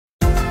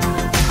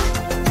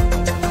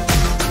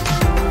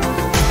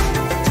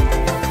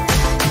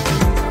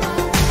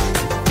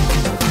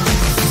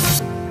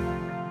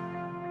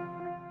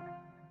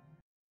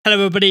Hello,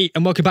 everybody,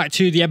 and welcome back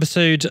to the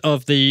episode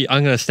of the...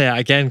 I'm going to say that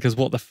again, because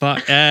what the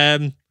fuck?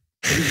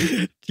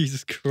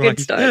 Jesus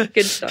Christ.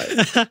 Good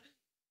start.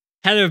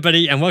 Hello,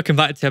 everybody, and welcome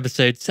back to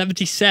episode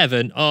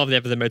 77 of the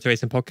Ever the Motor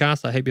Racing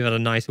Podcast. I hope you've had a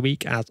nice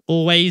week, as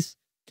always.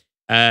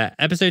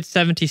 Episode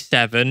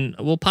 77,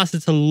 we'll pass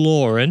it to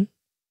Lauren.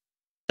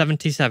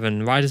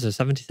 77, riders of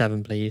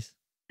 77, please.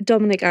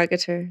 Dominic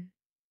Agater.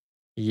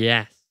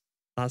 Yes,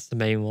 that's the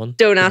main one.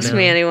 Don't ask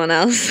me anyone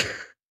else.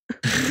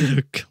 Oh,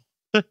 God.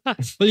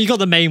 Well, you got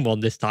the main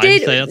one this time,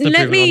 so that's the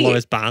improvement on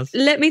Lois Baz.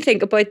 Let me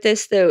think about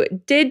this, though.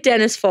 Did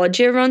Dennis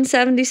Foggia run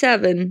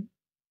 77?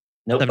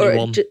 Nope.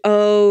 71.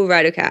 Oh,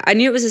 right, okay. I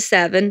knew it was a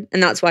 7,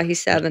 and that's why he's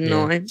 7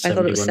 now. I 71.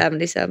 thought it was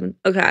 77.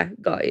 Okay,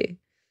 got you.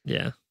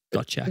 Yeah,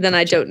 gotcha. Then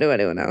I don't know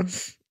anyone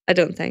else. I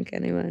don't think,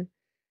 anyway.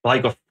 Well, I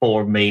got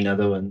 4 main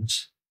other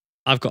ones.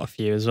 I've got a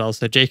few as well.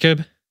 So,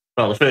 Jacob?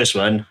 Well, the first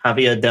one,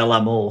 Javier Del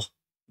Amor.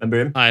 Remember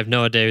him? I have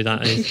no idea who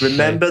that is.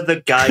 Remember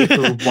the guy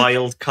who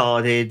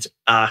wild-carded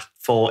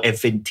for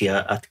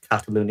Evintia at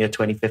Catalonia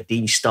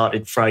 2015? He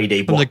started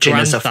Friday From the watching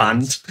as a fan.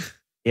 grandstands.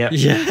 Yeah.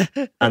 Yeah.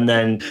 And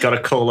then got a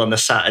call on the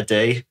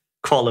Saturday,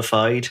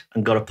 qualified,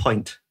 and got a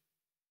point.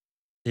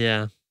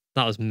 Yeah,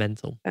 that was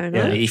mental. Fair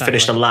Yeah, enough. he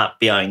finished a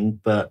lap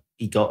behind, but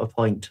he got a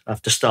point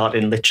after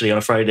starting literally on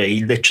a Friday.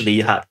 He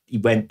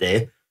went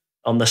there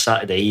on the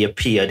Saturday. He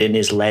appeared in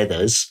his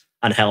leathers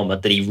and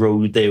helmet that he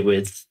rode there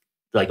with,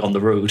 like on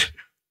the road.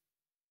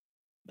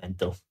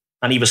 Mental.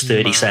 And he was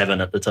 37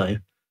 at the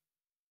time.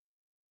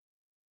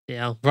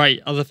 Yeah,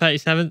 right. Other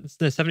 37s?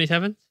 No,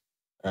 77s?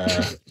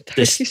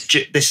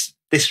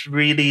 This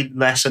really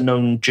lesser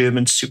known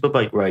German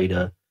superbike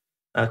rider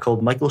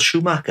called Michael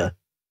Schumacher.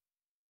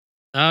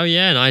 Oh,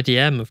 yeah, an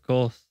IDM, of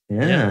course.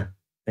 Yeah.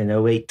 In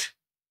 08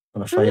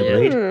 on a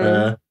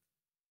Fireblade.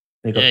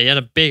 Yeah, he had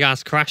a big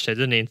ass crash there,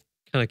 didn't he?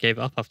 Kind of gave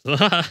up after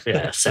that.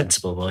 Yeah,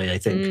 sensible boy, I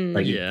think.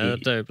 Like, I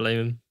don't blame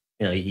him.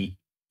 You know, he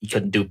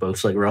couldn't do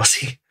both like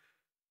Rossi.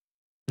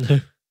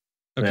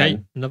 Okay,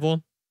 another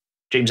one.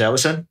 James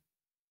Ellison.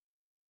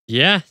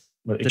 Yes.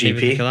 Didn't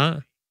even think MotoGP. of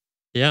that.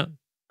 Yeah.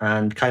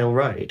 And Kyle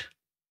Ride.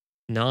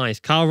 Nice.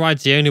 Kyle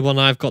Ride's the only one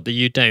I've got that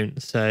you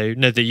don't. So,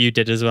 no, that you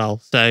did as well.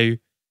 So,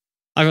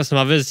 I've got some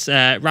others.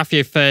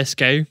 Rafael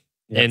Fusco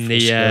in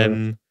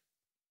the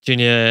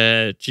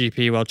Junior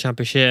GP World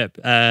Championship.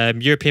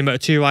 European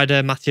Moto2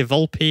 rider Mattia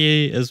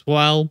Volpi as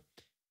well.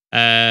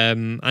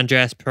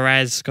 Andreas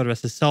Perez, God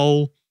rest his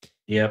soul.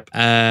 Yep.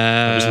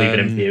 I was leaving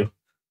him for you.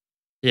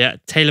 Yeah,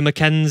 Taylor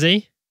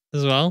McKenzie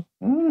as well.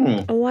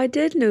 Oh, I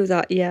did know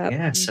that, yeah.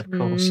 Yes, of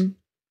course.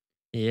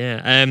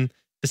 Yeah.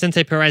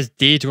 Vicente Perez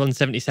did run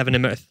 77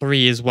 in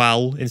Moto3 as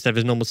well, instead of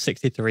his normal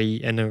 63,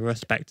 in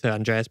respect to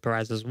Andreas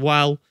Perez as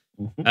well.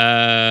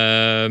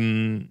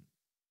 And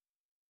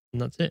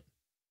that's it.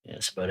 Yeah,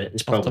 that's about it.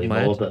 There's Off the probably top of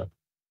my more, head. but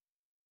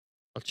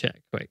I'll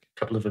check quick. a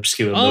couple of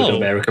obscure Moto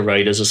America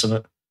riders or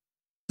something.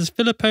 There's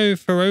Filippo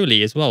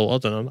Ferroli as well. I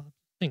don't know. I'm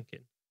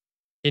thinking.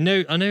 I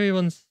know he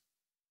runs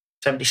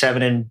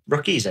 77 in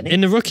rookies, isn't he?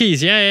 in the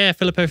rookies. Yeah.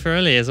 Filippo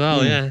Ferroli as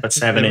well. Yeah. But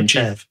 7 in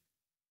Chev.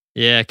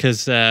 Yeah,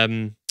 because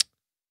whatever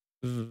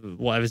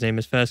his name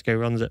is, Fusco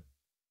runs it.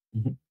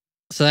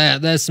 So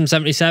there's some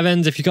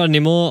 77s. If you've got any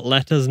more,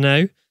 let us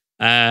know.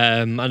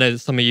 I know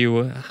that some of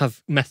you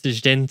have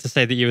messaged in to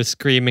say that you were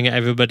screaming at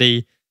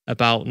everybody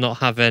about not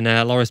having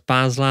Loris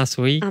Baz last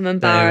week. I'm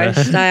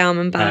embarrassed. I am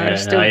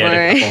embarrassed. Don't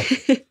worry.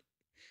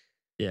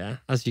 Yeah,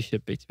 as you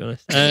should be, to be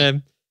honest.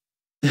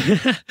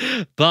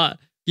 But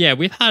yeah,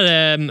 we've had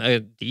a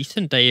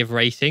decent day of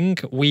racing.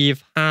 We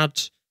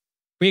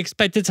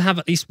expected to have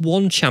at least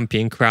one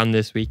champion crown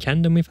this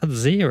weekend, and we've had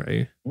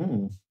 0.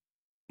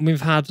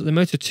 We've had the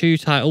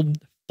Moto2 title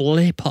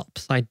flip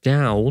upside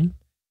down,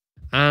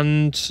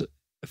 and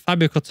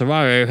Fabio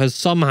Quartararo has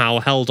somehow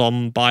held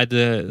on by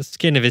the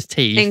skin of his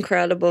teeth.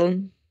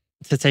 Incredible.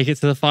 To take it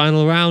to the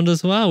final round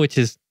as well, which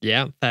is,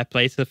 fair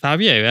play to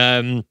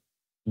Fabio.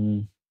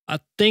 I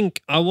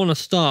think I want to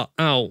start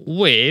out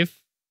with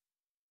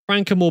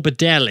Franco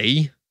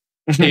Morbidelli,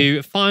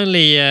 who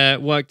finally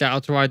worked out how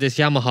to ride this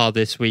Yamaha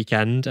this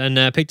weekend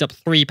and picked up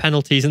 3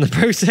 penalties in the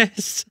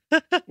process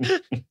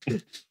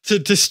to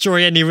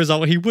destroy any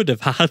result he would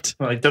have had.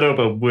 Well, I don't know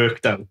about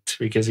worked out,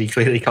 because he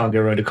clearly can't go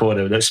around a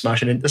corner without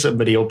smashing into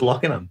somebody or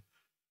blocking him.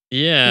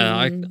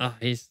 Yeah,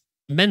 he's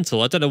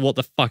mental. I don't know what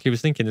the fuck he was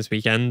thinking this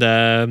weekend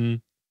at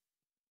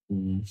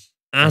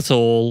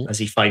all. As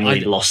he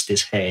finally lost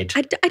his head.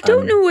 I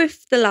don't know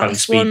if the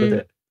last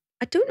one...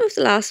 I don't know if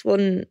the last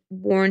one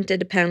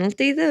warranted a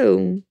penalty,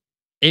 though.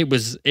 It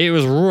was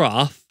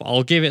rough.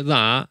 I'll give it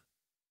that.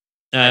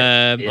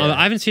 I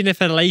haven't seen if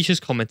Alasia's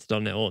commented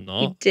on it or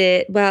not. He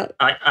did. Well,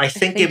 I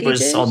think it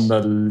was on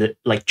the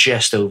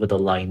just over the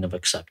line of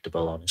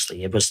acceptable.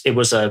 Honestly, it was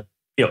a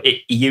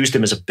he used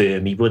him as a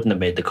berm. He wouldn't have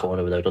made the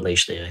corner without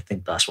Alasia there. I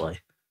think that's why.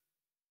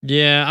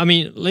 Yeah, I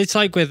mean, it's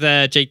like with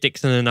Jake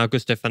Dixon and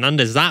Augusto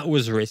Fernandez. That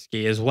was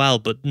risky as well,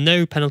 but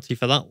no penalty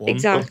for that one.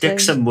 Exactly. Well,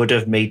 Dixon would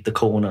have made the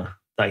corner.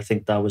 I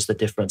think that was the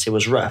difference. It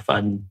was rough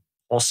and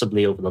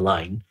possibly over the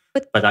line,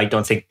 but I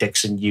don't think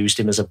Dixon used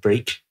him as a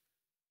brake.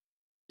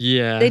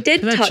 Yeah. They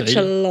did touch a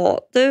potentially.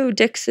 lot though,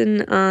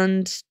 Dixon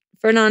and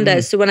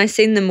Fernandez. Mm. So when I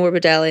seen the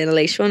Morbidelli and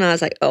Alicia one, I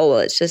was like, oh well,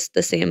 it's just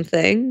the same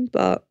thing.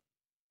 But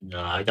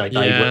No,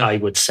 Yeah. I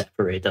would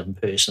separate them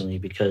personally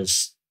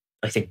because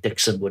I think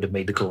Dixon would have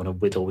made the corner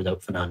with or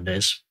without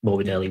Fernandez.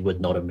 Morbidelli would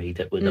not have made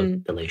it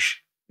without Delish.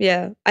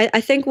 yeah,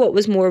 I think what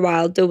was more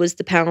wild though was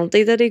the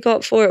penalty that he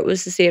got for it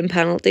was the same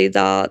penalty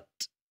that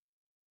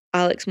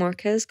Alex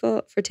Marquez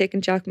got for taking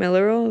Jack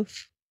Miller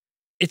off.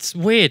 It's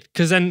weird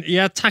because then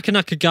Taka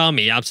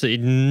Nakagami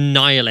absolutely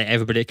annihilate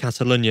everybody at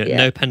Catalonia, Yeah.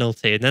 no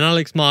penalty. And then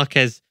Alex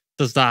Marquez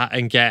does that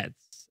and gets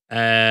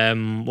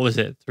what was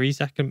it, 3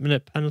 second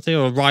minute penalty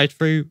or a ride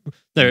through?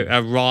 No,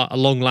 a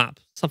long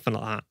lap, something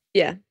like that.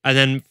 Yeah. And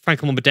then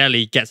Franco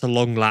Morbidelli gets a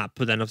long lap,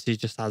 but then obviously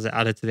just has it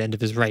added to the end of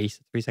his race,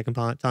 a 3 second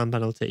time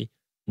penalty.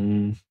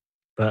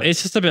 But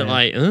It's just a bit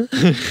like,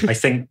 I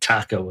think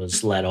Taka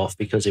was let off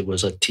because it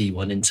was a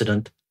T1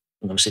 incident,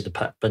 and obviously the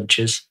pack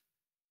bunches.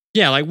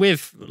 Yeah, like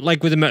with the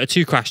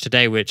Moto2 crash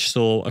today, which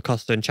saw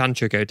Acosta and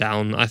Chancho go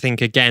down. I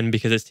think again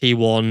because it's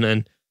T1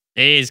 and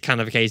it is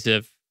kind of a case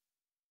of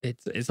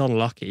it's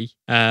unlucky,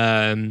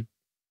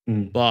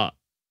 but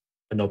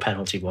no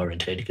penalty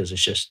warranted because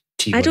it's just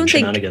T1 I don't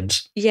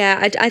shenanigans.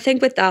 Yeah, I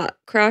think with that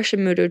crash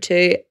in Moto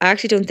 2, I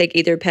actually don't think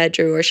either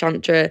Pedro or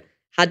Chantra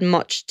had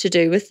much to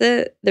do with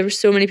it. There were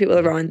so many people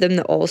around them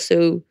that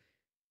also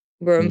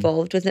were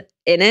involved with it,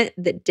 in it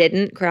that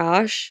didn't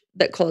crash,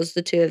 that caused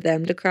the two of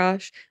them to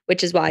crash,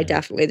 which is why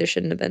definitely there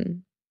shouldn't have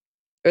been,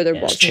 or there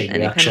wasn't chain any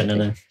reaction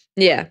penalty. in it.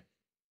 Yeah.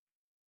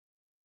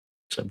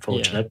 It's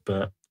unfortunate,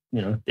 but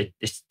you're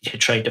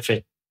trying to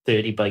fit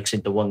 30 bikes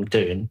into one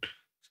turn.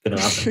 It's going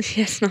to happen.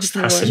 It's not It's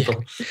going that to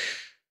work. simple.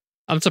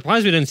 I'm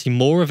surprised we don't see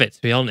more of it,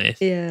 to be honest.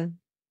 Yeah.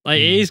 Like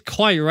it is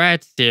quite rare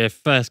to see a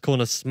first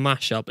corner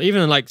smash up,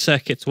 even in like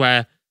circuits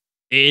where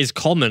it is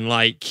common,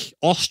 like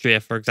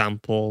Austria, for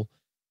example.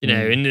 You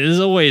know, and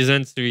there's always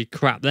meant to be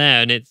crap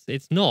there, and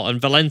it's not.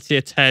 And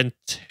Valencia turn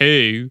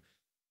 2,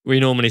 we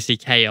normally see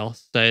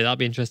chaos, so that'll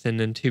be interesting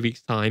in 2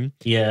 weeks' time.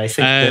 Yeah, I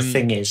think the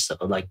thing is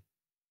that, like,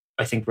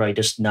 I think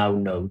riders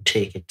now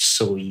take it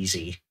so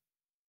easy.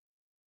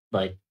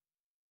 Like,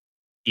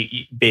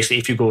 you basically,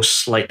 if you go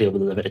slightly over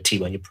the limit of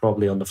T1, you're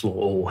probably on the floor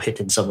or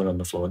hitting someone on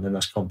the floor, and then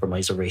that's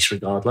compromise the race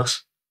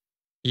regardless.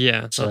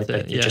 Yeah, so I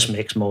think it just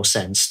makes more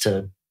sense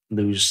to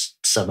lose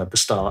some at the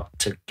start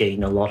to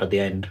gain a lot at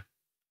the end.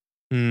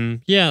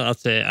 Yeah,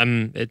 that's it.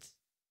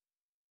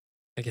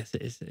 I guess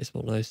it's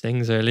one of those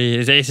things. Really,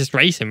 it's just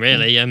racing,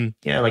 really.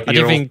 Yeah, like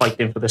you're all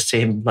fighting for the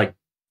same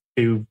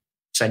 2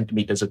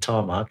 centimeters of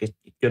tarmac. It's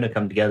going to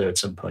come together at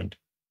some point.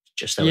 It's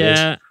just how it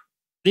is.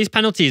 These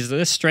penalties,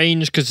 they're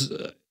strange because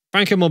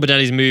Franco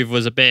Morbidelli's move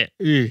was a bit,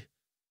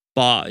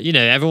 but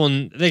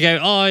everyone they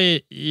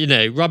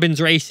go,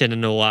 Robin's racing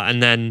and all that,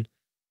 and then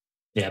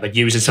but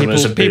using someone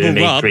as a burn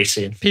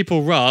racing.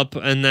 People rub,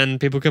 and then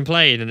people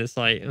complain, and it's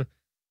like.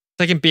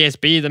 Like in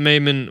BSB at the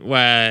moment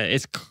where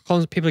it's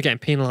people are getting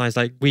penalized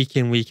like week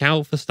in, week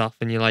out for stuff,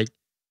 and you're like,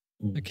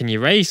 can you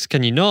race?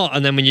 Can you not?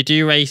 And then when you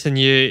do race and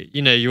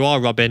you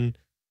are rubbing,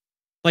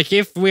 like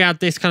if we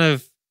had this kind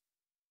of,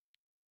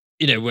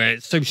 where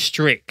it's so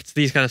strict,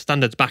 these kind of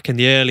standards back in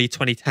the early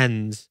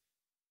 2010s,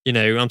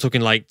 I'm talking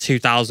like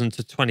 2000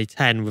 to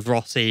 2010 with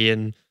Rossi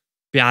and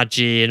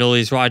Biaggi and all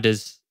these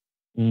riders.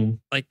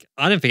 Like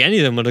I don't think any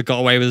of them would have got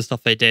away with the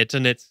stuff they did,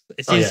 and it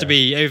seems to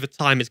be over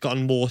time it's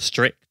gotten more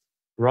strict.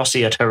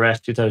 Rossi at Jerez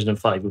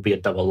 2005 would be a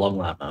double long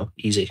lap now.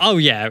 Easy. Oh,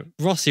 yeah.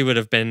 Rossi would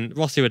have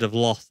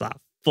lost that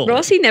full.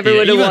 Rossi never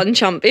would have won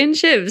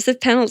championships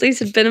if penalties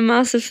had been a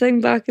massive thing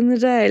back in the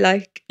day.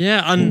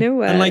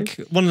 And like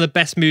one of the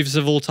best moves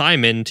of all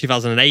time in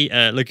 2008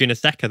 at Laguna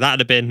Seca, that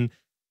would have been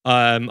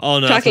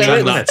track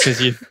limits.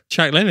 Because you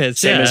track limits.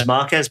 Same as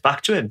Marquez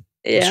back to him.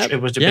 Yeah.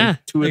 It was 2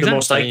 of the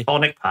most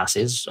iconic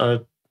passes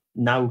are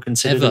now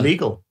considered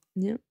illegal.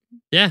 Yeah.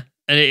 Yeah.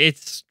 And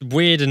it's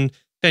weird and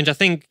strange. I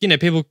think,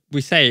 people, we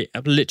say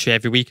literally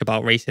every week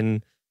about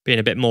racing being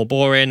a bit more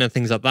boring and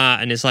things like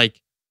that. And it's like,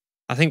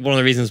 I think one of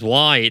the reasons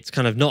why it's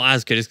kind of not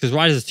as good is because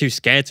riders are too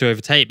scared to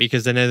overtake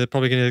because they know they're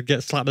probably going to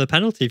get slapped with a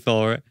penalty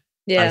for it.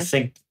 Yeah.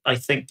 I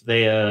think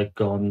they are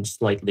gone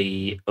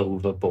slightly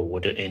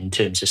overboard in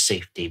terms of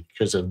safety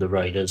because of the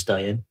riders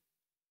dying.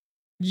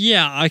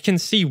 Yeah, I can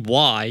see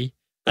why.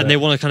 And they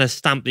want to kind of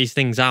stamp these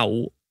things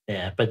out.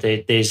 Yeah, but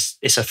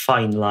it's a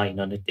fine line,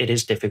 and it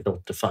is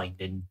difficult to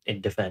find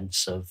in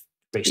defense of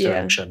race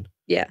direction.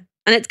 Yeah.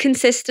 And it's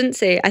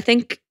consistency. I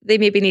think they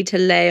maybe need to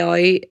lay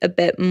out a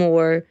bit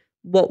more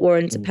what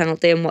warrants a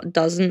penalty and what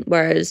doesn't,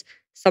 whereas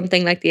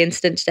something like the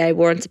incident today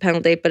warrants a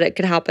penalty, but it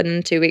could happen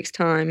in 2 weeks'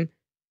 time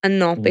and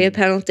not be a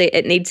penalty.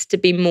 It needs to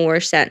be more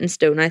set in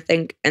stone, I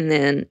think, and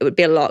then it would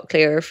be a lot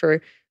clearer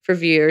for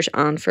viewers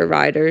and for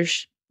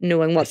riders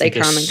knowing what they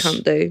can and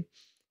can't do.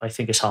 I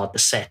think it's hard to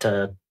set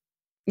a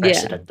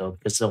precedent though,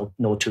 because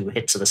no 2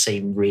 hits are the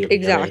same really.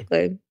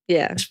 Exactly.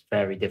 Yeah. It's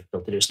very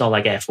difficult to do. It's not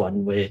like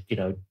F1 where,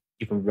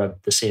 you can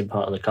rub the same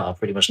part of the car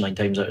pretty much 9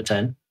 times out of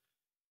 10.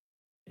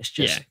 It's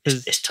just,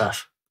 it's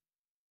tough.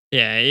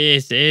 Yeah,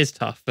 it is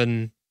tough.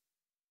 And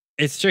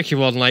it's a tricky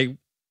one. Like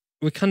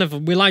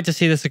we like to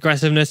see this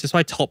aggressiveness. That's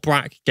why Top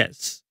Rack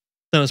gets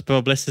so much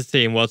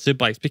publicity in World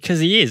Superbikes, because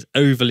he is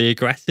overly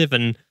aggressive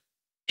and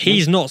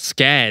he's not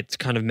scared to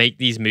kind of make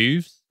these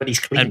moves. But he's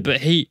clean.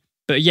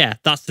 But yeah,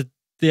 that's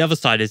the other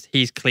side is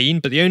he's clean.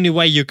 But the only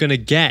way you're going to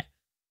get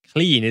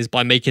clean is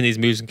by making these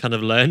moves and kind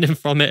of learning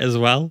from it as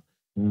well.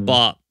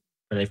 But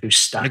if you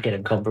stack it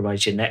and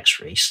compromise your next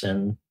race,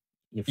 then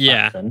you've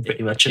done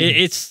pretty much.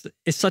 It's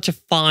such a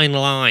fine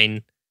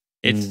line.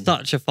 It's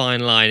such a fine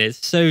line.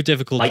 It's so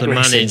difficult to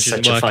manage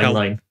and work out.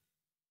 Line.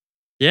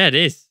 Yeah, it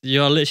is.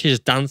 You're literally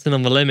just dancing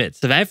on the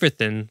limits of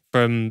everything,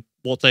 from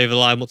what's over the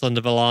line, what's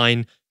under the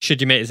line. Should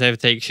you make this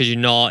overtake? Should you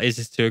not? Is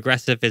this too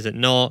aggressive? Is it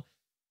not?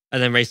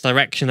 And then race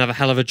direction have a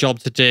hell of a job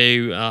to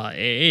do. It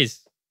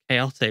is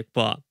chaotic,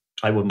 but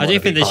I wouldn't want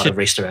to be part of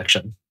race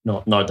direction.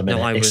 Not at the minute.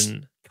 No, I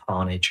wouldn't.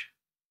 Carnage.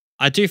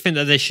 I do think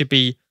that they should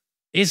be.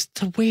 It's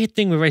the weird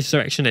thing with race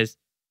direction is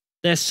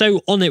they're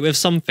so on it with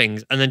some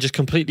things and then just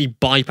completely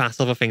bypass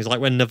other things.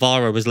 Like when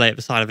Navarro was late at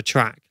the side of a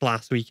track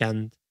last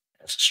weekend.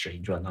 That's a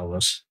strange one. That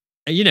was.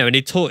 You know, and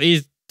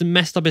he's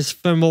messed up his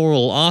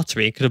femoral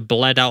artery. He could have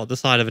bled out the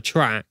side of a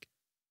track,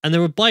 and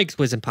there were bikes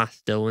whizzing past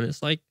still. And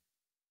it's like,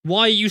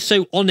 why are you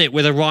so on it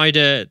with a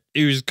rider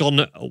who's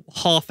gone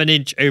half an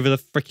inch over the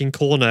freaking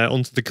corner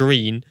onto the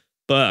green,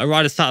 but a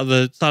rider sat at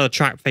the side of the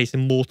track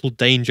facing mortal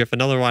danger if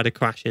another rider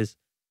crashes?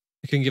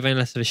 I couldn't give any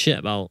less of a shit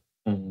about.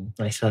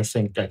 I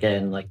think,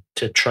 again, like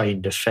to try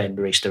and defend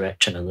race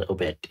direction a little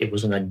bit, it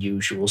was an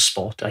unusual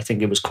spot. I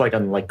think it was quite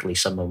unlikely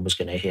someone was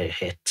going to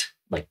hit,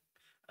 like,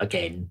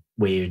 again,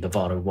 where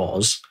Navarro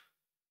was.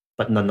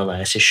 But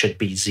nonetheless, it should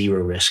be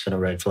zero risk and a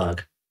red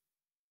flag.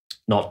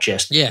 Not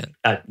just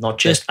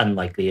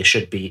unlikely, it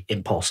should be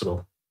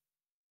impossible.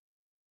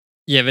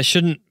 Yeah, there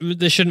shouldn't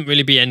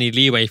really be any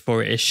leeway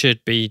for it. It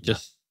should be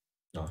just...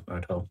 No,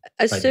 not at all.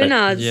 As soon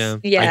as... I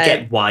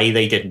get why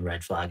they didn't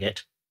red flag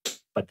it,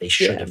 but they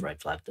should have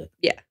red flagged it.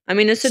 Yeah. I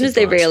mean, as soon as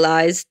they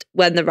realised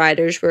when the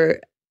riders were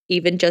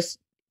even just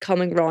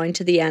coming round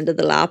to the end of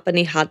the lap and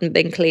he hadn't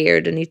been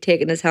cleared and he'd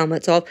taken his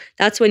helmets off,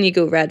 that's when you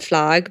go red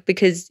flag,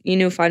 because you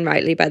know fine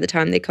rightly by the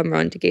time they come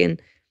round again,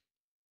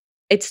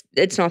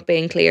 it's not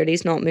being cleared.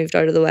 He's not moved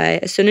out of the way.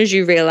 As soon as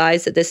you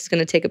realise that this is going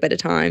to take a bit of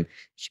time, it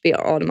should be an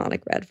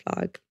automatic red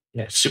flag.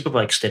 Yeah,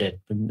 Superbikes did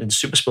it. In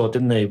Supersport,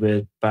 didn't they,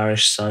 with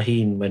Barish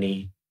Sahin when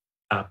he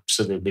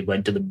absolutely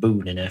went to the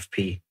moon in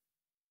FP.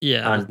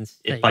 Yeah. And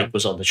his bike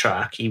was on the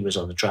track, he was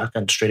on the track,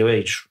 and straight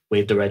away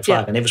waved the red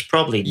flag. And it was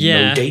probably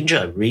no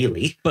danger,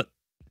 really.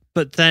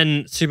 But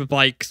then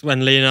Superbikes,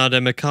 when Leonardo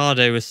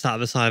Mercado was sat at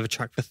the side of a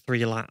track for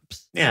 3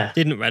 laps,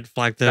 didn't red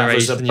flag the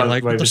race. And you're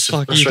like, what the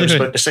fuck are you doing? That's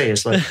what I was about to say.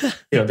 It's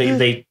like,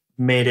 they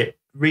made it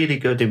really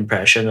good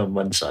impression on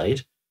one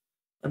side,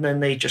 and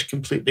then they just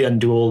completely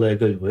undo all their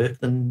good work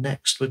the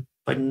next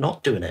by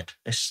not doing it.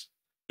 This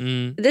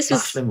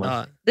was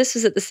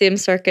at the same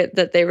circuit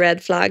that they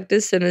red flagged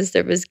as soon as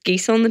there was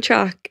geese on the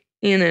track,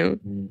 you know.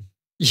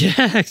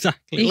 Yeah,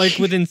 exactly. Like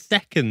within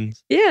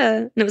seconds. Yeah.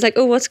 And it was like,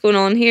 oh, what's going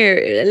on here?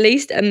 At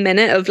least a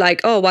minute of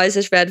like, oh, why is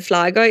this red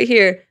flag out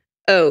here?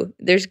 Oh,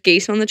 there's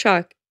geese on the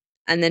track.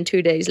 And then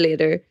 2 days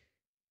later,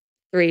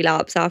 3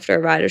 laps after a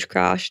rider's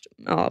crashed,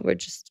 we're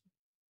just,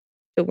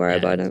 don't worry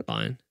about it. It's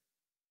fine.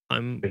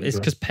 It's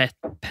because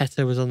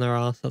Petr was on their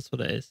ass. That's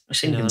what it is.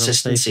 It's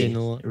inconsistency.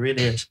 It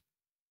really is.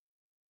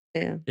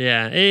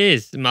 Yeah, it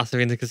is massive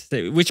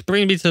inconsistency. Which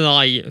brings me to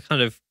the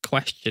kind of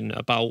question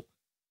about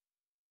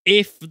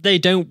if they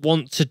don't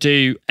want to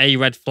do a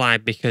red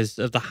flag because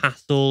of the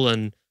hassle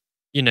and,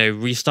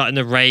 restarting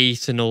the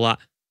race and all that,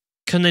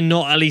 can they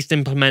not at least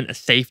implement a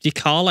safety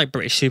car like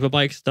British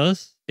Superbikes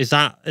does? Is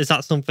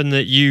that something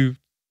that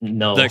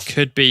that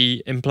could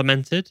be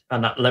implemented?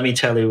 And let me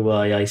tell you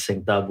why I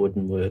think that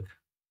wouldn't work.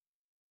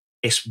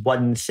 It's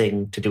one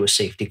thing to do a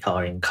safety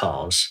car in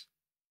cars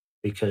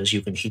because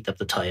you can heat up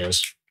the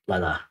tires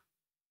like that.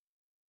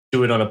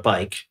 Do it on a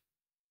bike.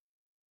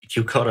 If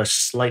you've got a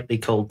slightly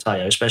cold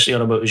tire, especially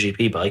on a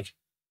MotoGP bike,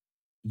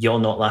 you're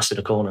not lasting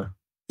a corner.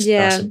 It's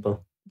that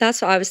simple.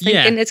 That's what I was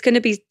thinking. It's going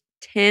to be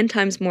 10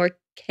 times more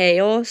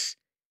chaos.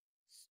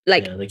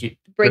 Bringing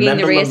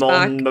the race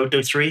back. Remember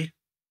Moto3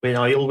 when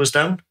oil was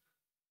down?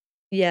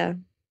 Yeah.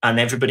 And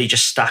everybody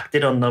just stacked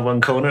it on the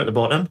one corner at the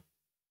bottom?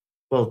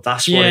 Well,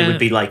 that's what it would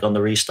be like on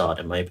the restart,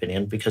 in my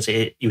opinion, because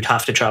you'd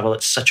have to travel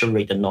at such a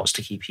rate of knots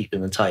to keep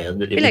heating the tyre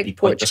that it would be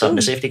pointless having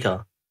a safety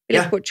car.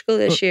 Like Portugal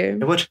this year.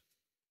 It would.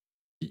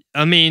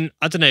 I mean,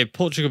 I don't know,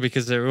 Portugal,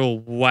 because they're all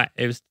wet.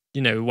 It was,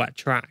 wet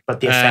track. But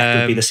the effect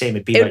would be the same.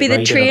 It would be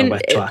the train.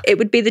 It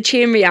would be the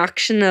chain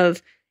reaction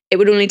of it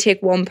would only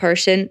take one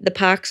person. The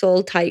pack's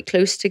all tight,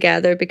 close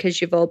together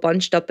because you've all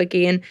bunched up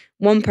again.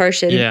 One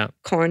person,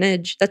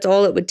 carnage. That's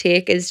all it would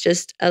take is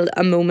just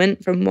a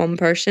moment from one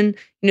person.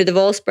 They've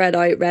all spread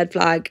out, red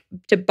flag,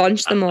 to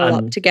bunch them all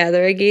up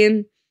together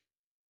again.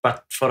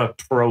 But for a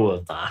pro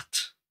of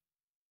that,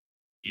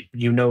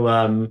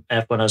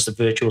 F1 has the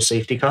virtual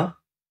safety car.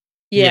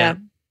 Yeah.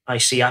 I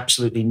see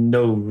absolutely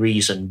no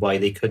reason why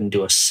they couldn't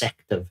do a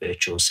sector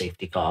virtual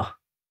safety car.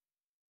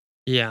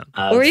 Yeah.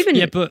 Or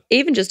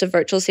even just a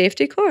virtual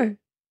safety car.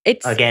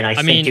 It's Again, I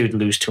think mean- you'd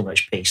lose too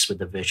much pace with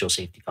the virtual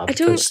safety car I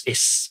don't- because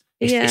it's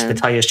the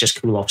tires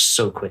just cool off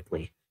so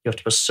quickly. You have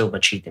to put so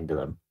much heat into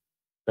them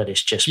that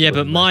it's just Yeah, but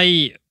wouldn't work.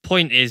 my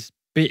point is,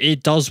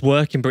 it does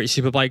work in British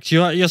Superbikes.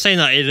 You're saying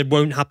that it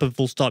won't happen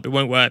full stop. It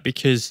won't work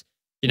because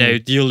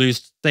you'll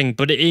lose thing,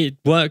 but it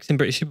works in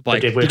British Superbikes.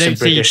 But it works You in don't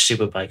see- British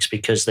Superbikes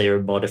because they're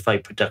a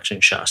modified production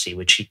chassis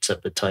which heats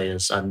up the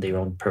tires and they're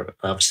on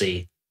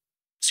obviously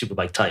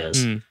Superbike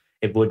tires. Mm.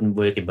 It wouldn't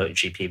work in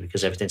MotoGP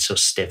because everything's so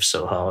stiff,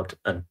 so hard,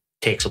 and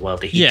takes a while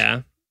to heat.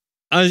 Yeah,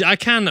 I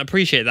can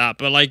appreciate that,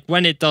 but like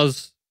when it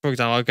does, for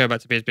example, I'll go back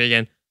to BSB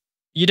again.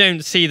 You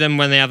don't see them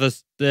when they have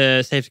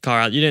the safety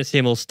car out. You don't see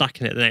them all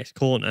stacking it at the next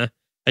corner.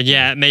 And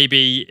yeah,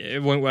 maybe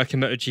it won't work in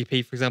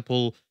MotoGP, for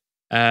example,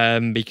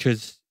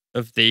 because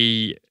of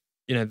the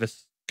the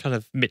kind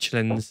of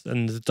Michelins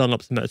and the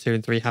Dunlops in Moto 2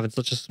 and 3 having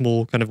such a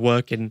small kind of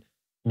working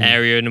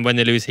area, and when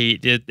they lose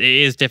heat, it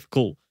is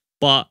difficult.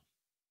 But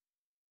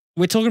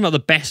we're talking about the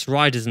best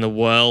riders in the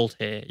world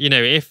here.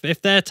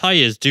 If their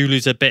tires do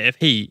lose a bit of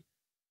heat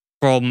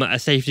from a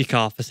safety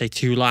car for say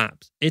 2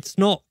 laps, it's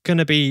not going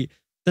to be.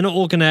 They're not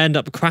all going to end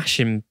up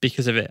crashing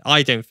because of it.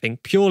 I don't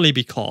think, purely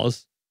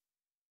because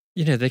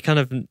they kind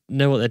of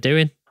know what they're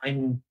doing.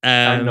 I'm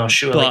not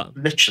sure. But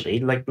literally,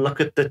 look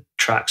at the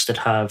tracks that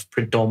have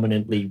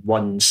predominantly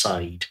one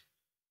side.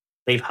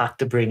 They've had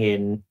to bring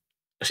in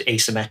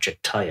asymmetric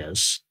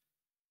tires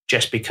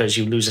just because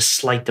you lose a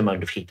slight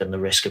amount of heat and the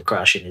risk of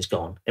crashing is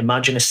gone.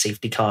 Imagine a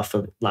safety car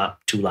for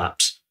 2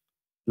 laps,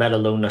 let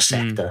alone a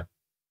sector.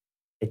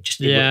 It just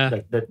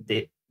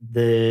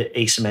the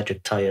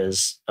asymmetric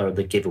tires are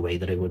the giveaway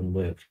that it wouldn't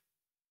work.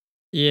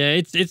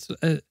 Yeah,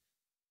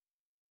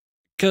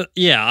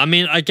 yeah. I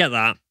mean, I get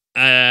that,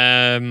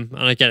 and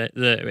I get it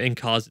that in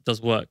cars it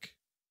does work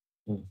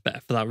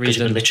better for that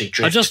reason. You literally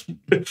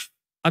drift.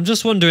 I'm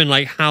just wondering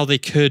how they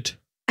could.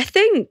 I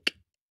think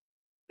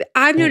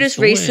I've noticed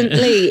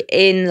recently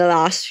in the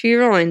last few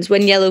rounds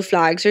when yellow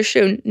flags are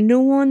shown, no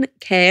one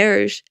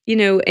cares.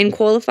 In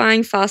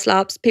qualifying fast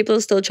laps,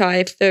 people still try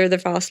if they're the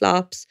fast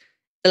laps.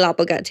 The lap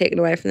will get taken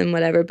away from them,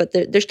 whatever. But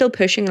they're still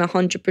pushing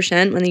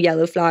 100% when the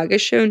yellow flag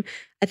is shown.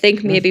 I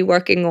think maybe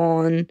working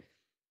on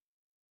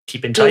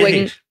keeping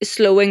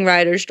slowing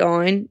riders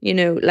down.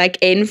 Like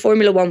in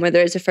Formula 1 where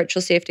there is a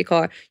virtual safety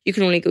car, you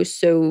can only go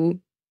so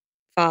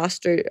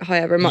fast or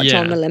however much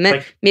on the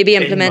limit. Maybe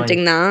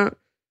implementing that.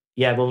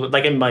 Yeah, well,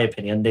 in my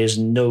opinion, there's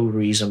no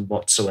reason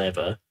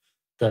whatsoever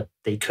that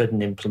they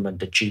couldn't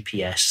implement a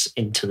GPS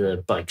into the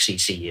bike's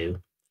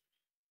ECU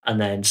and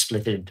then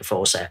split it into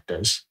 4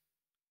 sectors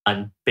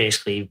and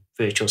basically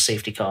virtual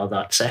safety car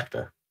that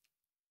sector.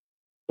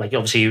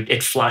 Obviously,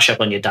 it'd flash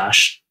up on your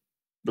dash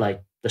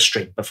the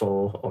straight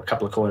before or a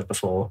couple of corners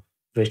before,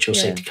 virtual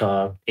safety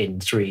car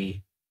in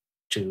 3,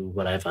 2,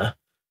 whatever.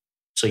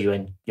 So you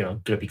ain't,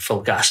 going to be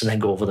full gas and then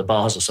go over the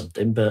bars or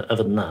something. But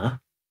other than that,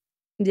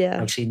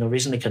 I see no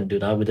reason they couldn't do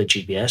that with a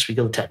GPS. We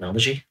got the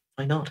technology.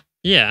 Why not?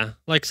 Yeah,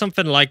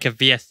 something like a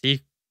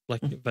VSC, a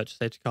virtual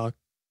safety car.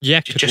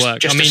 Yeah, could work.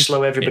 Just to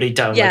slow everybody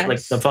down, like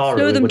Navarro.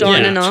 Slow them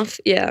down enough,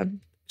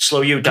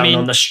 Slow you down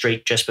on the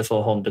straight just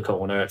before Honda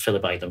corner at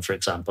Phillip Island, for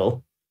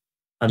example.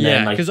 And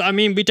then, because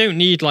we don't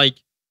need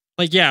like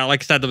I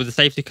said with the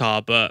safety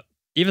car, but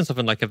even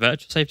something like a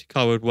virtual safety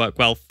car would work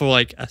well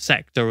for a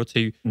sector or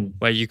 2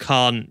 where you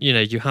can't,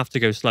 you have to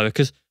go slower.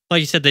 Because like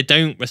you said, they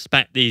don't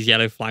respect these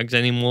yellow flags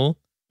anymore.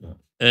 No.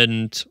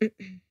 And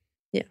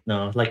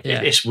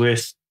it's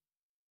worth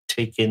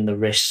taking the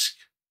risk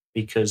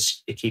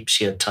because it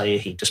keeps your tire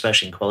heat,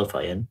 especially in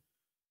qualifying.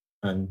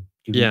 And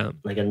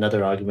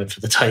another argument for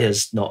the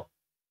tires not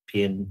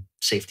being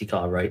safety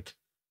car right,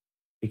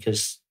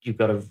 because you've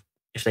got to,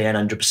 if they ain't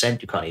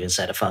 100%, you can't even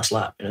set a fast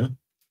lap,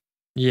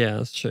 Yeah,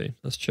 that's true.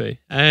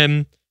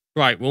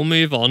 Right, we'll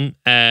move on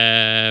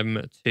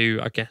to,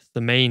 I guess,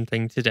 the main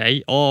thing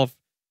today of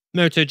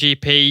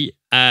MotoGP,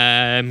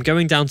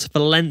 going down to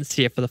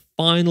Valencia for the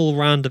final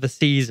round of the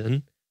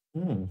season.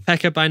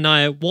 Pecco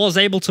Bagnaia was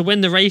able to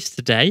win the race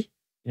today,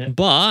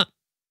 but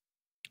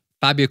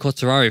Fabio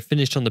Quartararo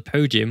finished on the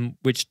podium,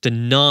 which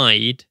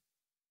denied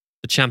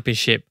the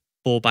championship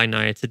for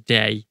Bagnaia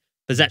today.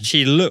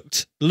 Bezzecchi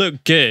looked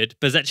good.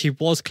 Bezzecchi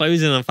was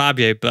closing on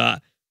Fabio,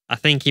 but I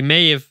think he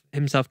may have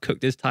himself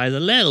cooked his tyres a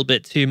little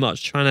bit too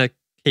much, trying to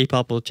keep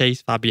up or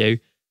chase Fabio,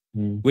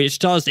 which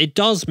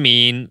does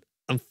mean,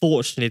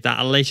 unfortunately, that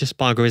Aleix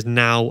Espargaro is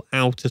now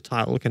out of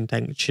title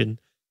contention,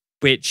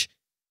 which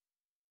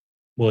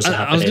was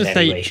happening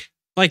anyway.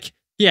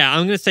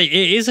 I'm going to say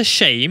it is a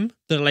shame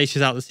that Aleix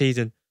is out of the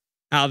season,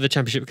 out of the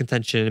championship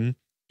contention.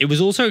 It was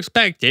also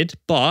expected,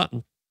 but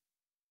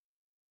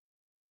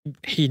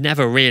he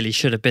never really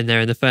should have been there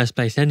in the first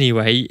place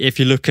anyway. If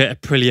you look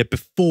at Aprilia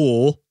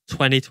before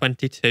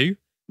 2022,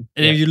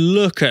 and if you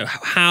look at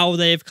how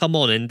they've come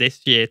on in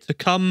this year to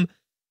come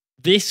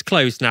this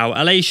close now,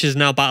 Aleix is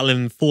now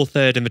battling for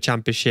 3rd in the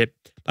championship.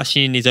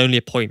 Bastianini is only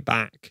a point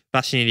back.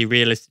 Bastianini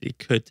realistically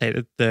could take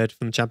the 3rd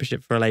from the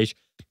championship for Aleix.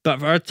 But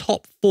for a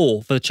top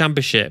 4 for the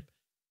championship,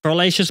 for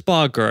Aleix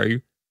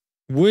Espargaro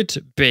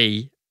would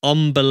be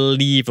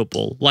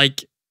unbelievable.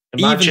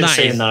 Imagine even that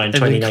saying is that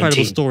in an incredible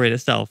 2019. story in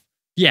itself.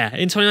 Yeah,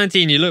 in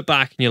 2019, you look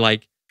back and you're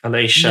like,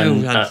 Malaysia No,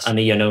 and that's-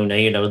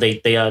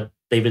 Iannone,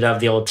 they would have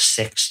the odd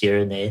 6th here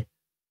and there,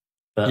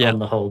 but Yeah. on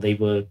the whole, they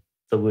were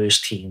the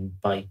worst team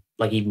by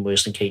like even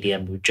worse than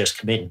KDM, who'd just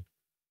come in.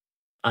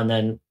 And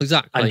then,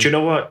 exactly. and do you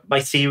know what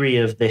my theory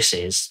of this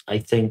is? I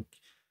think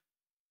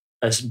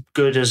as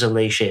good as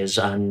Aleix is,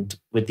 and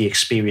with the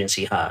experience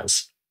he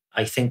has,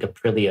 I think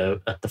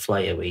Aprilia at the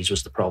flyaways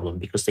was the problem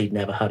because they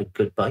never had a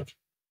good bike.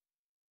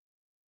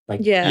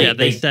 Like Yeah.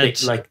 they said-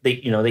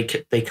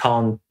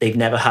 they've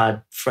never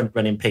had front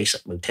running pace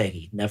at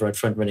Motegi, never had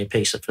front running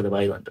pace at Phillip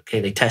Island. Okay,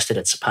 they tested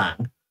at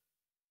Sepang,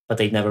 but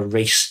they've never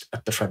raced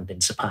at the front in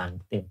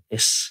Sepang.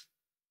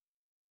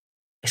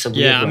 It's a weird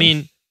Yeah, I one.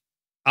 mean,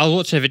 I was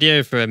watching a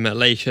video for him at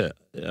Leisure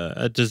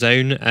at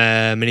DAZN,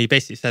 and he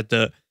basically said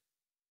that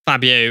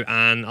Fabio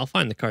and I'll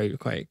find the quote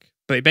quick,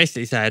 but he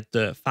basically said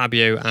that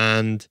Fabio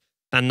and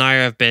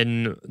Nairo have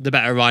been the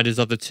better riders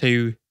of the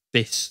two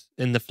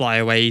in the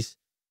flyaways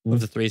of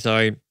the three.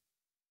 Sorry,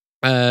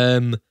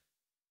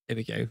 here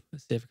we go.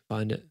 Let's see if I can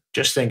find it.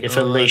 Just think if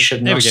Oh, Aleix had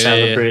there not we go, yeah,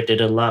 yeah.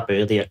 celebrated a lap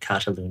earlier at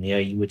Catalonia,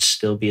 you would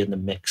still be in the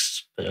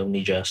mix, but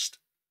only just.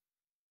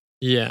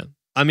 Yeah,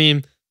 I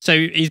mean, so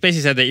he's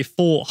basically said that he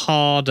fought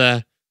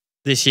harder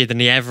this year than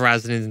he ever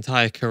has in his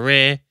entire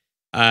career.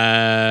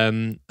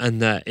 And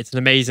that it's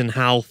amazing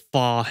how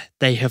far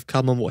they have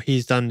come and what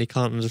he's done. He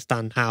can't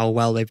understand how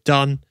well they've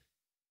done.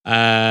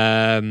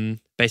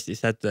 Basically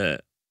said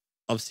that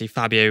obviously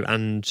Fabio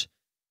and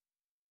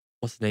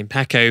what's the name,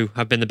 Pecco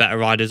have been the better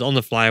riders on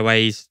the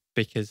flyaways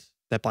because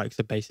their bikes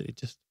have basically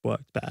just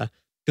worked better.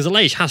 Because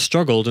Aleix has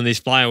struggled in these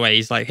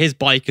flyaways. Like his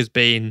bike has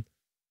been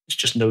It's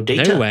just no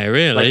data. nowhere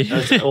really.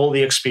 Like, all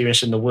the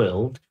experience in the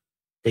world,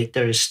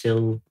 data is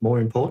still more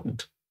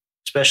important,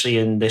 especially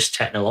in this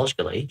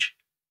technological age.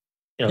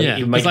 Yeah,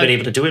 you might 'cause have been like-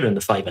 able to do it in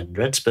the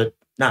 500s, but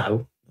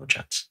now, no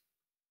chance.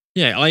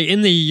 Yeah, like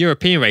in the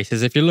European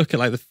races, if you look at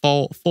like the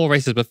four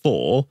races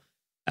before,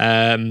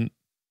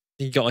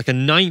 he got like a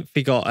 9th,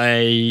 he got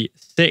a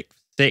 6th,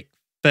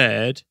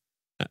 3rd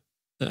at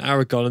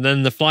Aragon, and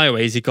then the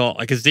flyaways he got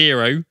like a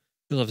 0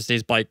 because obviously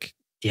his bike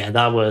Yeah,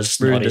 that was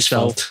not ruined his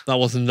itself. fault. That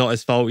wasn't not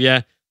his fault,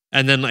 yeah.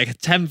 And then like a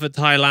 10th at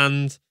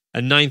Thailand,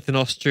 a 9th in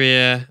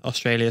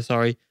Australia,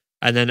 sorry.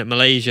 And then at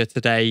Malaysia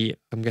today,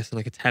 I'm guessing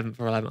like a 10th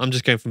or 11th. I'm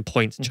just going from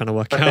points and trying to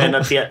work But out.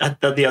 then at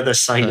the other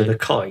side of So- the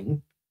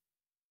coin,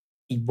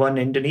 he won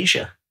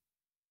Indonesia.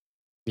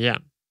 Yeah.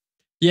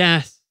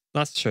 Yes,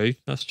 that's true.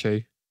 That's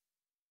true.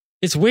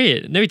 It's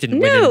weird. No, he didn't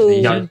No.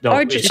 win No, Indonesia. no,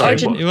 Argent- sorry,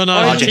 Argent- He won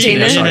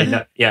Argentina. Sorry,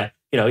 yeah.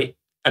 no, yeah.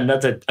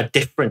 A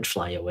different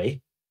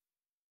flyaway.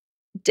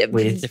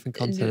 With- Different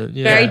continent.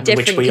 Yeah. Very which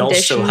different we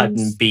also conditions.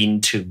 hadn't been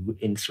to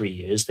in 3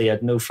 years. They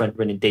had no front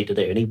running data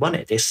there, and he won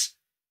it. It's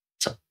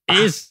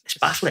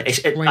baffling.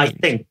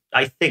 strange.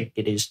 I think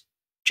it is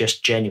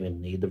just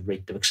genuinely the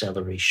rate of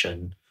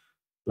acceleration,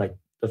 like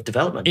of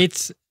development.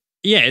 It's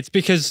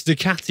because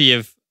Ducati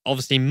have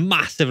obviously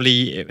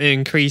massively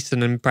increased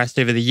and impressed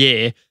over the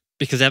year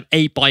because they have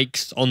 8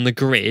 bikes on the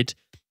grid,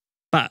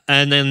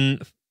 and then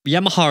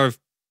Yamaha have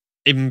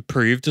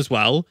improved as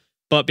well.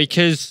 But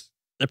because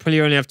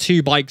Aprilia only have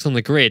 2 bikes on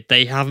the grid,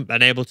 they haven't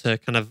been able to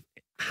kind of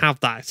have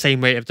that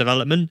same rate of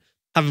development.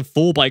 Having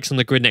 4 bikes on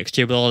the grid next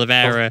year with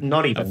Oliveira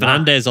Not even and that.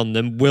 Fernandez on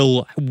them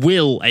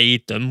will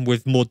aid them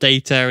with more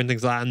data and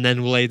things like that, and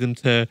then will aid them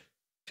to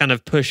kind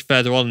of push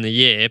further on in the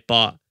year.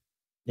 But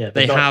Yeah, but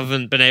they not-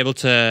 haven't been able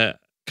to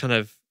kind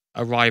of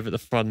arrive at the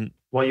front,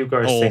 What you've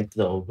got to or think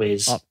though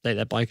is update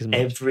their bike as much.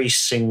 every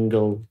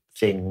single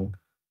thing,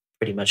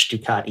 pretty much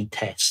Ducati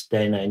tests,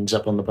 then ends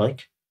up on the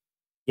bike.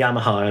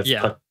 Yamaha have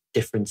Yeah. put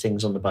different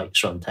things on the bikes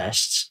from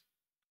tests.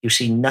 You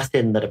see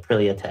nothing that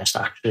Aprilia test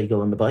actually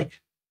go on the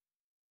bike.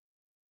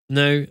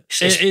 No,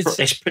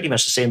 It's pretty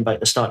much the same bike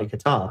that started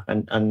Qatar,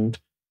 and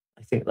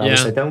I think that was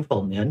Yeah. their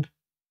downfall in the end.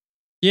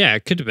 yeah,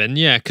 it could have been,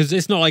 yeah, because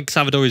it's not like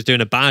Salvador is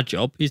doing a bad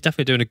job. He's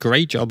definitely doing a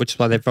great job, which is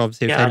why they've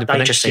obviously Yeah, obtained him for I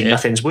next just say year.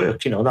 nothing's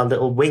worked. That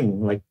little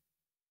wing,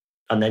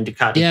 and then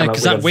Ducati Yeah, come up because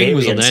with that a wing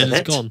was on variance there of and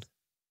it's it, gone.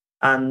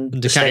 and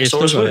And the Ducati has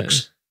Stegosaurus still got it.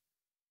 works.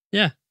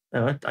 Yeah.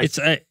 It's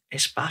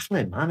It's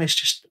baffling, man. It's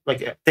just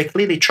like they're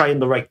clearly trying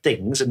the right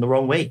things in the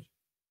wrong way.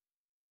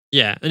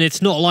 yeah, and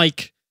it's not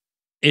like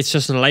it's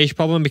just an Aleix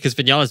problem because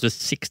Vinales was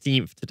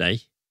 16th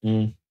today,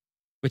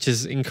 which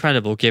is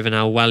incredible given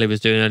how well he was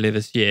doing earlier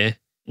this year.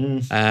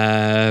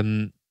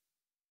 My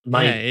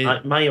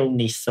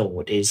only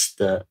thought is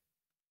that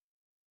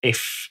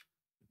if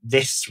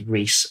this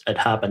race had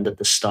happened at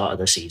the start of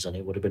the season,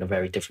 it would have been a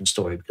very different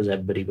story because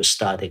everybody was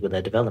starting with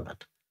their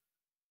development.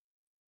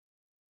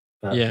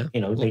 But, Yeah.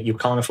 you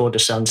can't afford to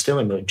stand still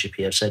in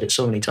MotoGP. I've said it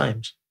so many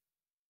times.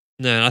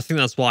 No, I think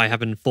that's why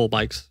having 4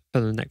 bikes for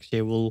the next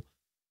year will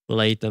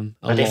aid them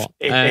a But lot.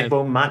 it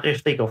won't matter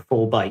if they got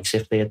 4 bikes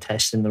if they are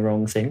testing the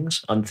wrong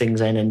things and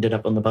things then ended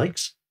up on the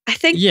bikes. I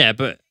think Yeah,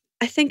 but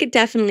I think it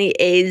definitely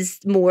is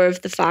more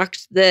of the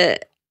fact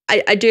that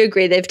I do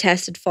agree they've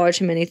tested far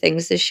too many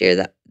things this year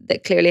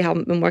that clearly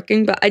haven't been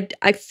working. But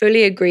I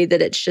fully agree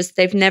that it's just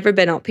they've never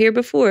been up here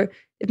before.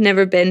 They've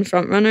never been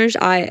front runners.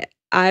 I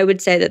I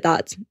would say that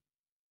that's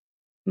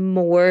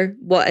more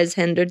what has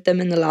hindered them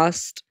in the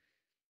last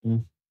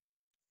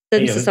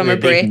since the summer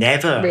break. They've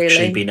never actually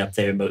really. been up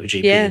there in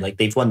MotoGP. Yeah. Like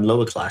they've won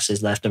lower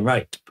classes left and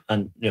right,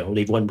 and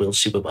they've won World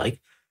Superbike.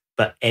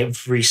 But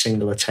every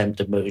single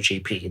attempt at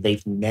MotoGP,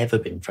 they've never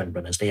been front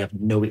runners. They have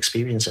no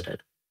experience at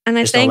it. And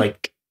I It's think, not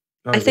like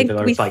think they've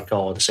got a bike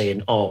god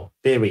saying, "Oh,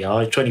 there we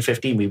are,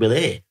 2015, we were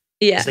there."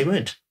 yeah, 'Cause they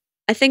weren't.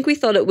 I think we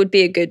thought it would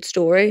be a good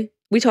story.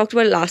 We talked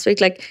about it last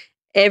week. Like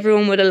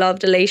everyone would have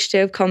loved Aleix to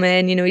have come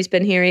in. He's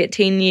been here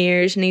 18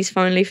 years and he's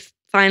finally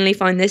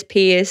found this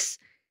pace.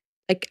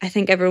 Like I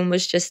think everyone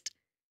was just,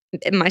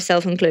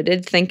 myself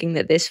included, thinking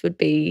that this would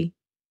be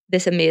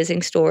this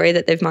amazing story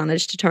that they've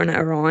managed to turn it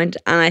around.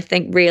 And I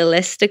think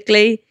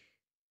realistically,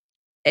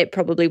 it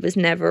probably was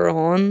never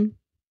on.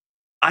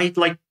 I'd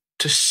like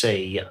to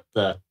say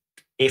that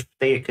if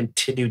they had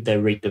continued their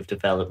rate of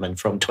development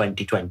from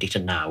 2020 to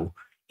now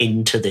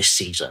into this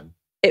season,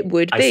 It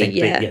would be, I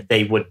think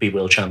they would be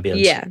world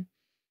champions. Yeah.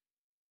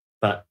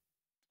 But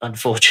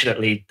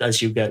unfortunately,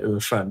 as you get to the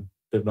front,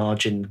 the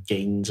margin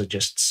gains are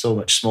just so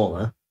much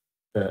smaller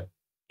that,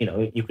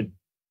 you could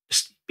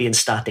being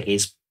static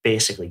is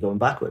basically going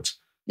backwards.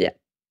 Yeah.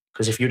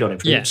 Because if you don't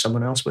improve,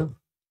 someone else will.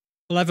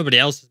 Well, everybody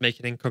else is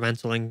making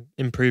incremental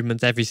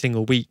improvements every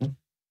single week.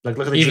 Like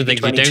look at the even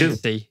things you GP22. don't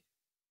see.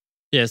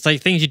 Yeah, it's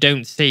like things you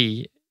don't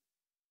see,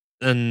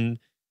 and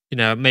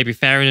maybe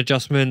fairing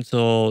adjustments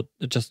or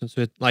adjustments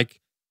with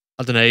like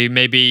I don't know,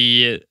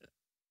 maybe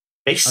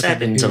base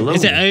settings alone.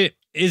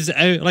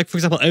 Like for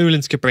example,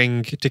 Öhlins could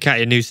bring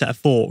Ducati a new set of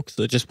forks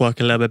that just work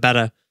a little bit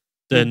better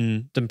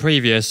than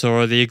previous,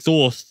 or the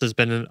exhaust has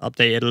been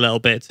updated a little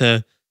bit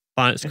to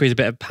squeeze a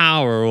bit of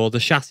power, or the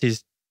chassis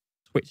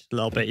switched a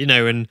little bit,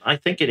 and I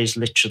think it is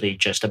literally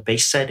just a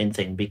base setting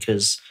thing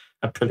because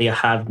Aprilia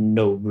had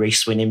no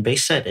race winning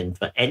base setting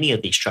for any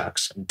of these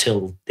tracks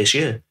until this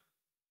year.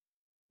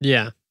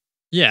 Yeah,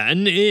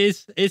 and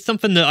it's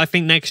something that I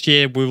think next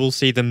year we'll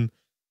see them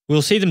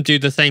do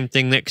the same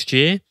thing next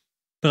year.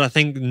 But I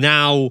think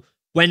now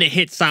when it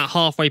hits that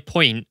halfway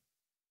point,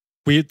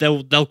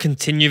 they'll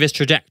continue this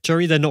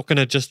trajectory. They're not going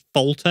to just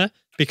falter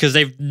because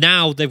they've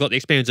got the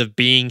experience of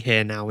being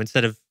here now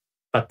instead of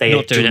but they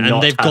not doing do it. not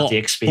And they've have got the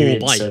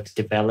experience 4 bikes. of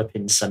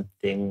developing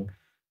something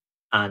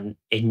and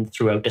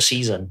throughout the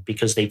season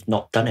because they've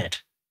not done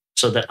it.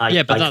 So that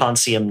I can't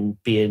see them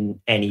being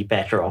any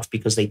better off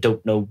because they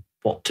don't know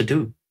what to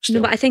do. Still.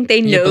 No, but I think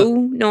they know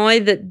now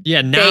that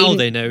they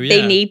know.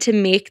 They need to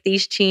make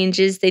these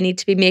changes. They need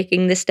to be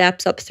making the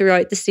steps up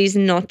throughout the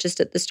season, not just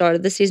at the start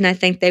of the season. I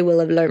think they will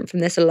have learned from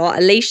this a lot.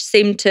 Aleix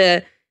seemed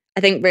to, I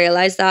think,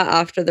 realise that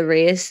after the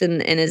race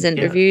and in his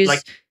interviews.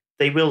 Like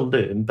they will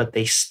learn, but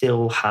they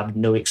still have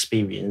no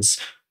experience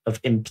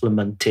of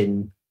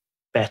implementing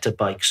better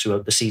bikes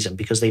throughout the season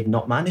because they've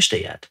not managed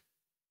it yet.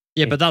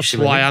 Yeah, but that's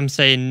why I'm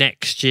saying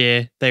next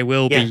year they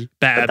will be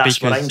better. But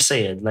that's what I'm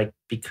saying. Like,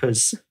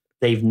 because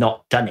they've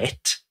not done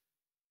it,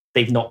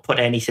 they've not put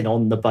anything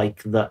on the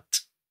bike that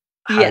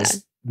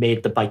has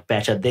made the bike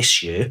better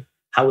this year.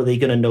 How are they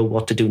going to know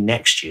what to do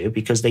next year?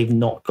 Because they've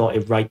not got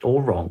it right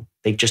or wrong.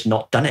 They've just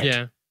not done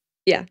it.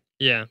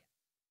 Yeah.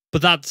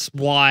 But that's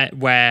where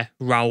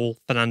Raul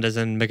Fernandez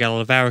and Miguel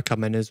Oliveira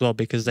come in as well,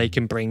 because they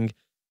can bring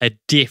a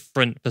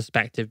different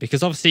perspective.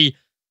 Because obviously,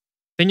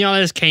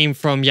 Vinales came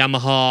from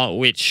Yamaha,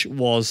 which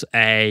was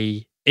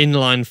a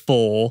inline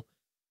 4.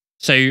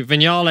 So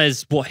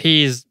Vinales, what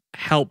he's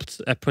helped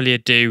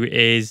Aprilia do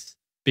is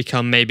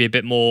become maybe a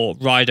bit more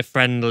rider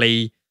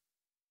friendly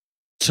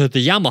to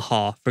the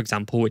Yamaha, for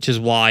example, which is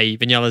why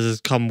Vinales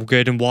has come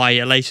good and why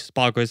Aleix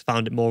Espargaro has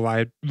found it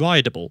more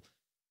rideable.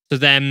 So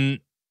then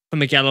for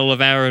Miguel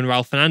Oliveira and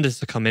Raul Fernandez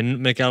to come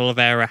in, Miguel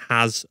Oliveira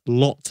has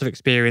lots of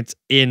experience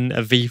in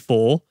a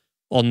V4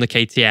 on the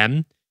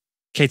KTM.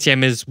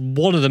 KTM is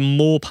one of the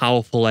more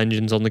powerful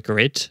engines on the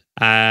grid.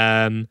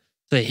 So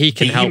he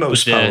can help. The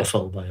most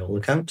powerful by all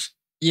accounts.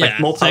 Yeah, like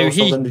more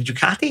powerful than the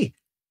Ducati.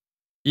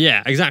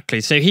 Yeah, exactly.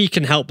 So he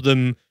can help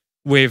them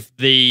with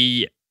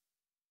the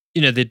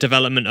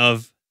development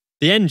of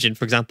the engine,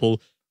 for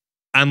example.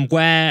 And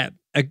where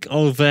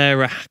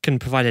Oliveira can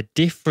provide a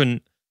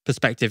different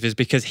perspective is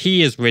because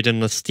he has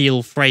ridden a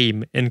steel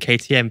frame in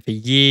KTM for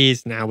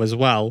years now as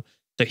well.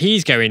 So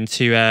he's going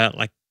to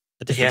a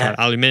different type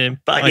of aluminium.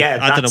 But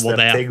I don't know what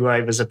they are. The thing I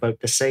was about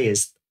to say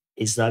is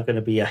that going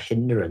to be a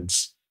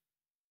hindrance?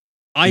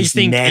 He's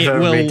never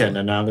ridden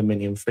an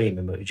aluminium frame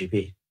in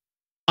MotoGP.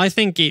 I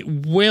think it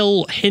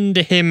will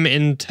hinder him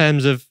in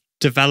terms of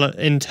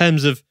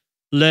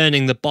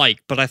learning the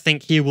bike, but I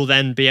think he will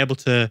then be able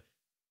to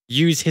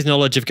use his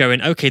knowledge of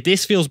going, okay,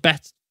 this felt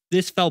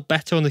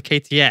better on the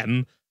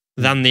KTM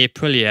than the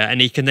Aprilia, and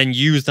he can then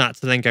use that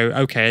to then go,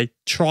 okay,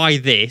 try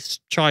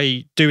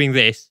doing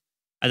this,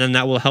 and then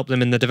that will help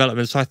them in the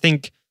development. So I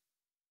think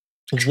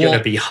it's going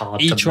to be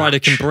hard. Each rider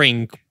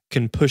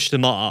can push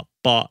them up,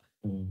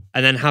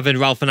 and then having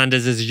Raul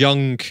Fernandez as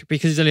young,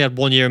 because he's only had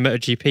 1 year in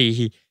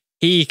MotoGP,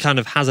 he kind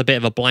of has a bit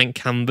of a blank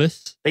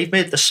canvas. They've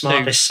made the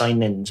smartest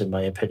signings, in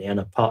my opinion,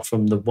 apart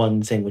from the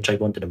one thing which I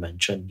wanted to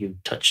mention. You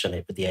touched on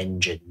it with the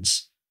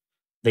engines.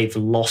 they've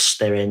lost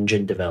their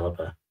engine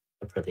developer,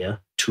 Aprilia,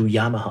 to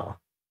Yamaha.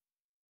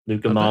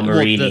 Luca What,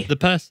 Marmarini. the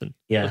person?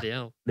 Yeah. Bloody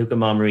hell. Luca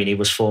Marmarini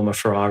was former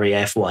Ferrari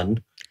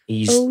F1.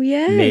 He's Oh,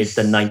 yes. made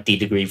the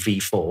 90-degree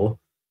V4.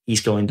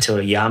 He's going to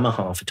a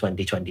Yamaha for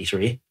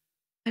 2023.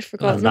 I'd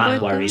forgotten And that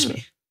about worries that.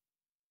 me.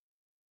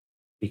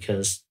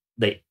 Because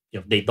they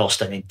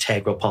lost an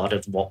integral part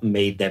of what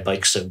made their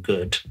bike so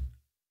good.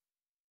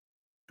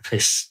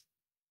 It's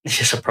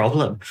a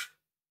problem.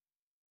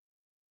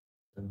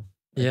 I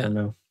don't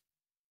know.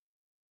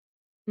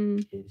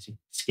 It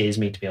scares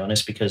me, to be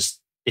honest, because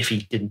if he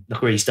didn't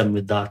look what he's done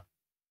with that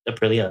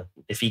Aprilia,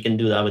 if he can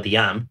do that with the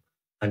Yam,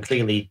 and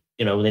clearly,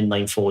 an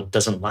inline four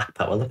doesn't lack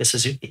power, look at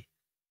Suzuki.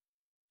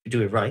 You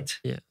do it right.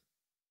 Yeah.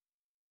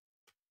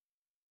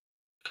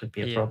 Could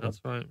be a problem.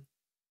 That's right.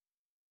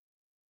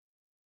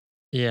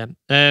 Yeah.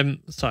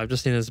 Sorry, I've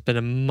just seen there's been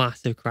a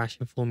massive crash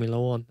in Formula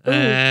One.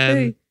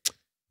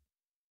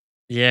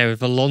 Yeah,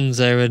 with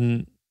Alonso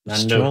and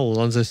Stroll.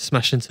 Alonso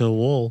smashed into a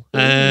wall.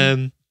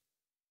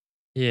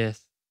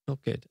 Yes,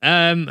 not good.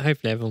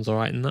 Hopefully everyone's all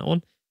right in that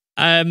one.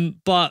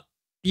 But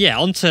yeah,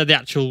 onto the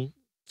actual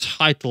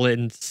title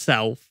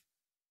itself.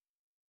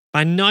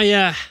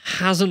 Bagnaia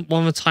hasn't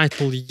won the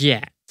title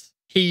yet.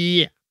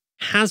 He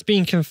has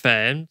been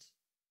confirmed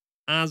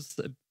as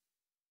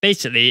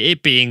basically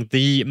it being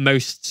the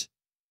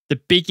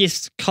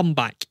biggest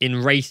comeback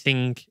in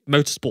racing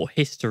motorsport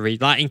history.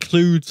 That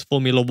includes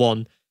Formula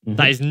One. Mm-hmm.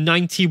 That is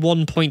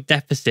 91-point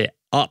deficit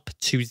up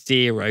to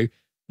 0.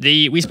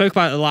 We spoke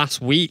about it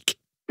last week.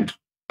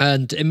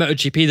 And in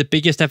MotoGP, the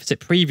biggest deficit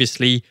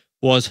previously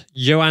was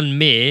Joan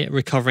Mir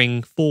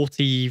recovering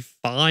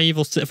 45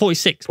 or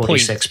 46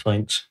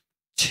 points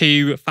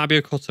to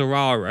Fabio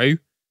Quartararo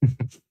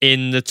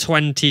in the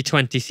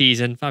 2020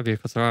 season. Fabio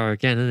Quartararo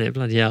again, isn't it?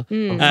 Bloody hell.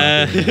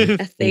 A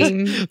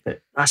theme.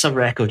 That's a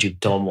record you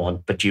don't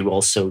want, but you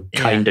also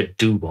kind of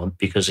do want,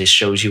 because it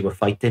shows you were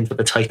fighting for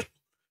the title.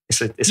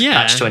 It's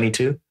catch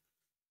 22.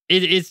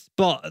 It is,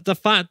 but the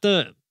fact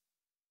that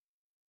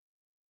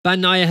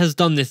Bagnaia has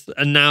done this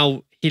and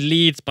now he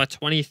leads by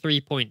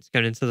 23 points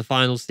going into the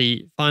final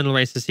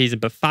race of the season,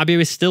 but Fabio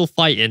is still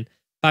fighting.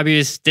 Fabio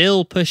is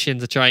still pushing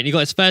to try, and he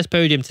got his first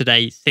podium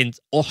today since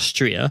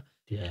Austria,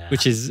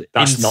 which is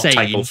that's insane.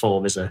 Not title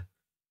form, is it?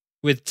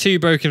 With 2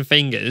 broken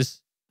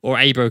fingers, or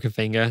a broken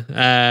finger.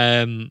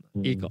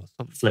 He got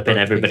something flipping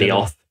everybody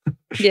off.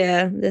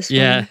 Yeah, this one.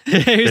 Yeah,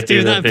 he was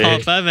doing that in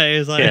part 5, mate. He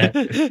was like,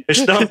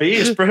 it's not me,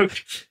 it's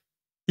broke.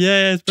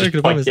 Yeah, it's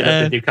broken. Pointing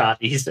at the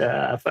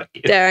Ducatis, fuck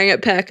you. Staring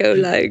at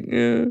Pecco like,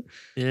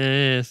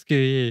 yeah, screw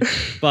you.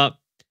 But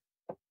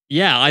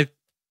yeah, I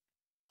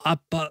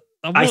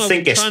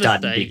think it's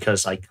done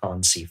because I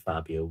can't see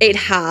Fabio. It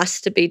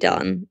has to be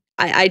done.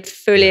 I'd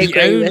fully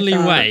agree with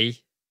that.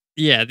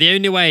 The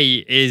only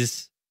way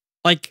is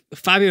like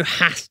Fabio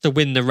has to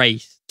win the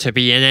race to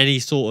be in any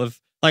sort of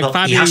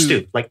Fabio. He has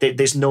to.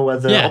 There's no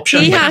other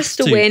option. He has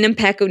to win, and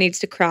Pecco needs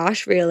to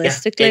crash.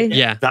 Realistically,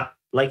 and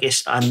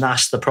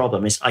that's the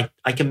problem. Is I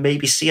can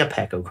maybe see a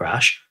Pecco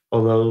crash,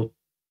 although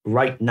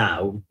right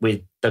now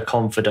with the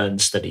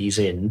confidence that he's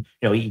in,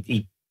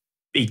 he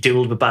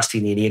dueled with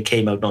Bastianini and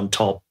came out on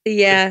top.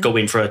 Yeah,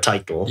 going for a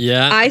title.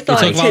 Yeah, I thought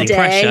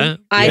today.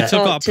 I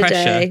thought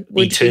today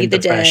would be the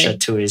pressure day.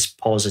 to his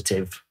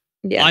positive.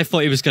 Yeah. I thought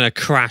he was going to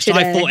crash.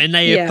 Today. I thought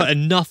Enea put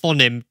enough on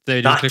him that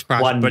he was going to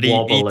crash, one but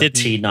wobble he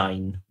didn't. At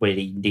T9 where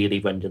he nearly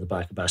went to the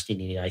back of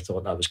Bastianini, I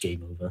thought that was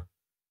game over.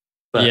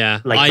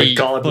 But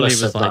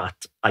regardless of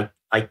that,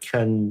 I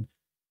can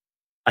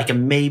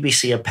maybe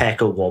see a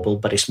Pecco wobble,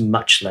 but it's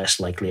much less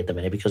likely at the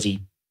minute because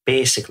he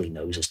basically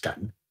knows it's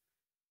done.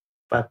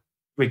 But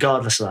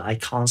regardless of that, I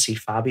can't see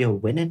Fabio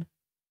winning.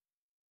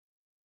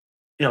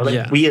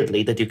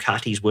 Weirdly, the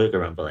Ducatis work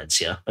around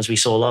Valencia, as we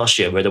saw last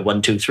year, where they're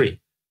 1, 2, 3.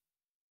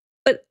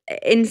 But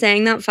in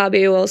saying that,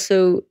 Fabio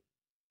also,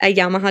 a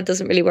Yamaha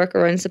doesn't really work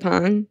around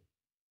Sepang.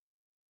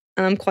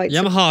 And I'm quite...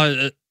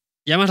 Yamaha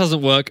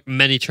doesn't work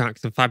many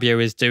tracks, and Fabio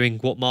is doing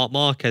what Marc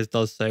Marquez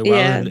does so well,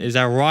 and is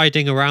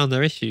riding around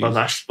their issues. Well,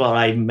 that's what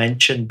I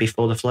mentioned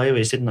before the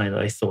flyaways, didn't I? That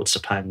I thought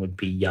Sepang would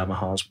be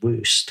Yamaha's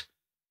worst.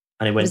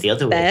 And it went the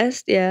other way.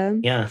 Yeah.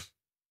 Yeah.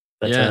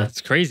 But,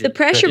 it's crazy. The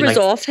pressure was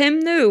off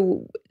him,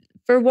 though.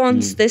 For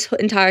once, this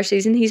entire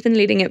season, he's been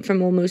leading it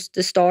from almost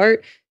the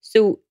start.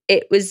 So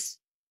it was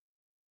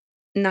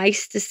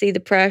nice to see the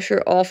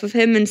pressure off of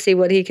him and see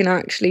what he can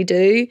actually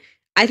do.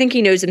 I think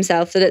he knows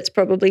himself that it's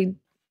probably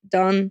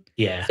done.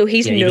 Yeah. So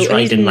he's he's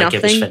nothing. Like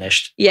it was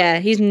finished. Yeah,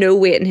 he's no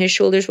weight in his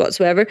shoulders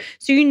whatsoever.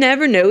 So you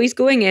never know. He's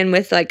going in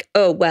with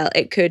oh well,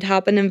 it could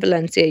happen in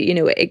Valencia.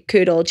 It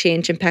could all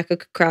change and Pecco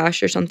could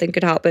crash or something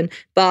could happen,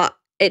 but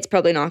it's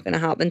probably not going to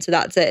happen. So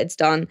that's it. It's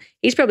done.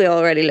 He's probably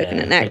already looking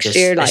at next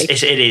year.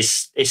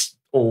 It's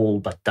all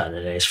but done.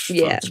 It is.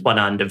 Yeah. It's 1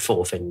 hand and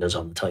 4 fingers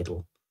on the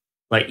title.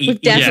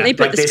 We've definitely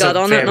put the Scud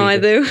on it now,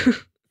 though.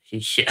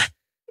 Yeah.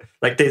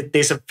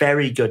 There's a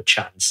very good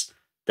chance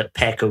that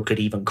Pecco could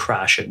even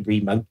crash and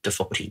remount to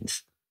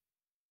 14th.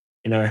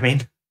 You know what I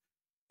mean?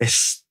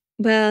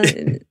 Well,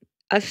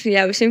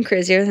 we've seen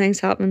crazier things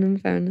happen in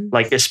fairness.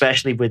 Like,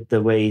 especially with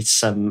the way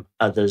some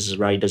others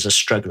riders are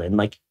struggling.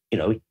 Like,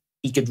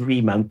 he could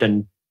remount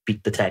and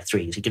beat the Tech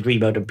 3s. He could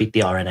remount and beat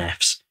the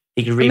RNFs.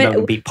 He could remount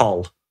and beat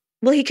Paul.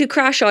 Well, he could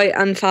crash out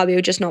and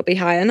Fabio just not be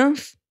high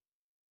enough.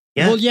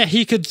 Yeah. Well, yeah,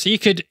 he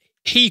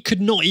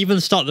could not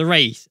even start the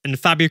race, and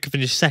Fabio could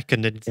finish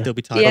second and still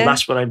be tied. Yeah. Well,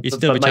 that's what I'm. He'd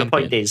still be But my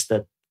champion. point is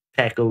that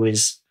Pecco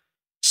is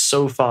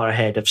so far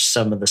ahead of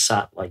some of the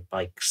satellite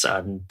bikes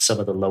and some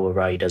of the lower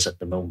riders at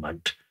the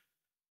moment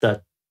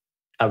that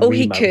a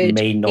remount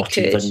may not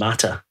even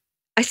matter.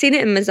 I seen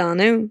it in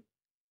Mazzano.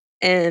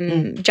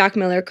 Jack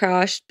Miller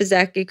crashed,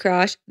 Bezzecchi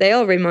crashed. They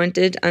all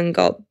remounted and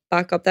got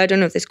back up there. I don't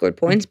know if they scored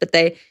points, but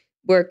they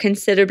were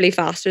considerably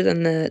faster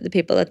than the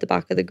people at the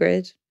back of the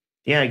grid.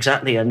 Yeah,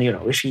 exactly. And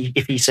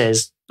if he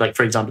says, like,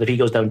 for example, if he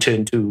goes down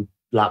turn 2,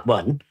 lap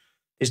 1,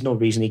 there's no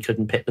reason he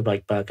couldn't pick the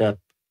bike back up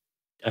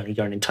and he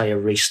got an entire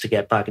race to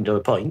get back into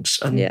the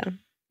points. And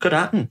could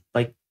happen.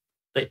 Like,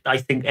 I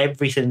think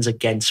everything's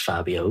against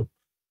Fabio.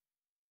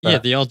 Yeah,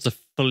 the odds are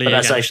fully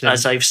against him.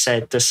 As I've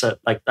said this,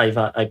 like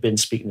I've been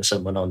speaking to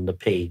someone on the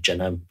page,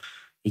 and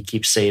he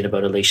keeps saying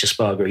about Alicia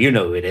Spargo. You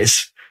know who it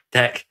is,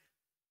 Tech.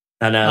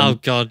 And oh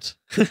God,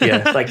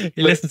 yeah, like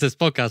he listens to this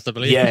podcast, I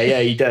believe. Yeah,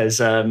 he does.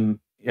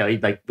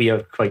 We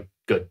have quite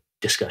good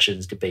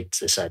discussions,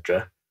 debates,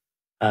 etc.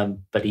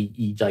 But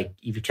he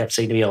kept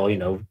saying to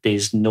me,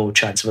 there's no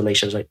chance of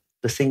Alicia. I was like,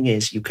 the thing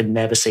is, you can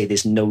never say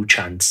there's no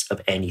chance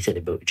of anything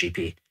in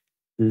MotoGP.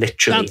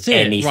 Literally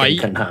anything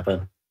can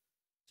happen.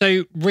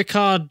 So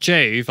Ricard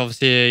Jove,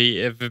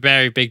 obviously a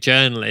very big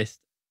journalist,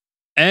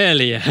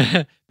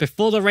 earlier,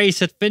 before the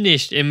race had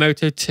finished in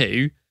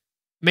Moto2,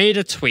 made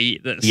a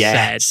tweet that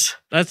said,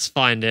 let's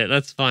find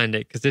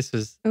it, because this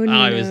was,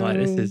 I was like,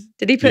 this is...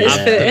 Did he put his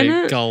foot in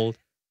it? Gold.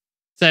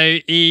 So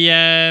he,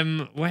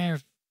 where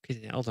is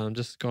it? Hold on, I'm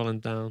just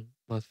scrolling down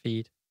my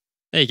feed.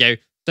 There you go.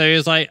 So he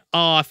was like,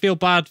 I feel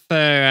bad for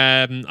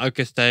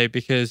Augusto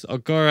because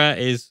Ogura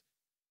is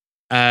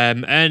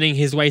earning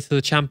his way to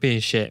the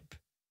championship.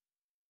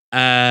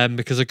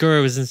 Because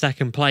Ogura was in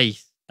second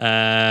place.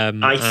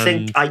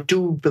 I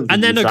do believe.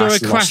 And then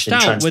Ogura crashed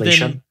out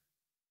within.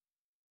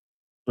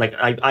 Like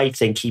I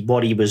think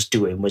what he was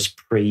doing was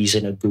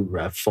praising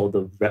Ogura for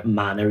the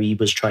manner he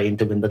was trying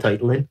to win the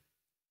title in.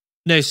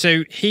 No,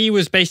 so he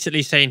was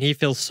basically saying he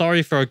feels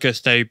sorry for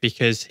Augusto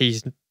because he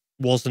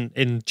wasn't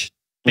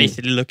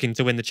basically looking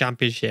to win the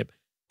championship.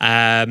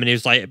 And he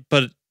was like,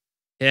 but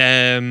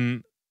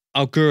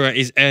Ogura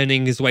is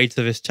earning his way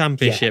to this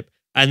championship. Yeah.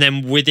 And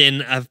then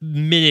within a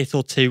minute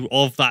or two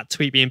of that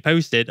tweet being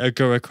posted,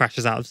 Ogura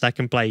crashes out of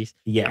second place.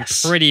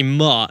 Yes. And pretty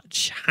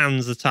much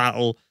hands the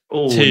title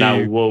to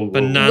Fernandez. Well,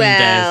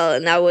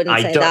 I wouldn't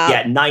say that.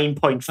 Yeah,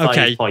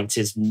 9.5 points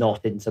is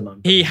not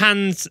insurmountable. He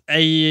hands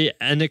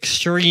an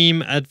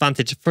extreme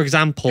advantage. For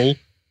example,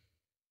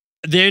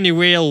 the only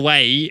real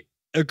way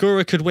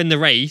Ogura could win the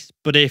race,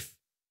 but if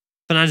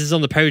Fernandez is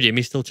on the podium,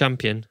 he's still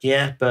champion.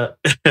 Yeah, but,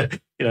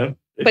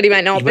 But he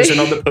might not be. He wasn't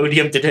on the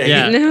podium today.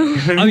 Yeah. No.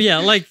 Oh yeah,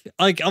 like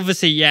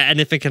obviously, yeah,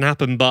 anything can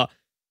happen, but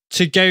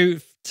to go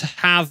to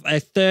have a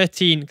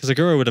 13, because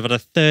Ogura would have had a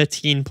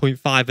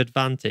 13.5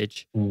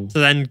 advantage, to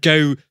then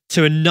go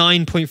to a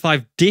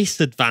 9.5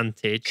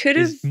 disadvantage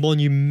is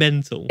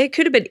monumental. It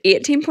could have been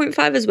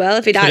 18.5 as well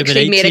if he'd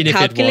actually made a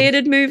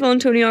calculated move on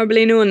Tony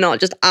Arbolino and not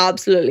just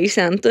absolutely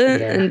sent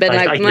it and been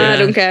I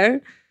don't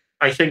care.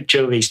 I think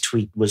Joey's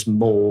tweet was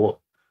more,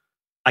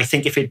 I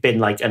think if it'd been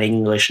like an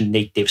English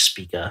native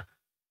speaker,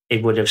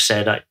 it would have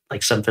said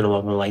like something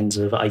along the lines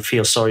of, I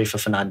feel sorry for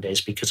Fernandez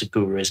because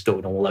Ogura is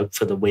going all out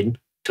for the win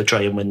to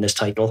try and win this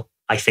title.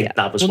 I think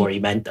that was what he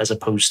meant, as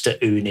opposed to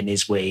earning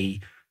his way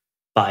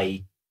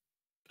by...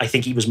 I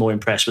think he was more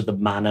impressed with the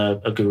manner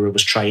Ogura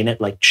was trying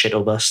it, like shit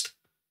or bust.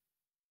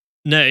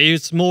 No, it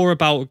was more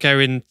about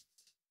going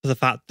to the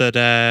fact that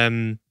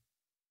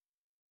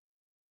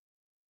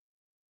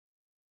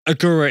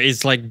Ogura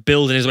is like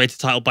building his way to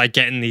title by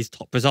getting these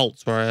top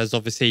results, whereas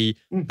obviously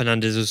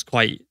Fernandez was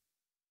quite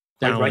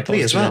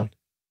rightly as well,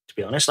 to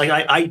be honest. Like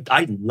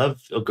I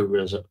love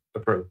Ogura's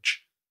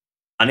approach,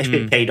 and if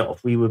it paid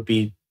off, we would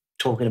be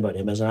talking about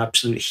him as an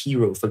absolute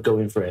hero for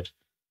going for it.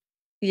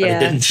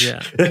 Yeah.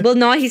 Well,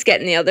 now he's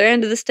getting the other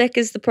end of the stick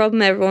is the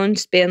problem.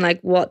 Everyone's being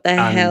like, what the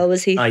hell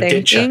was he thinking? I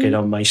did check it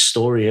on my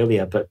story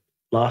earlier, but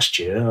last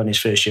year, on his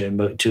first year in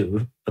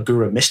Moto2,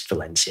 Ogura missed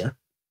Valencia.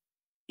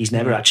 He's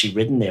never actually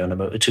ridden there on a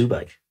Moto2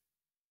 bike.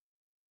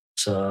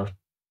 So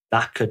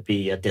that could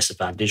be a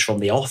disadvantage from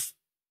the off.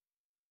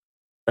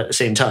 But at the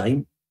same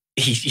time,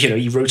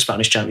 he rode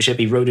Spanish Championship,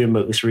 he rode in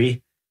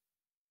Moto3.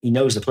 He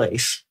knows the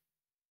place.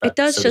 It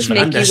does just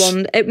make you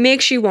wonder. It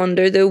makes you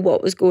wonder, though,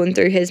 what was going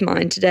through his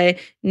mind today.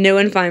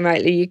 Knowing fine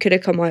rightly, you could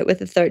have come out with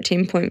a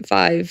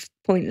 13.5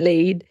 point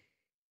lead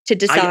to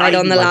decide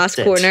on the last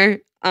corner.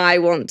 I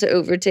want to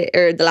overtake,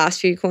 or the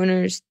last few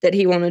corners that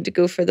he wanted to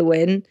go for the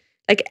win.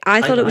 Like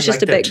I thought it was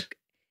just a bit.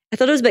 I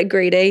thought it was a bit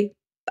greedy.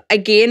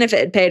 Again, if it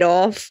had paid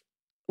off,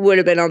 would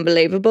have been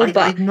unbelievable.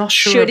 But I'm not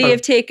sure should he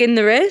have taken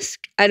the risk?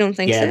 I don't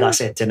think so. Yeah,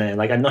 that's it.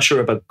 Like I'm not sure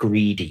about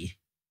greedy.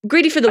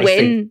 Greedy for the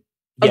win.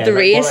 of the like,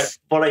 race.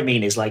 What I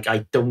mean is, like,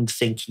 I don't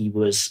think he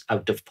was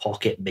out of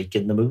pocket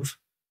making the move.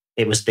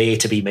 It was there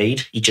to be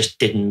made. He just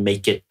didn't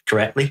make it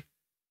correctly.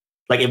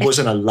 Like, it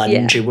wasn't a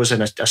lunge. It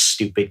wasn't a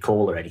stupid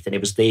call or anything. It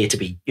was there to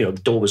be, the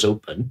door was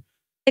open.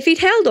 If he'd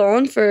held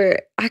on for,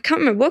 I can't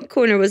remember, what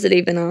corner was it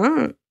even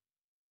at?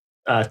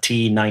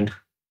 T9.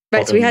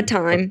 Right, so we had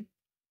time.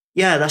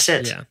 Yeah, that's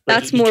it. Yeah. Like,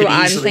 that's more what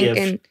I'm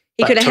thinking.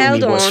 He could have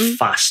held on. Was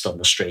fast on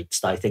the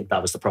straights. I think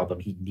that was the problem.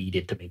 He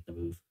needed to make the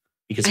move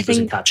because he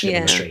wasn't catching him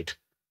in the straight.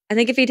 I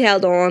think if he'd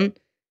held on.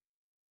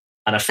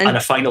 And a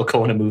final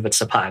corner move at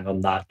Sepang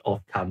on that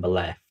off camber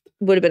left.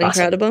 Would have been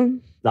incredible.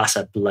 That's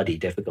a bloody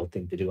difficult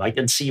thing to do. I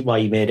can see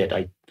why he made it.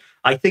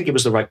 I think it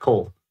was the right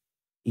call.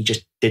 He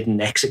just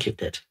didn't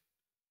execute it.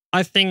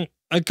 I think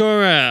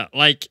Agura,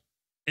 like,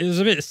 it was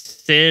a bit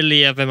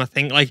silly of him, I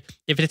think. Like,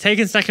 if it had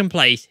taken second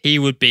place, he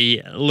would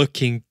be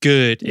looking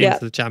good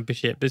into the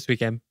championship this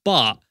weekend.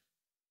 But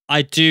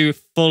I do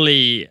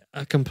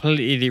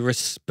completely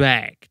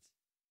respect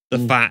the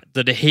fact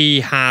that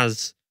he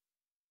has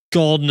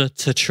gone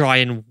to try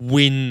and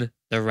win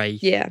the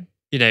race. Yeah.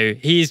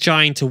 He's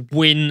trying to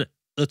win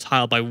the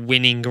title by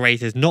winning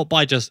races, not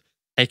by just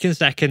taking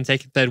second,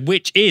 taking third,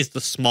 which is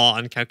the smart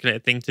and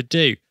calculated thing to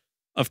do.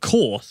 Of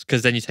course,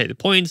 because then you take the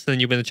points, then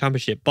you win the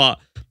championship. But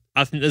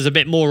I think there's a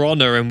bit more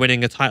honour in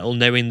winning a title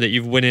knowing that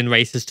you've winning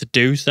races to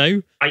do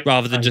so,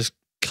 rather than just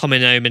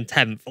coming home in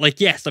 10th.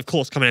 Like, yes, of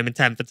course, coming home in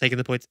 10th and taking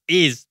the points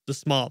is the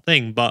smart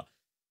thing. But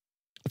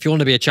if you want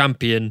to be a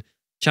champion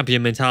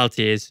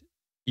mentality is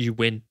you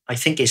win. I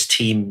think his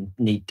team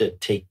need to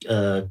take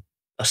a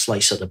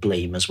slice of the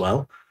blame as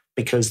well,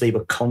 because they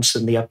were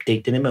constantly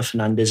updating him of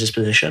Fernandez's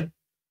position.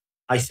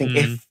 I think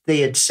if they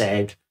had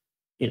said,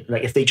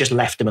 like, if they just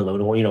left him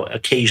alone or,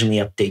 occasionally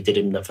updated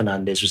him that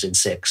Fernandez was in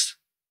 6th,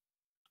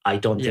 I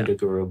don't think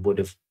Agura would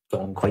have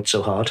gone quite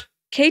so hard.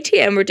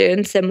 KTM were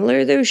doing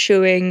similar, though,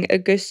 showing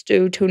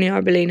Augusto Tony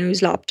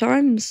Arbolino's lap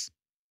times.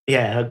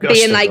 Yeah, Augusto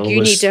being like,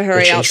 you need to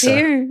hurry up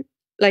here.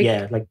 Like,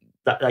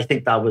 that, I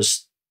think that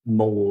was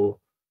more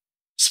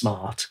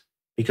smart,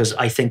 because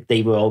I think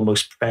they were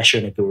almost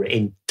pressuring Agura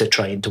into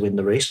trying to win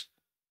the race.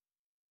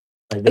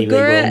 Like, they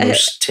were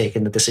almost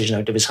taking the decision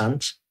out of his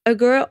hands.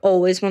 Agura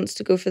always wants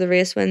to go for the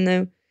race win,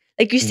 though.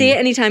 Like, you see it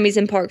anytime he's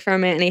in Park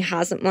Ferme and he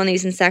hasn't won,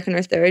 he's in 2nd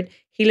or 3rd.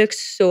 He looks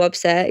so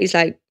upset. He's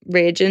like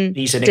raging.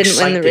 He's an didn't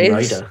win the exciting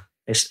race. rider.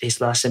 It's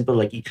that simple.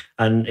 Like,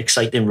 and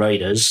exciting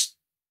riders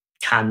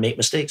can make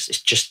mistakes.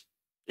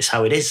 It's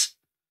how it is.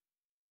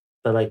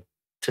 But like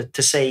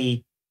to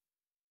say,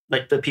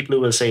 like, the people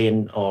who are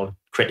saying or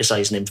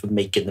criticizing him for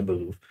making the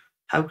move,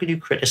 how can you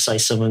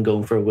criticize someone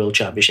going for a world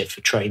championship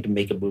for trying to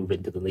make a move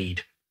into the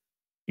lead?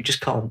 You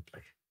just can't.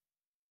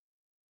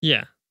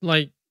 Yeah,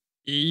 like,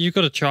 you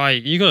got to try.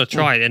 You got to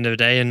try at the end of the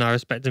day, and I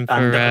respect him for.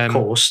 And of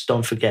course,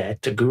 don't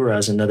forget, Agura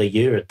has another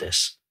year at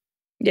this.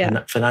 Yeah,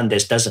 and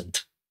Fernandez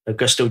doesn't.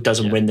 Augusto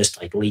doesn't win this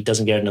title. He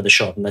doesn't get another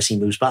shot unless he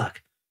moves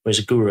back. Whereas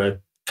Agura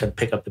can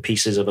pick up the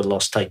pieces of a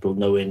lost title,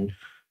 knowing,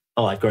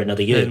 I've got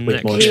another year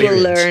with more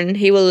experience.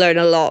 He will learn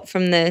a lot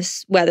from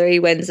this, whether he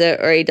wins it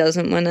or he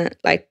doesn't win it.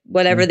 Like,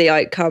 whatever the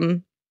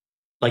outcome.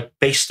 Like,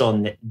 based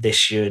on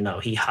this year now,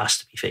 he has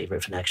to be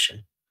favourite for next year.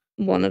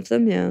 One of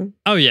them, yeah.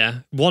 Oh yeah,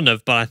 one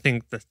of. But I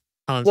think the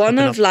one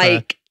of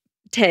like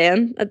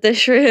 10 at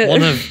this rate.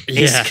 One of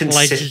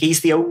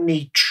he's the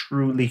only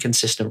truly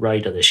consistent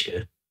rider this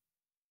year.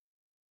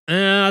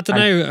 I don't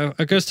know.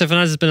 Augusto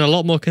Fernandez has been a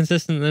lot more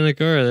consistent than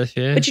Agura this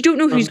year. But you don't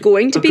know who's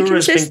going to be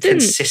consistent. Been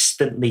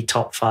consistently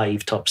top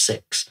 5, top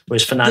 6.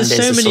 Whereas Fernandez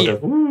is sort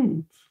of.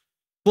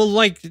 Well,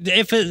 like,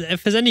 if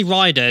there's any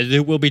rider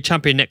who will be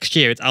champion next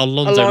year, it's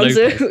Alonso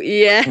Lopez.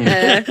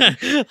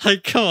 Yeah.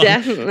 Like, come on.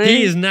 Definitely.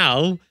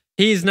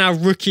 He is now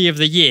rookie of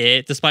the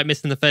year, despite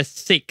missing the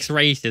first 6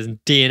 races and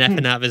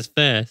DNFing out of his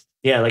first.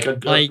 Yeah, like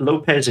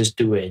Lopez is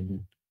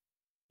doing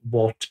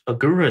what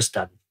Agura's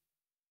done.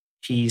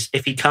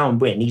 If he can't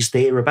win, he's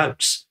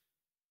thereabouts.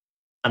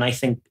 And I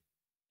think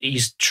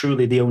he's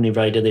truly the only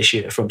rider this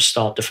year from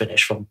start to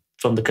finish, from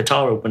the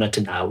Qatar opener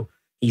to now.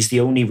 He's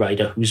the only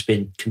rider who's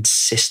been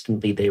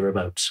consistently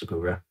thereabouts,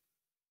 Agura.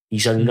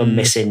 He's only gone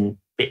missing.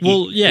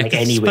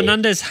 Anyway.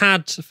 Fernandez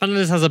had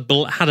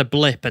a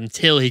blip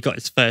until he got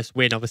his first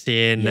win,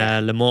 obviously in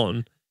Le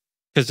Mans,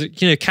 because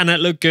Canet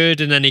looked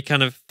good and then he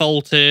kind of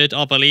faltered.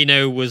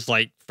 Arbolino was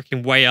like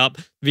freaking way up.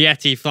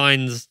 Vietti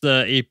finds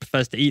that he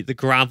prefers to eat the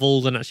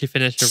gravel than actually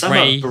finish a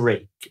race. Summer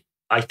break.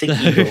 I think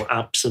Hugo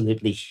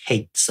absolutely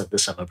hates the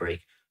summer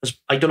break.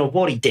 I don't know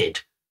what he did,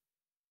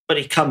 but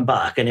he come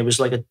back and it was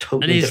like a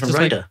totally different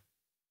rider.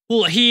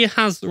 Well, he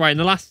has, in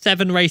the last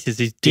 7 races,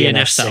 he's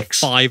DNF'd out of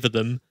 5 of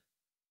them.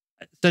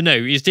 So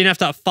no, he's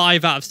DNF'd out of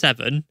 5 out of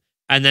 7,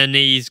 and then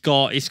he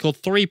scored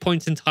 3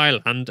 points in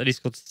Thailand, and he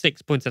scored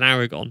 6 points in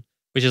Aragon,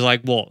 which is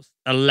like,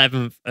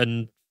 11th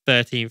and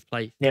 13th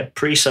place. Yeah,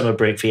 pre-summer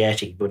break,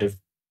 Vietti would have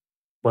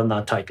won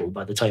that title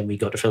by the time we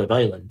got to Phillip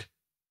Island.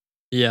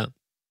 Yeah.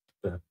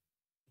 But,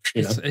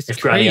 it's if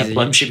Granny had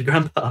won, she'd be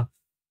grandpa.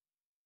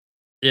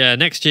 Yeah,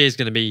 next year is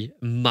going to be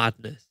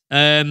madness.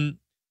 Right,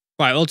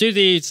 Right, we'll do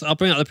these. I'll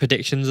bring up the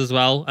predictions as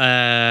well,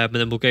 and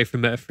then we'll go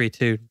from Moto3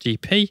 to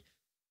GP.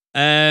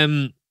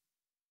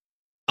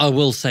 I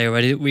will say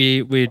already,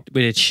 we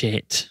did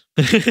shit.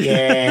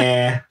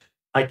 Yeah,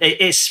 I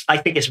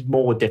think it's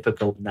more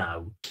difficult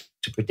now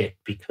to predict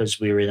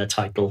because we're in a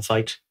title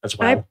fight as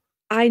well.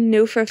 I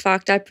know for a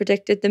fact I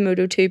predicted the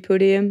Moto2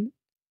 podium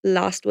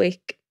last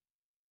week.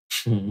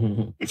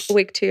 A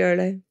week too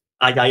early.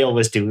 I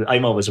always do.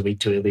 I'm always a week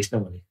too early,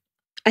 normally.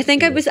 I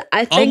think I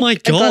oh my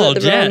got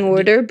it the wrong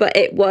order, but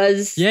it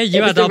was. Yeah,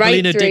 you had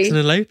Aprilia, Dixon,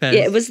 and Lopez.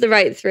 Yeah, it was the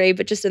right three,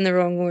 but just in the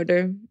wrong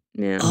order.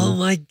 Yeah. Oh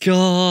my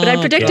god! But I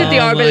predicted the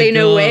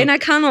Arbolino win. I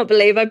cannot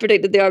believe I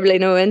predicted the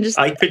Arbolino win.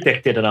 I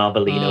predicted an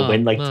Arbolino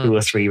win like 2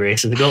 or 3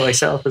 races ago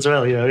myself as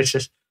well. It's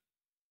just,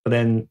 but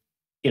then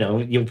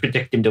you'll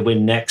predict him to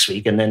win next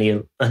week, and then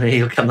he'll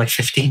come like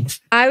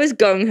 15th. I was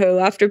gung ho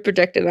after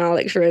predicting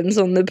Alex Rins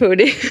on the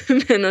podium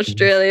in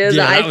Australia.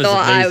 Yeah, I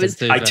thought I was.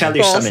 I tell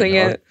you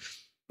something.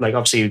 Like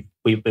obviously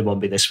it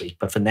won't be this week,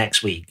 but for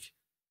next week,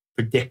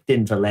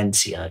 predicting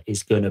Valencia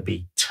is going to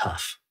be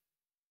tough.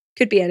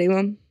 Could be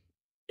anyone.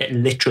 It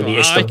literally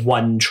is the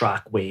one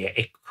track where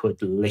it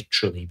could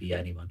literally be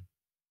anyone.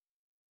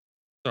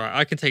 All right,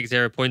 I can take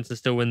 0 points and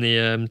still win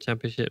the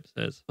championship,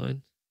 so it's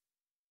fine.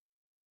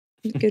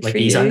 Good like for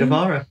you. Izan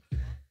Guevara.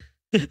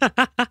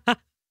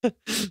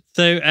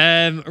 So,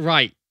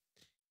 right.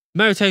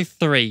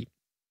 Moto3.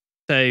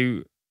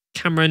 So,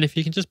 Cameron, if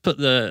you can just put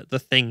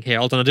the thing here.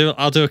 Hold on,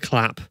 I'll do a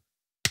clap.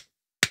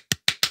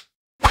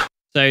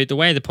 So, the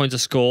way the points are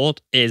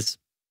scored is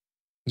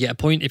you get a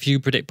point if you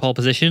predict pole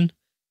position.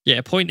 You get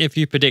a point if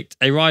you predict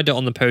a rider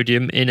on the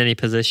podium in any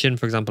position.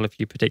 For example, if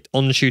you predict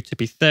Onshu to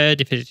be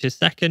third, if it's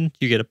second,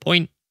 you get a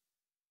point.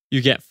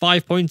 You get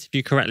 5 points if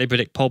you correctly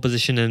predict pole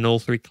position in all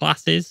 3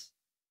 classes.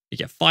 You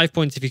get 5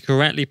 points if you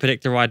correctly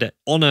predict a rider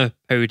on a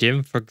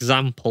podium. For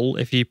example,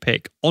 if you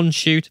pick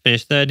Onshu to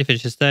finish third, he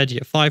finishes third, you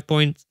get 5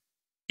 points.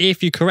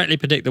 If you correctly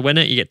predict the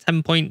winner, you get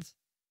 10 points.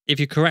 If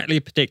you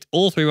correctly predict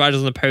all 3 riders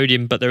on the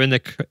podium, but they're in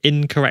the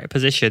incorrect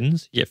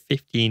positions, you get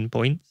 15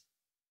 points.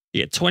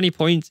 You get 20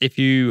 points if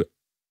you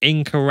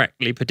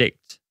incorrectly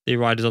predict the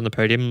riders on the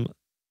podium,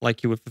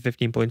 like you would for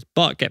 15 points,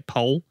 but get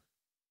pole.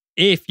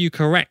 If you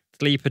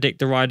correctly predict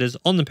the riders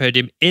on the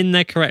podium in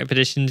their correct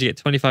positions, you get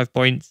 25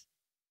 points.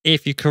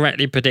 If you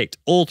correctly predict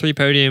all 3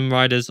 podium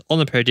riders on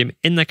the podium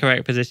in their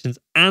correct positions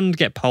and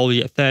get pole,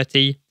 you get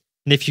 30.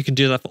 And if you can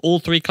do that for all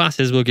 3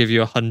 classes, we'll give you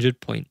 100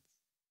 points.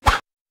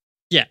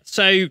 Yeah,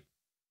 so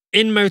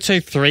in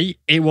Moto3,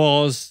 it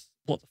was,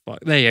 what the fuck?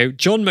 There you go.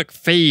 John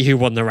McPhee who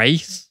won the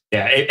race.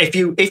 Yeah, if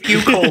you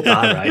call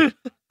that, right,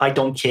 I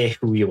don't care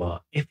who you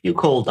are. If you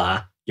call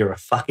that, you're a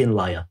fucking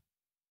liar.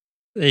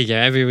 There you go.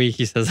 Every week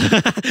he says,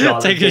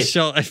 take a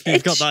shot if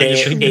you've got that in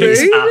your finger. It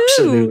is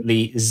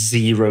absolutely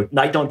zero.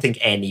 I don't think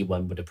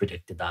anyone would have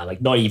predicted that. Like,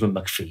 not even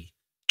McPhee.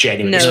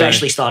 Genuinely. No.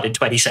 Especially starting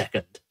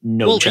 22nd.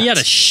 No chance. He had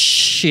a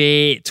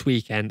shit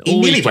weekend. He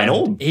nearly went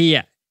home.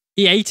 He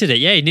hated it.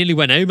 Yeah, he nearly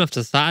went home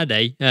after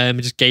Saturday.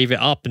 Just gave it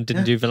up and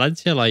didn't do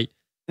Valencia.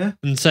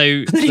 And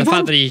so the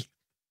fact that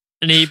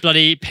he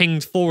bloody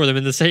pinged 4 of them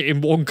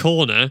in one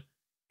corner.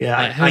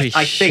 Yeah, holy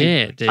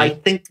shit, dude. I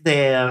think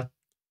they're.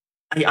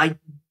 I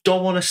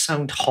don't want to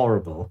sound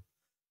horrible,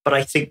 but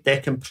I think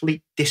their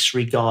complete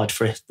disregard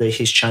for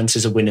his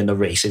chances of winning the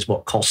race is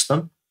what cost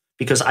them.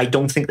 Because I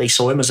don't think they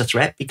saw him as a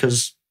threat.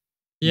 Because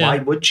why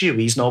would you?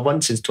 He's not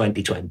won since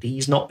 2020.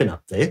 He's not been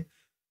up there.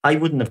 I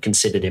wouldn't have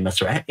considered him a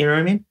threat. You know what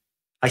I mean?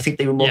 I think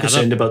they were more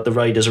concerned about the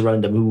riders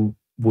around him who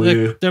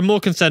were. They're more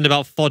concerned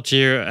about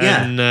Foggia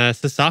and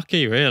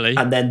Sasaki, really.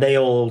 And then they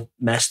all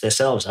messed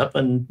themselves up,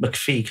 and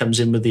McPhee comes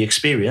in with the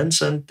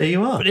experience, and there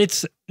you are. But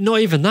it's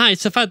not even that.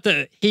 It's the fact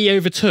that he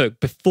overtook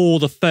before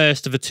the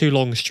first of the 2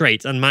 long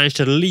straights and managed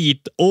to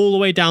lead all the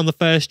way down the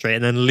first straight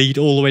and then lead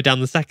all the way down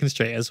the second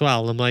straight as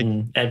well. I'm like,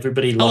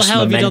 everybody lost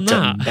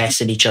momentum,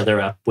 messing each other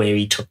up where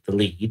he took the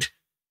lead.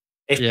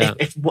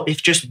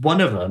 If just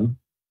one of them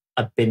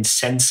had been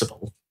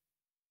sensible,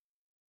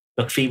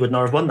 McPhee would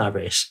not have won that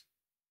race.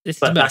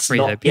 But that's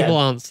not, though. People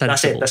aren't sensible.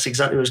 That's it. That's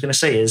exactly what I was going to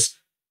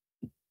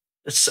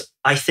say.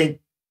 I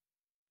think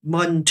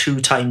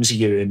 1-2 times a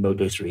year in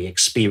Moto3,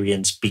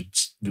 experience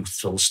beats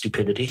youthful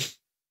stupidity.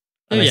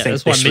 And I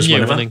think that's why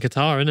Minyo won in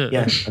Qatar, isn't it?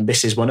 Yeah, and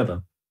this is one of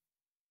them.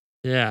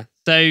 Yeah.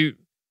 So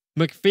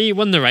McPhee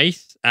won the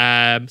race.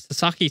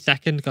 Sasaki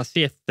second,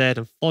 Garcia third,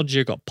 and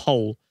Foggia got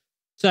pole.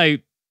 So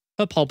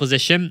for pole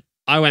position,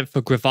 I went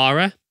for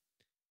Guevara.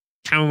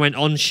 Cameron went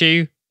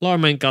Onshu.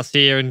 Lauren went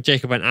Garcia, and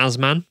Jacob went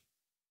Asman.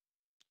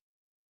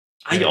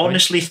 I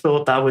honestly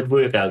thought that would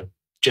work out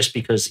just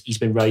because he's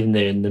been riding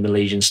there in the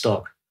Malaysian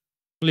stock.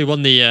 Well, he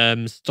won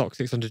the stock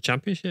 600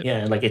 championship.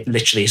 Yeah, like it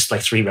literally is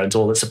like 3 rounds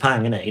all at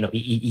Sepang, isn't it?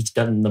 He's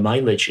done the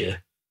mileage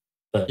here.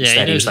 But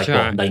instead he was like,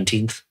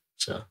 19th.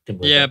 So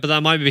didn't work out. But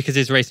that might be because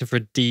he's racing for a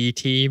D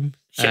team.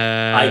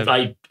 Yeah,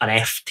 an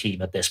F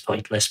team at this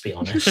point, let's be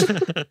honest.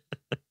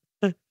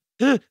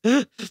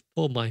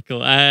 Poor Michael.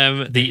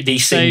 The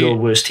single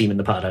worst team in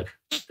the paddock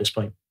at this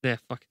point. Yeah,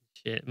 fucking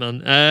Shit,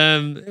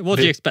 man. What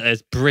do you expect?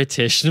 It's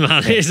British,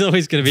 man. It's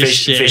always going to be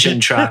shit. Vision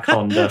Track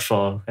Honda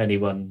for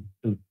anyone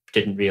who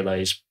didn't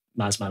realise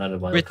Mazman had a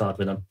wild card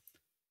with them.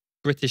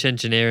 British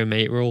engineering,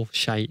 mate. We're all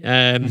shite.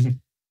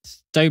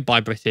 Don't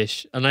buy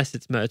British unless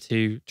it's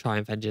Moto2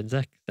 Triumph engines.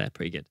 They're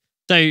pretty good.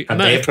 So And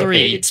they're Moto3.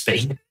 probably in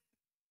Spain.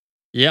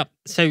 Yep.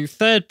 So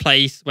third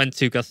place went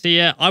to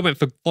Garcia. I went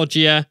for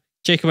Foggia.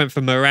 Jacob went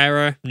for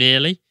Morera,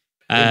 nearly.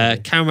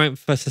 Cam went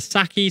for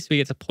Sasaki, so he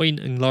gets a point,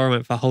 and Laura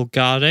went for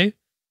Holgado.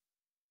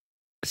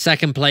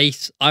 Second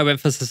place, I went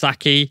for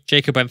Sasaki.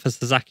 Jacob went for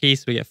Sasaki,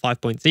 so we get 5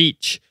 points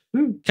each.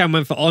 Cam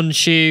went for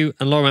Onshu,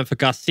 and Laura went for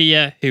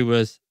Garcia, who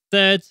was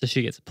third, so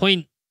she gets a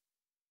point.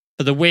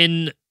 For the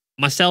win,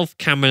 myself,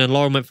 Cameron, and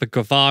Laura went for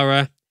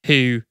Guevara,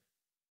 who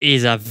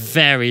is a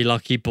very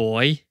lucky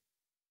boy.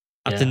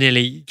 After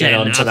nearly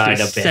getting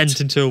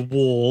sent into a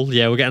wall.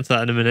 Yeah, we'll get into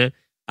that in a minute.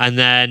 And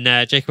then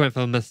Jacob went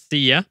for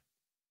Masia.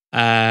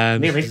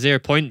 0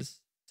 points.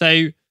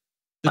 So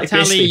the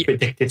tally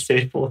predicted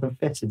third, fourth, and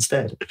fifth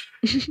instead.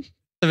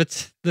 So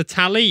the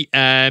tally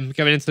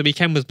going into the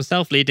weekend was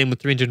myself leading with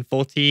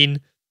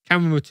 314,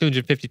 Cameron with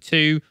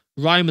 252,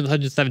 Ryan with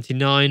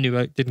 179, who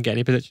I didn't get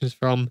any predictions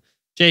from,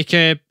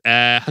 Jacob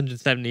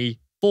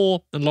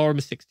 174, and Lauren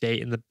with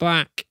 68 in the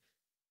back.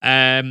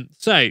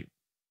 So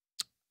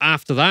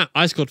after that,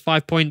 I scored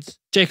 5 points,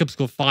 Jacob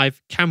scored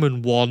 5,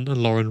 Cameron 1, and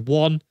Lauren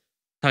 1.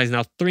 Tally's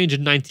now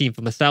 319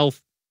 for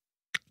myself.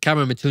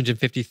 Cameron with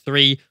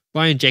 253.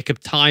 Ryan Jacob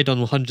tied on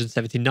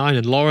 179,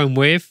 and Lauren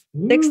with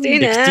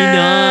 69.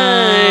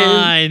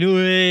 69.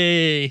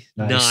 Whee.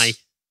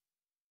 Nice.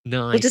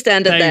 We'll just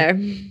end it there.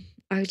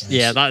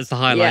 Yeah, that's the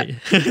highlight.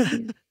 Yeah.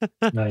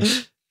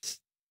 Nice.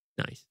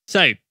 Nice.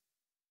 So,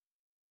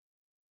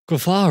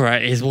 Guevara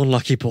is one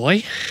lucky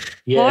boy.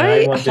 Yeah,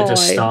 I wanted to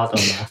start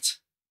on that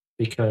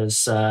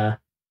because that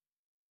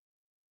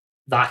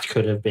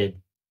could have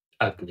been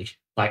ugly,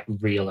 like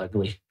real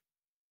ugly.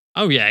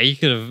 Oh yeah, he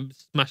could have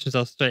smashed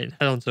himself straight and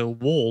head onto a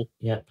wall.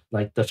 Yep,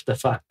 like the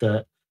fact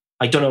that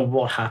I don't know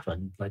what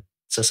happened. Like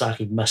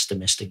Sasaki must have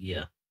missed a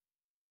gear.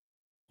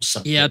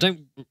 Yeah, I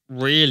don't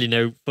really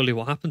know fully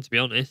what happened, to be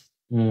honest.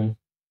 Mm.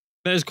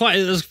 But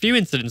there's a few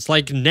incidents,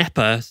 like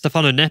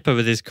Stefano Nepa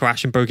with his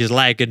crash and broke his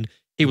leg, and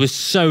he was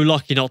so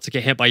lucky not to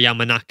get hit by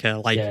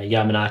Yamanaka. Like, yeah,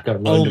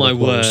 Yamanaka. Oh my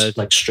word!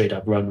 Like straight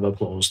up round of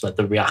applause. Like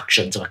the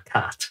reaction to a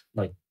cat.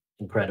 Like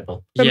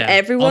incredible. From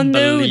everyone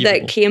though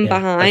that came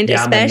behind,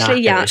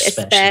 like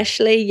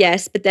especially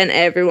yes, but then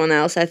everyone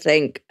else, I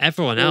think.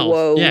 Everyone else,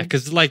 whoa. Yeah,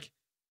 because like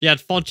you had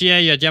Foggia,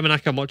 you had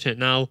Yamanaka. I'm watching it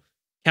now.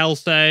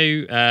 Kelso,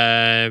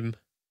 yeah,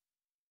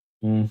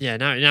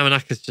 now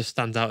Yamanaka just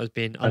stands out as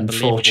being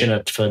unbelievable.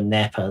 Unfortunate for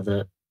Nepa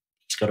that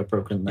he's got a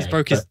broken leg. He's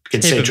broke his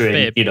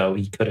considering,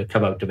 he could have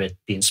come out of it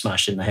being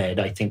smashed in the head.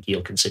 I think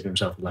he'll consider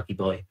himself a lucky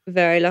boy.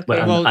 Very lucky.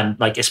 And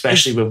like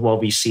especially with what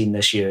we've seen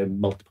this year,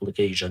 multiple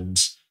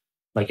occasions,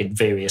 like in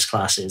various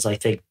classes, I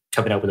think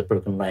coming out with a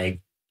broken leg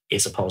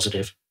is a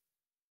positive.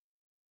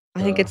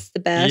 I think it's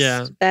the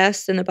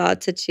best in a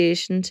bad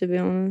situation, to be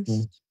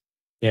honest.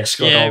 Yeah,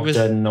 Scott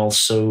Ogden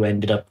also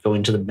ended up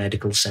going to the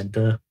medical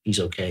centre. He's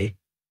okay.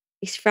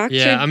 He's fractured.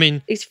 Yeah, I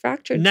mean, he's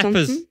fractured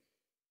Nepa's something.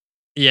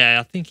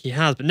 Yeah, I think he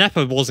has. But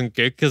Nepa wasn't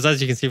good because,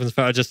 as you can see from the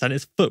photo just then,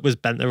 his foot was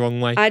bent the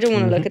wrong way. I don't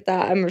want to look at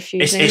that. I'm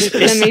refusing.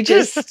 Let me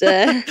just...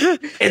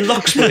 It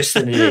looks worse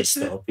than it is,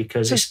 though,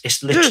 because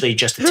it's literally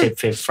just a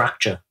tib-fib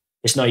fracture.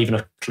 It's not even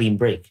a clean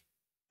break.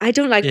 I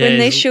don't like when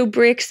they show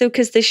breaks, though,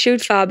 because they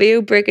showed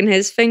Fabio breaking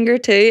his finger,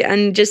 too,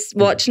 and just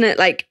watching it,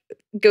 like,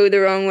 go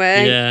the wrong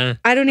way. Yeah.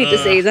 I don't need to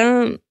see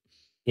that.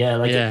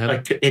 Yeah,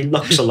 it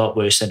looks a lot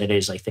worse than it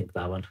is, I think,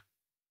 that one.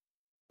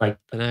 Like,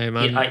 I know,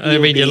 man. I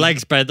mean, your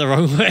leg's bent the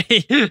wrong way.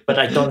 But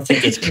I don't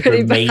think it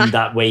remained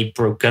that way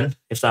broken,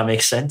 if that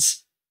makes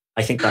sense.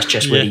 I think that's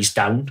just when he's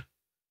down.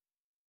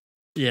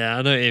 Yeah,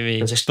 I know what you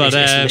mean. It's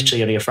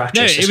literally only a fracture.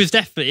 No, it was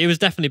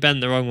definitely bent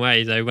the wrong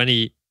way though when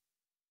he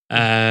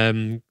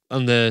on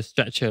the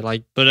stretcher. So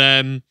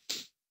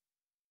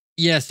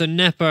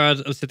Nepa had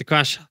obviously the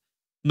crash.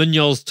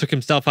 Munoz took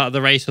himself out of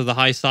the race with the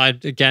high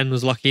side again.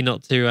 Was lucky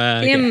not to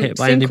get hit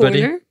by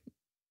anybody.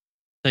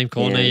 Same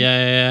corner,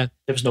 yeah.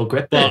 There was no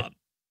grip there.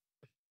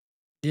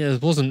 Yeah, there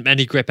wasn't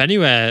any grip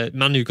anywhere.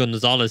 Manu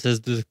Gonzalez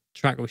says the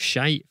track was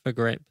shite for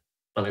grip.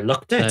 Well, it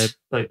looked it.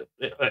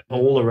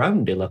 All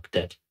around it looked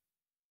it.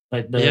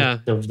 Like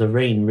the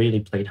rain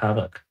really played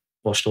havoc.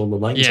 Washed all the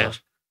lines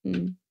off.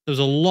 There was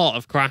a lot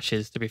of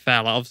crashes, to be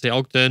fair. Like obviously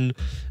Ogden,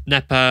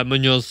 Nepa,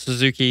 Munoz,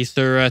 Suzuki,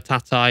 Sura,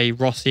 Tatai,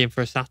 Rossi and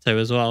Frassato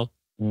as well.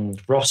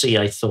 Rossi,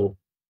 I thought,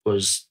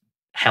 was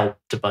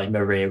helped by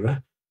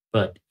Moreira.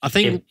 But I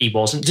think he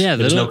wasn't. Yeah,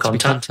 there was no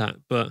contact.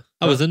 But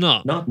was there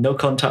not? No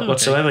contact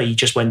whatsoever. He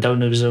just went down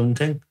to his own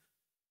thing.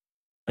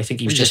 I think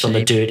he was just on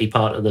the dirty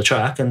part of the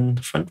track and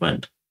the front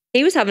went.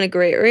 He was having a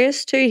great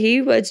race too.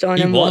 He was down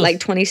in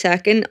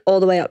 22nd all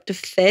the way up to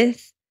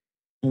 5th.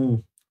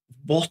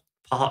 What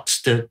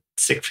parts did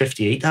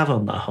 658 have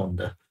on that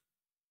Honda?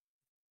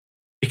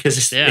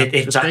 Because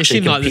it was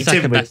actually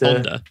competing with the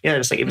Honda. Yeah, it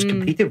was like it was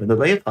competing with the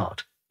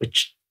Leopard,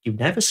 which you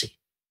never see.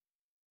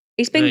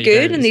 He's been No, you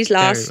good don't. in It's these very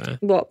last, rare.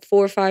 4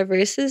 or 5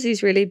 races.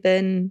 He's really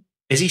been...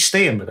 Is he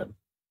staying with them?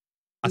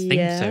 I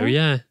think so,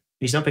 yeah.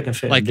 He's not been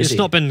confirmed, Like, is it's he?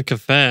 not been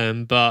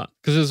confirmed, but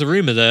because there's a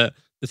rumor that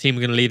the team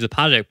are going to leave the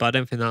paddock, but I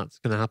don't think that's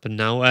going to happen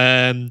now.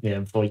 Yeah,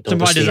 Voigt Some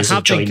riders that obviously have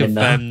isn't been joining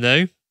now. confirmed,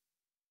 though,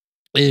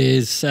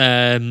 is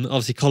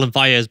obviously Colin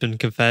Vire has been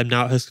confirmed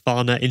now at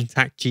Husqvarna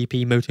Intact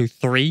GP Moto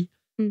 3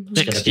 Mhm.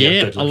 gonna next be a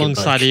year, good-looking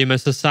alongside bike. Ayumu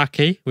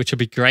Sasaki, which will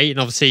be great. And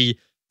obviously,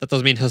 that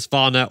does mean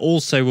Husqvarna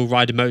also will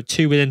ride in Moto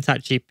 2 with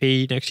Intact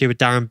GP next year with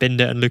Darren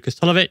Binder and Lucas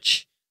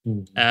Tolovic.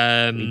 We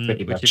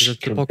pretty Which much is the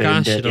confirmed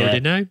podcast it, should already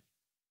know.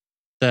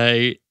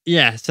 So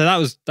yeah,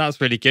 so that's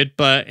really good.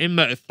 But in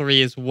Moto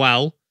 3 as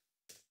well,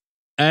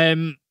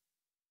 it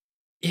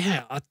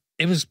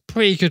was a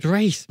pretty good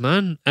race,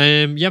 man.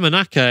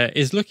 Yamanaka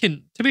is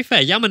looking, to be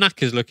fair,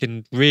 Yamanaka is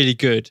looking really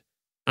good.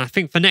 And I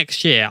think for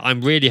next year,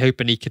 I'm really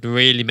hoping he can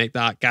really make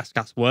that gas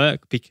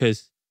work,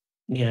 because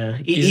Yeah,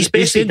 he's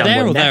basically been done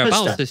there or what Nepa's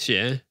thereabouts done. this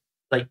year.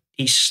 Like,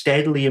 he's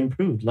steadily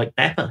improved, like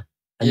Nepa.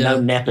 And Yeah, now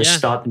Nepa's yeah.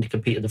 starting to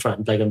compete at the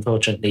front. Like,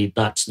 unfortunately,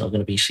 that's not going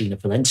to be seen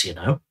at Valencia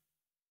now.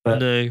 But,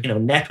 No. you know,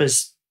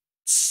 Nepa's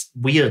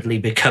weirdly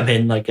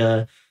becoming like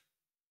a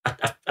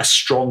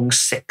strong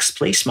 6th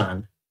place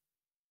man,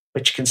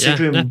 which,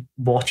 considering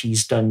what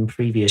he's done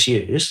previous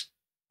years,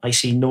 I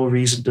see no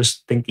reason to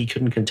think he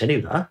couldn't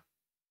continue that.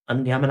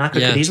 And Yamanaka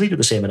could easily do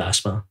the same at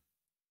Asma.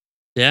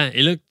 Yeah,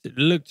 it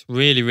looked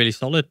really, really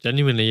solid,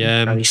 genuinely.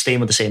 And he's staying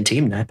with the same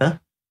team,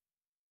 Nepa.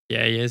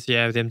 Yeah, he is.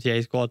 Yeah, with the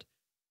MTA squad.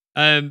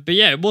 But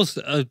yeah, it was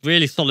a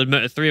really solid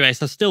Moto 3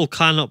 race. I still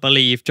cannot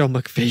believe John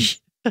McPhee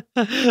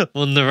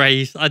won the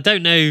race. I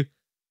don't know.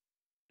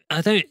 I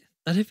don't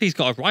think he's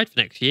got a ride for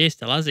next year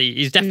still, has he?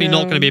 He's definitely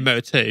not going to be in Moto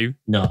 2.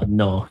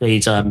 No.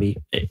 He's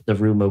the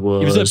rumor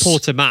was He was at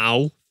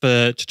Portimao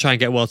to try and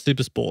get a World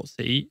Supersport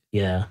seat.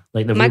 Yeah,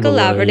 like the Michael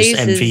rumor was Laverty's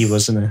MV,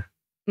 wasn't it?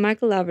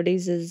 Michael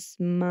Laverty's his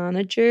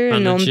manager,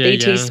 and on Manager,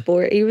 BT yeah.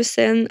 Sport he was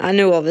saying, I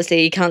know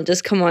obviously you can't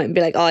just come out and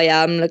be like, oh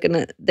yeah, I'm looking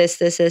at this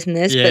and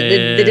this, Yeah, but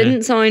they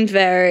didn't sound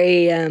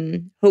very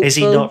hopeful. Is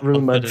he not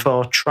rumoured Confident.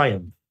 for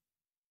Triumph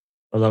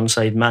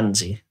alongside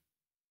Manzi?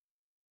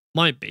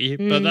 Might be,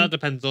 but that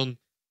depends on...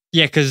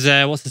 Yeah, because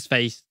what's his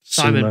face?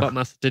 Simon Suma.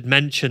 Buckmaster did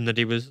mention that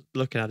he was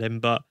looking at him,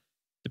 but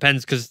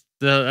depends, because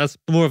that's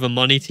more of a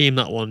money team,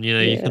 that one. You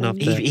know, you can have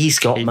to... He's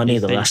got keep money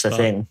these though, things, that's the but-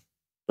 thing.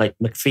 Like,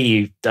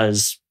 McPhee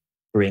does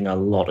bring a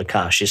lot of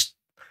cash. It's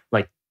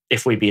like,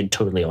 if we're being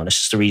totally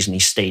honest, it's the reason he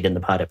stayed in the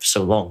paddock for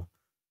so long.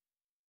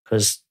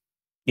 Because,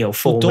 you know,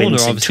 4 Dorna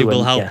wins in obviously 200,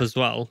 will help as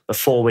well. but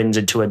 4 wins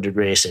in 200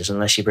 races,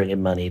 unless you bring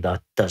in money,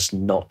 that does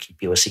not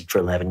keep you a seat for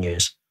 11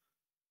 years.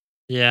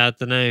 Yeah, I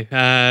don't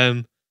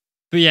know.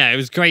 But yeah, it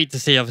was great to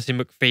see obviously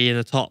McPhee in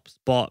the top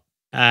spot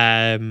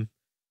for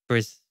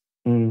his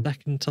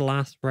second to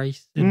last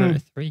race in Moto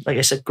 3. Like,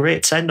 it's a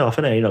great send-off,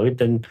 isn't it? You know, it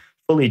done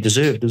fully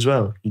deserved as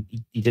well.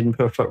 He didn't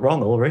put a foot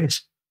wrong all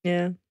race.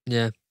 Yeah.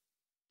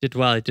 Did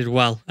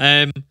well.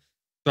 Right,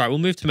 we'll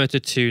move to Moto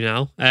 2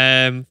 now.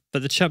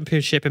 But the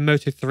championship in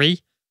Moto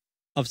 3,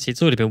 obviously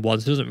it's already been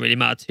won, so it doesn't really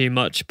matter too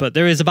much. But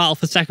there is a battle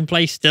for second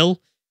place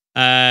still.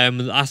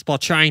 Aspar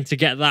trying to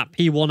get that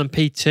P1 and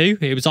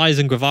P2. It was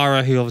Eisen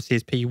Guevara, who obviously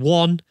is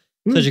P1.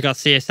 Sergio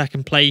Garcia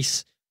second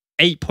place.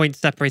 8 points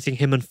separating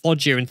him and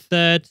Foggia in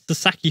third.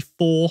 Sasaki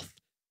fourth.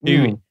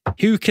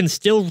 Who can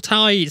still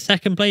tie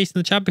second place in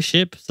the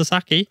championship?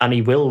 Sasaki. And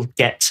he will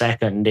get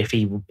second if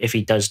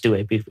he does do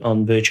it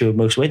on virtue of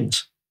most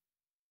wins.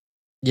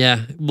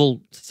 Yeah,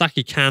 well,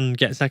 Sasaki can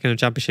get second in the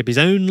championship. He's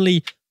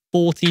only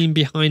 14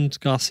 behind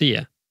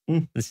Garcia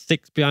and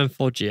 6 behind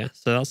Foggia,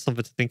 so that's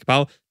something to think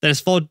about.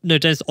 Dennis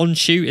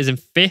Onshu is in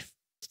 5th,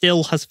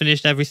 still has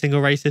finished every single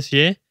race this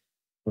year.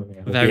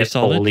 Very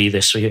solid. Poorly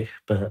this week,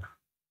 but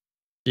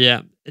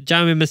yeah,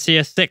 Jeremy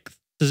Messiah 6th,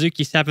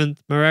 Suzuki 7th,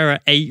 Moreira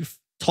 8th,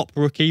 top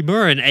rookie.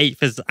 Moreira in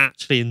 8th is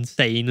actually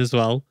insane as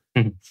well.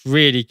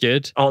 Really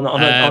good. on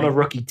a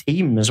rookie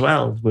team as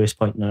well, worth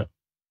pointing out.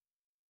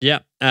 Yeah.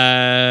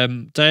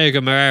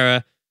 Diego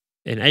Moreira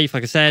in 8th,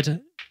 like I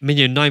said.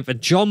 Minion 9th.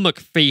 And John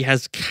McPhee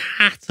has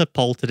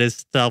catapulted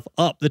himself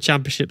up the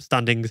championship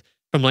standings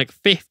from like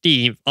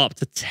 15th up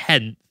to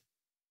 10th.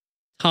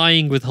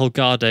 Tying with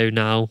Holgado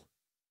now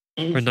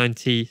for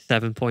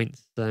 97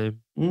 points. So.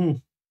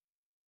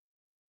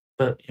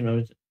 But, you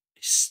know,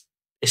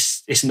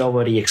 it's not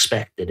what he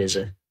expected, is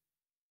it?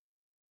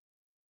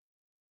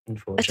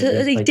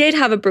 Unfortunately. He did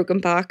have a broken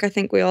back, I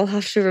think we all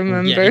have to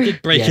remember. Yeah, he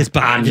did break his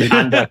back.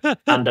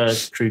 and a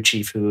crew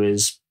chief who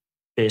is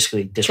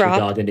basically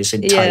disregarding his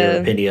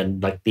entire opinion,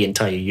 like the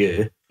entire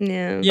year.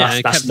 Yeah. Yeah,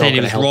 and that's kept saying he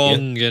not was gonna help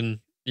wrong, and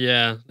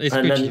yeah.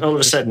 And then all of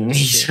a sudden,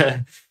 he's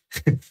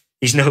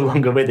no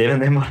longer with him,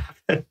 and then what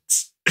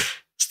happens?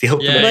 It's the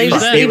ultimate. Yeah,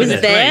 he was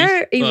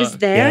it.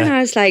 there, and I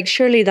was like,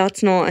 surely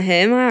that's not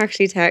him. I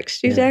actually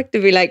texted you, Zach,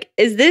 to be like,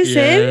 is this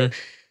him?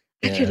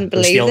 I couldn't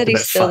believe that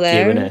he's still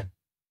there.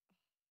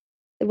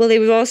 Well, they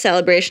were all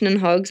celebration and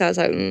hugs. I was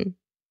like,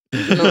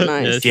 not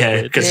nice.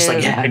 Yeah, because it's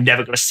like, I'm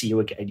never going to see you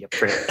again, you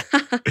prick.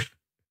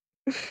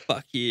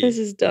 Fuck you. This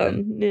is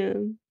dumb. Yeah.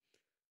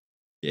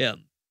 Yeah.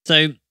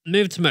 So,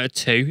 move to Moto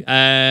 2.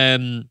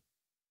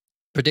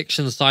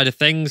 prediction side of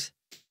things,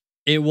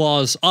 it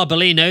was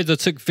Arbolino that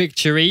took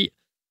victory.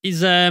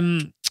 He's a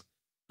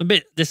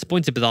bit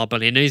disappointed with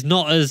Arbolino. He's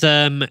not as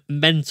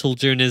mental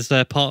during his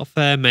Parc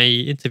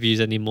Ferme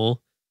interviews anymore,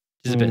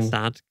 which is a bit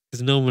sad,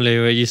 because normally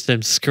we're used to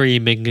him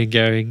screaming and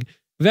going,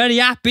 very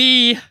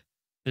happy,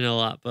 and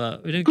all that,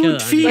 but we don't get Good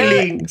that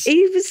feelings.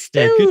 He was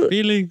still. good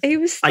feelings. He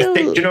was still.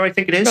 Do you know what I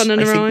think it is? running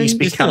I think around. he's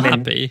He's still becoming.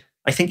 happy.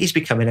 I think he's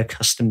becoming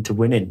accustomed to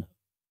winning.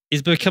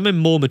 He's becoming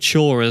more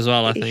mature as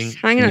well, I He's think.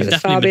 hanging out He's with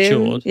definitely Fabio.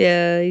 matured.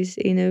 Yeah,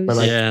 he knows. But,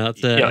 like, Yeah,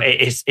 that's You it. know,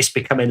 it's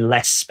becoming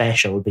less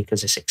special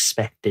because it's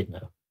expected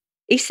now.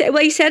 He said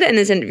it in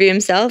his interview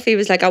himself. He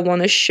was like, I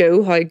want to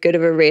show how good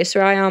of a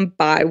racer I am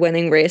by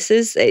winning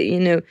races.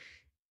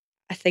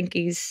 I think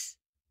he's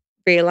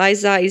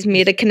realised that. He's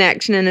made a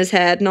connection in his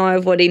head now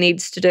of what he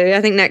needs to do.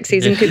 I think next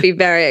season could be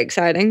very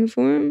exciting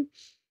for him.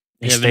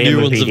 He's Yeah, the staying new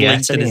with ones have BDS,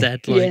 linked in his isn't he?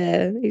 head. Like,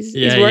 Yeah, he's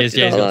he worked is. it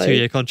Yeah, he's all got a out.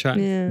 2-year contract.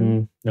 Yeah.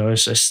 No,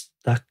 it's just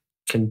that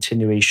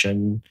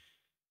continuation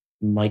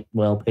might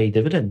well pay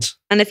dividends.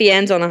 And if he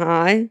ends on a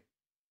high,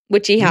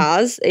 which he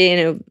has, Which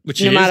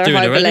he no is matter doing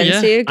how already,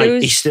 Valencia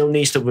goes, He still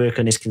needs to work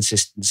on his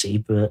consistency,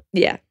 but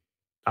yeah.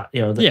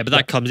 Yeah, but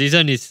that comes. He's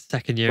only his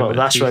second year. Well, at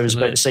that's what I was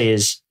Tucson, about to say.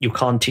 Is you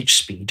can't teach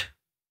speed,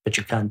 but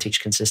you can teach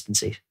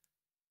consistency.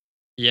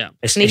 Yeah.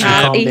 It's, And you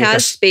can't he make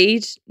has a-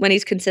 speed when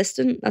he's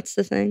consistent. That's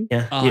the thing.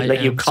 Yeah, I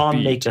you am can't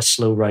speed. make a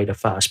slow rider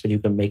fast, but you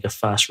can make a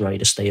fast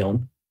rider stay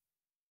on.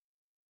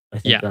 I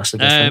think Yeah. that's the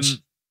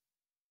difference.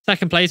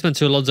 Second place went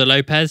to Alonso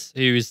Lopez,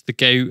 who is the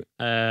GOAT,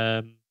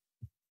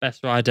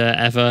 best rider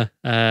ever.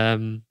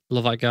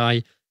 Love that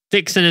guy.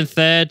 Dixon in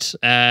third.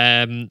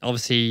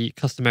 Obviously,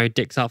 customary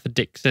Dix out for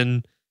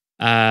Dixon.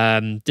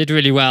 Did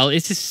really well.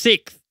 It's his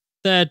sixth.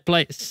 Yeah,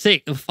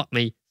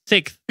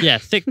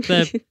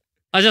 sixth.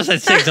 I just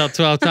said 6 out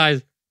 12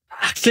 times.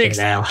 Fucking Sixth,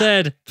 hell.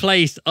 third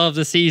place of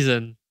the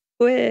season.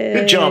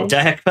 Good job,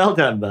 Derek. Well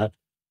done, bud.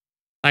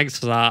 Thanks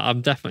for that.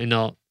 I'm definitely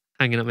not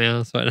hanging up my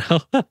ass right now.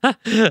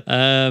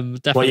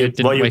 Definitely What you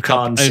didn't wake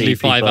up can't see, only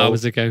 5 people,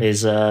 hours ago.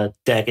 is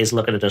Derek is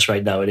looking at us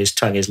right now, and his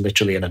tongue is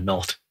literally in a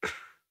knot.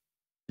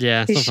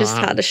 Yeah, He's something just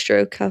like that. had a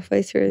stroke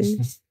halfway through.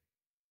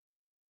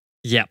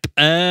 Yep.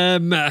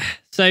 And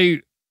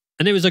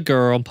it was a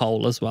girl on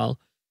pole as well.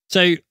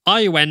 So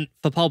I went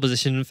for pole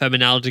position for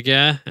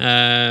Minaldiger.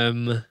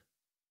 Don't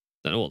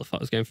know what the fuck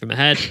was going through my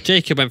head.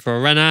 Jacob went for a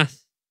Renas.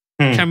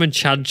 Cameron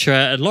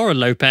Chantra and Laura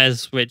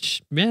Lopez,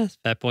 which, yeah,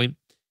 fair point.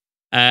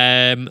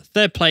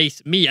 Third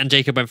place, me and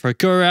Jacob went for a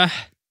Gura.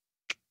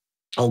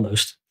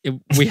 Almost.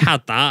 We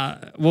had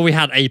that. Well, we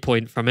had a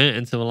point from it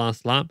until the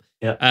last lap.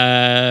 Yeah.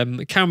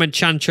 Cameron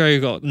Chantro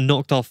got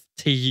knocked off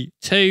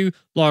T2.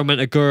 Lauren went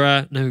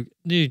Agura. No,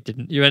 you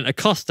didn't. You went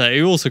Acosta,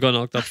 who also got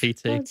knocked off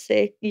P2. God's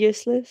sake,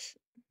 useless.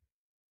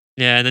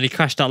 Yeah, and then he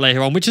crashed out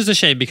later on, which is a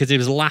shame because he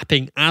was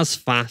lapping as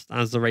fast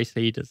as the race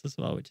leaders as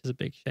well, which is a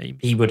big shame.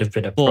 He would have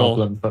been a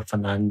problem for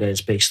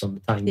Fernandez based on the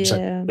times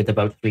Yeah. with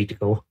about 3 to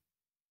go.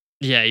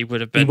 Yeah, he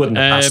would have been. He wouldn't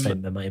have passed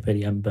him, in my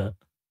opinion, but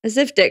As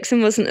if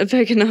Dixon wasn't a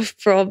big enough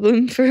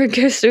problem for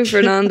Augusto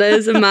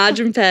Fernandez.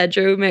 Imagine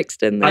Pedro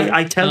mixed in there.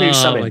 I tell you Oh,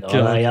 something my though,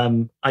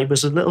 God. I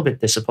was a little bit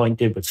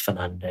disappointed with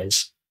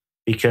Fernandez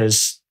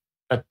because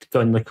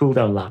going the cool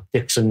down lap,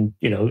 Dixon,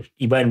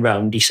 he went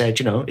round, he said,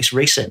 it's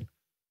racing.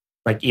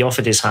 Like he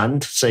offered his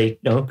hand, say,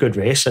 good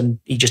race, and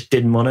he just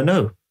didn't want to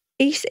know.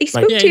 He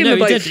spoke to him he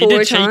about did 4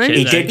 shake it, times. though.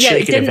 He did Yeah,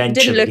 shake it didn't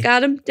eventually. look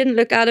at him. Didn't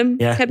look at him.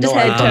 Yeah, Kept his no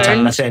head eye contact,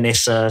 turned. nothing.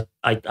 It's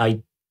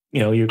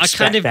you I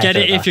kind of expect get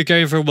it better if you're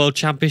going for a world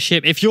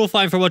championship. If you're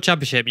fighting for a world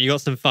championship and you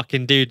got some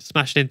fucking dude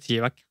smashing into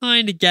you, I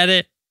kind of get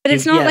it. But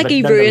it's not Yeah, like but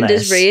he ruined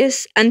his nonetheless-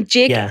 race. And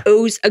Jake Yeah.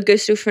 owes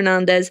Augusto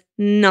Fernandez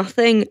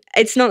nothing.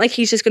 It's not like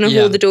he's just going to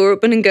Yeah. hold the door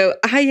open and go,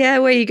 yeah,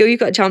 where you go, you've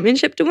got a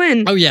championship to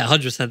win. Oh yeah,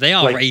 100%. They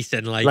are Like-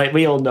 racing. Like, Like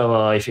we all know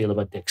how I feel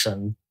about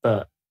Dixon,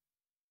 but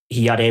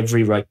he had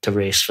every right to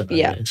race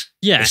Fernandez.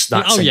 yeah. It's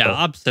that Oh yeah, simple.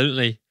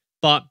 absolutely.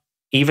 But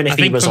Even I if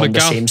he think was from a on the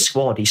golf- same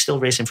squad, he's still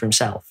racing for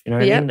himself. You know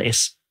what Yeah. I mean?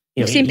 It's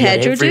You've seen he had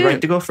Pedro every do right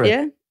it. to go for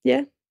it.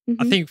 Yeah.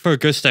 I think for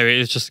Augusto, it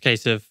was just a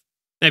case of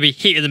maybe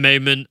heat of the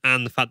moment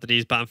and the fact that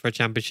he's batting for a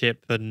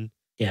championship. And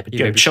Yeah, but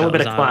He maybe show a felt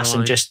bit it of was out of class and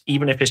line. just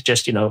even if it's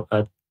just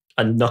a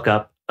knock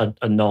up,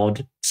 a nod,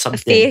 A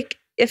something.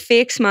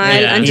 fake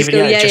smile Yeah. and just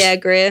Even, go, yeah,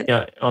 just- great.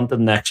 Yeah, on to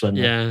the next one.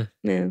 yeah,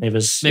 Yeah. It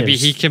was maybe it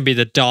was, he can be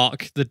the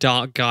dark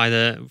guy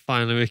that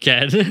finally we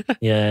get.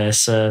 Yeah, it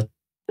was a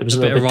A little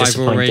bit bit of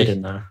rivalry. disappointed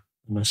in that.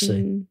 I must say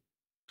Mhm.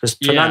 because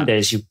Yeah.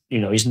 Fernandez,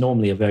 he's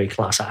normally a very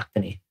class act,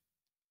 isn't he?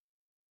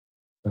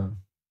 So,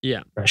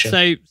 Yeah. pressure.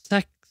 So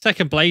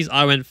second place,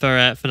 I went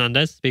for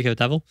Fernandez. Speak of the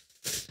devil.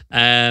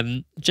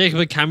 Jacob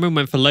and Cameron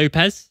went for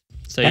Lopez,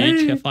 so you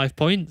each Hey. get 5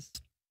 points.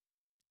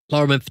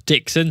 Laura went for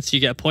Dixon, so you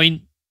get a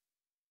point.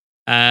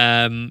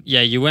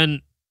 Yeah, you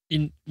went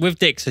in with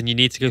Dixon. You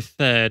need to go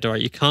third, or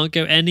you can't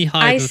go any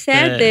higher. I than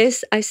said third.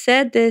 this.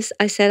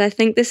 I said, I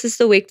think this is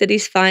the week that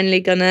he's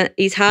finally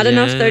he's had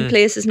enough Yeah. third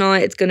places now.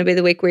 It's going to be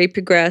the week where he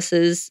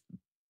progresses.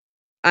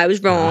 I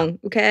was wrong.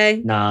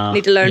 Okay. nah,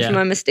 Need to learn Yeah. from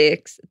my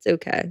mistakes. It's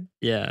okay.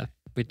 Yeah,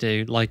 we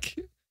do. Like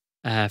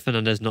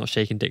Fernandez not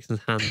shaking Dixon's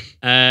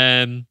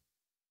hand.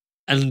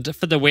 And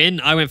for the win,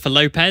 I went for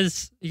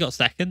Lopez. He got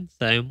second,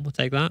 so we'll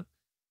take that.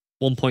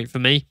 1 point for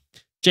me.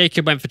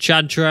 Jacob went for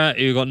Chandra,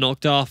 who got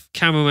knocked off.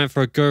 Cameron went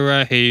for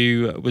Agura,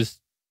 who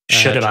was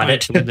should have had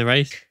it to win the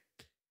race.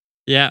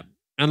 Yeah,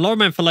 and Lauren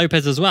went for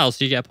Lopez as well,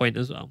 so you get a point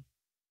as well.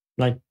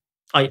 Like,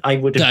 I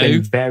would have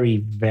been very,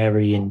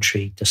 very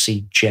intrigued to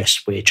see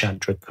just where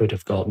Chandra could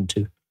have gotten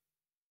to.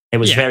 It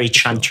was very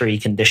Chantry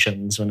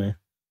conditions, wasn't it?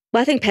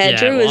 Well, I think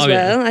Pedro as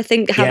well. I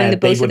think having the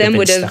both of them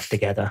would have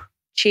together.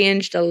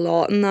 Changed a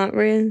lot in that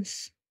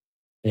race.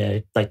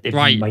 Yeah, like it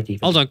right. might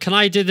even. Hold on, can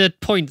I do the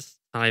points?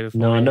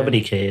 No, nobody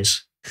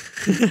cares.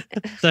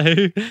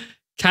 So,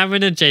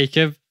 Cameron and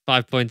Jacob,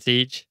 5 points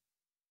each.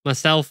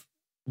 Myself,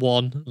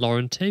 1.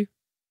 Lauren, 2.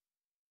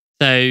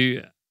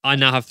 So, I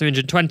now have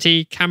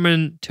 320.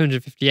 Cameron,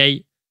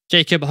 258.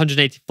 Jacob,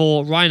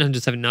 184. Ryan,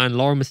 179.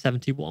 Lauren was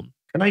 71.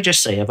 Can I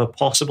just say, of a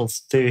possible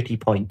 30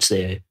 points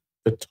there,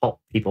 the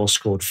top people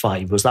scored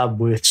 5. Was that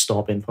worth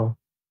stopping for?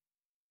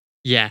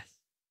 Yes.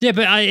 Yeah,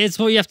 but it's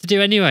what you have to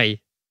do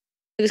anyway.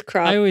 It was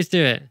crap. I always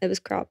do it. It was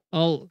crap.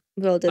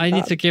 I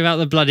need to give out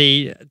the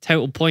bloody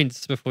total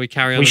points before we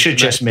carry on. We should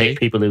just make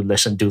people who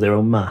listen do their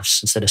own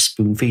maths instead of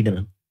spoon feeding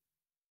them.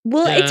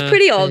 Well, it's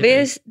pretty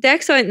obvious.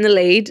 Dex out in the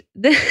lead,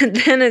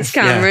 then it's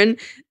Cameron.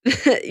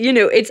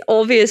 It's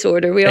obvious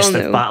order. We all know.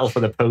 It's the battle for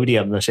the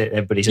podium that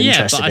everybody's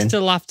interested in. Yeah, but I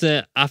still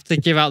have to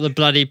give out the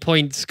bloody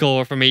point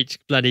score from each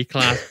bloody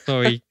class before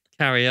we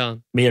carry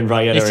on. Me and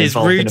Ryan this are is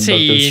involved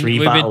routine. in both three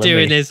We've been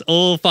doing this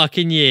all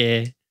fucking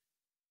year.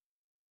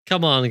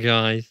 Come on,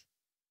 guys.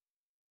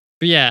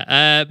 But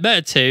yeah,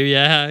 Moto 2,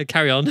 yeah,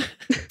 carry on. I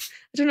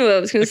don't know what I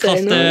was going to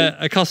say. No.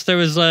 Acosta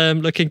was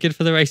looking good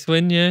for the race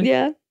win, yeah?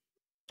 Yeah.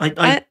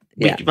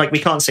 We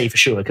can't say for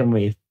sure, can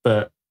we?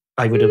 But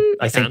I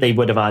think they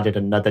would have added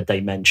another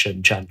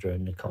dimension, Chandra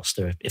and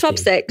Acosta. Top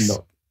 6.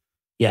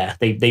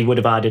 They would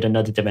have added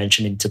another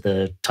dimension into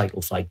the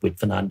title fight with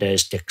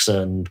Fernandez,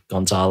 Dixon,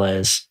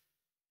 Gonzalez.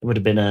 It would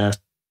have been an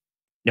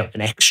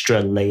extra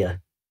layer.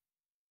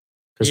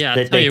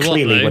 Because they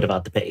clearly would have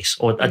had the pace,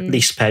 or at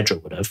least Pedro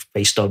would have,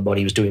 based on what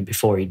he was doing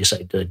before he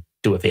decided to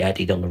do a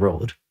Vietti on the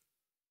road.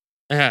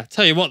 Yeah,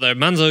 tell you what though,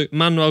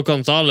 Manuel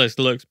Gonzalez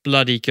looks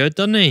bloody good,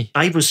 doesn't he?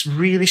 I was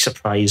really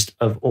surprised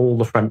of all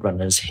the front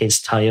runners,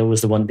 his tyre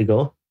was the one to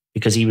go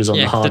because he was on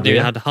the hard.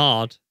 Yeah, had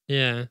hard.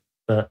 Yeah,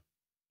 but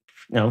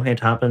it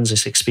happens.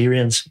 It's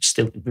experience. He's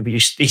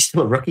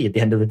still a rookie at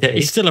the end of the day.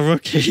 He's still a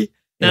rookie.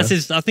 I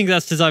think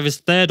that's his either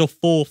 3rd or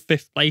 4th,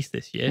 5th place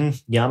this year.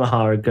 Yamaha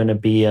are going to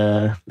be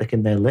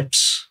licking their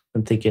lips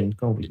and thinking,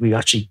 "Oh, we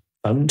actually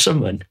found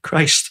someone."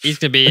 Christ, he's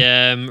going to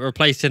be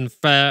replacing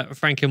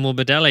Franco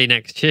Morbidelli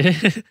next year.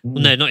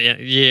 Well, no, not yet.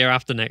 Year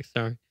after next.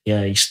 Sorry.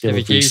 Yeah, he's still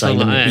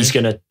re-signing. He's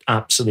going to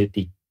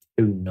absolutely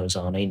tune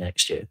Ozane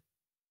next year.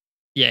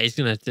 Yeah, he's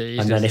going to do.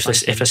 And then if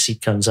a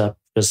seat comes up,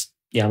 because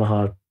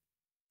Yamaha are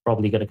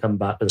probably going to come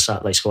back with the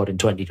satellite squad in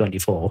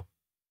 2024.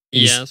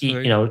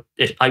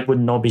 I would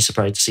not be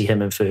surprised to see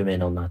him and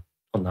Furman on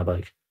that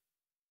bike.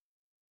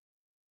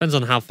 Depends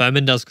on how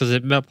Furman does, because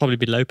it might probably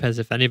be Lopez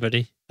if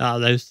anybody out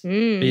of those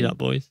beat up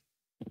boys.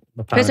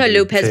 Depends how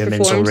Lopez Furman's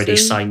performs. Already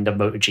signed a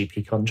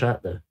MotoGP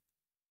contract though.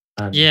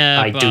 And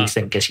I do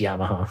think it's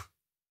Yamaha.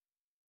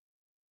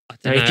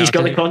 He's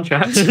got a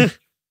contract.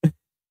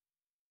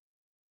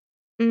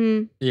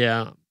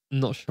 Yeah, I'm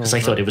not sure. Because I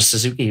thought it was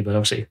Suzuki, but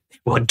obviously it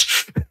won't.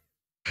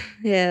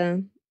 Yeah.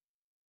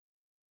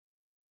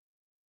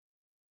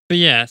 But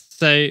yeah,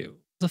 so what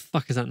the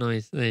fuck is that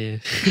noise?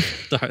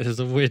 Sorry, there's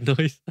a weird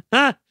noise.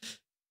 But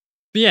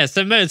yeah,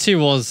 so Moto 2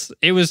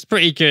 was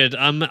pretty good.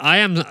 I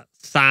am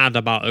sad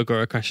about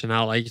Ogura crashing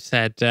out, like you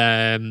said.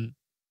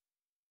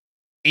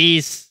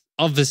 He's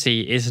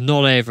obviously is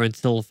not over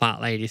until the fat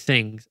lady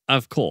sings,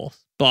 of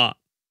course. But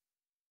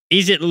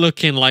is it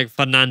looking like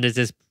Fernandez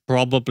is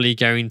probably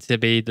going to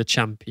be the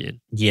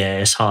champion? Yeah,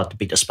 it's hard to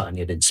beat a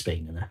Spaniard in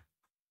Spain, isn't it?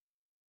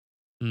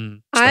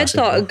 I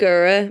thought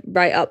Agura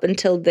right up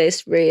until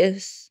this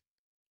race.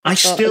 I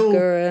still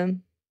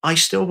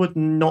would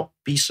not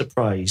be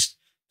surprised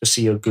to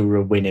see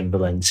Agura win in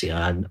Valencia,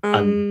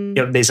 and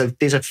there's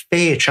a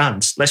fair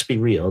chance. Let's be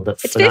real, that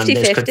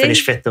Fernandez 50-50. could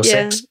finish 5th or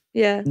 6th.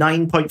 Yeah,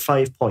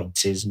 9.5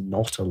 points is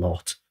not a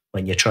lot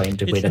when you're trying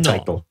to win a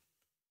title.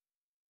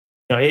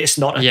 It's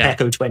not a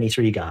Pecco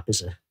 23 gap,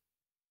 is it?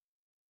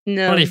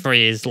 No,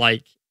 23 is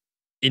like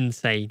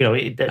insane.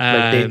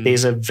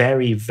 There's a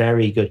very,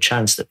 very good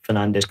chance that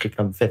Fernandez could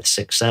come 5th,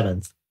 6th,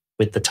 7th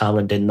with the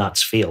talent in that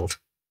field.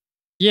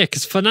 Yeah,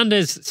 because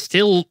Fernandez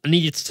still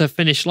needs to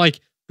finish. Like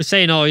we're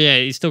saying,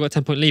 he's still got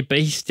a 10-point lead, but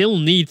he still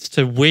needs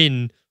to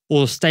win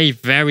or stay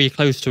very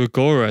close to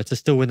Agura to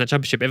still win that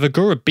championship. If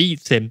Agura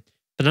beats him,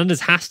 Fernandez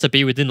has to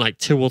be within like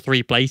 2 or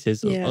 3 places,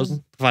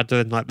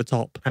 provided in like the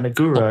top. And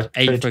Agura top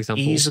 8, could for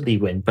example, easily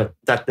win, but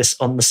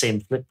on the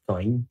same flip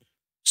coin,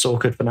 so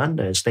could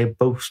Fernandez. They're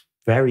both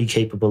very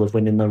capable of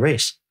winning the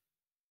race.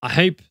 I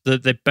hope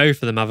that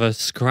both of them have a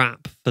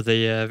scrap for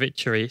the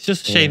victory. It's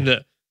just a shame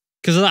that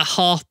because of that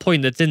half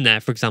point that's in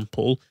there, for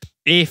example,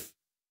 if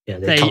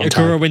say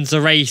Agura wins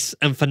the race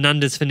and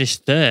Fernandez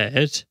finished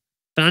 3rd,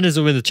 Fernandez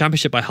will win the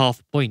championship by half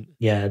a point.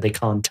 Yeah, they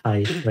can't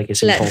tie. Like,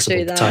 it's Let's impossible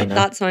do to tie that. now.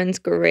 That sounds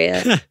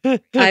great.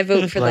 I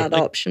vote for that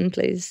option,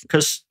 please.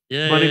 Because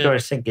what you got to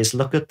think is,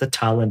 look at the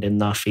talent in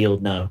that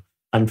field now.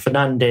 And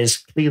Fernandez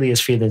clearly is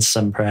feeling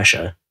some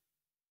pressure.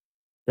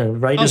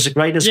 Riders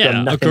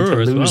got nothing to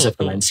lose at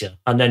Valencia.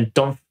 And then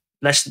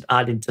let's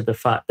add into the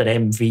fact that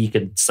MV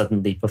can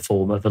suddenly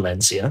perform at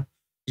Valencia.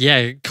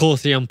 Yeah,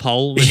 Corsi on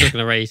pole. We're not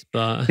going to race,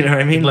 but... You know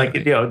what I mean? Like,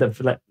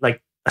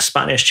 like a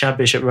Spanish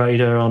championship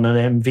rider on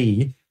an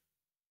MV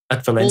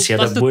at Valencia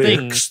that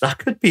works, that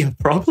could be a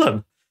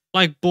problem.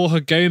 Like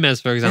Borja Gomez,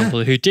 for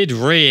example, who did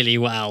really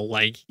well.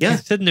 Like,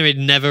 considering he'd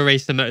never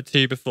raced a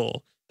Moto2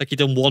 before. Like, he'd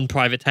done one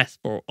private test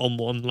on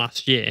one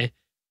last year.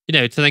 You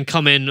know, to then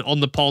come in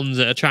on the ponds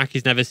at a track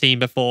he's never seen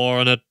before,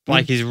 on a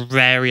bike he's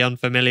very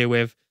unfamiliar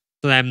with,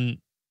 to then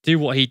do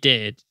what he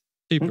did.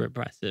 Super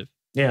impressive.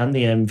 Yeah, and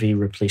the MV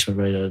replacement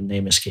rider,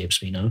 name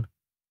escapes me now.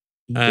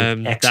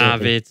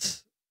 David.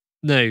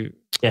 No.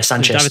 Yeah,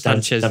 Sanchez.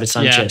 David Sanchez.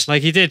 Yeah,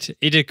 like he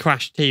did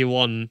crash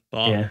T1,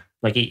 but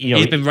like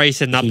he's been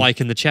racing that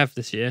bike in the Chev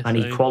this year. And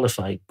he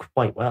qualified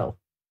quite well.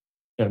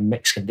 You know,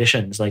 mixed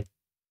conditions, like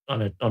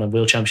on a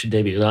World Championship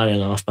debut, that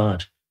ain't half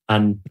bad.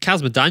 And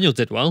Kazma Daniel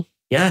did well.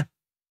 Yeah.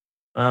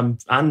 And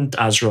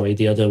Azroy,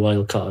 the other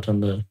wild card on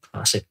the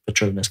classic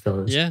Petronas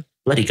colours. Yeah.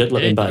 Bloody good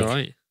looking bike.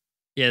 Right.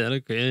 Yeah, they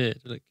look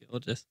good. They look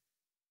gorgeous.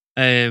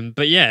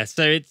 But yeah,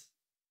 so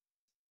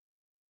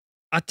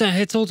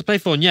it's all to play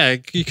for. And yeah,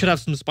 you could have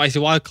some spicy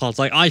wild cards.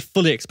 Like, I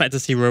fully expect to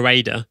see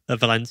Rueda at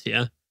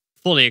Valencia.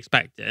 Fully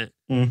expect it.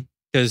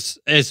 Because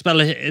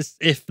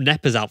if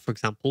Nepa's out, for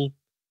example,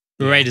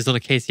 Rueda's on a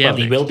KTM. Well,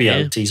 he will be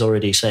out. He's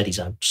already said he's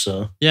out.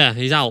 So yeah,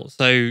 he's out.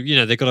 So, you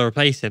know, they've got to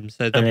replace him.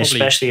 So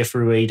especially if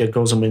Rueda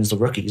goes and wins the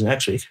rookies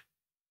next week.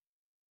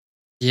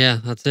 Yeah,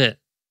 that's it.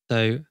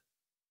 So,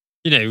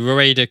 you know,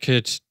 Rueda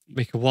could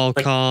make a wild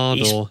card.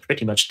 He's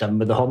pretty much done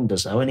with the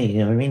Hondas now, isn't he? You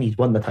know what I mean? He's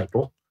won the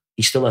title.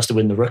 He still has to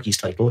win the rookies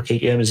title.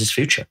 KTM is his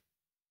future.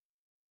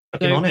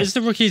 So is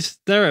the rookies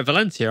there at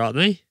Valencia, aren't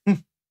they?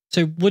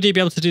 So would he be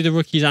able to do the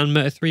rookies and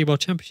Moto3 World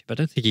Championship? I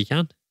don't think he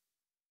can.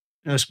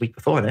 No, it's a week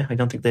before, I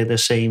don't think they're the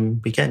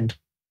same weekend.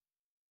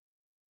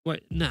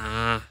 Wait,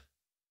 nah.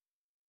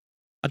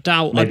 I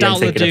doubt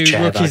they do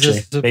Chev,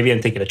 rookies. Maybe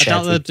I'm thinking of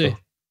Chev.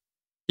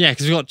 Yeah,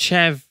 because we've got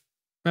Chev,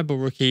 Rebel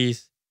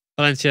rookies,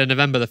 Valencia,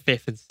 November the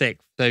 5th and 6th.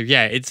 So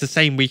yeah, it's the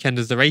same weekend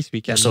as the race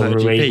weekend. So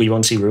we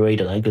won't see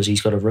Rueda then, because he's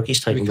got a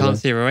rookies title. We can't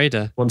see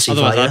Rueda.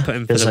 Otherwise, I'd put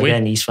him for the win.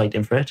 Again, he's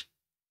fighting for it.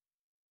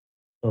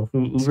 Well,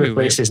 who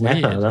replaces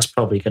Nepa? That's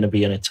probably going to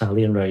be an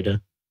Italian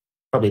rider.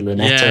 Probably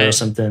Lunetta or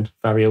something.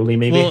 Farioli,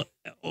 maybe. Well,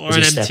 or an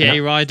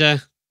MTA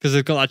rider, because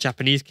they've got that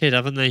Japanese kid,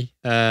 haven't they?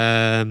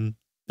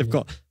 They've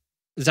got...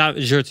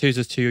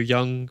 Girotuza's too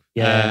young.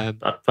 Yeah,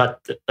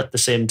 but at the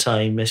same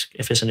time, if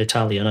it's an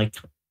Italian,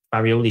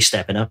 Farioli's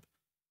stepping up.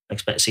 I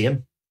expect to see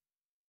him.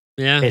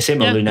 Yeah. It's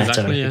him or Lunetta.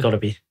 Exactly, It's got to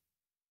be.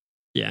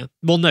 Yeah.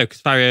 Well, no,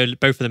 because Farioli,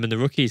 both of them in the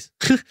rookies.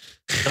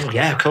 Oh,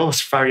 yeah, of course.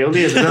 Farioli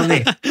is, isn't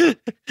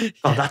he?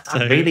 Oh, that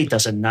really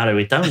doesn't narrow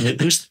it down.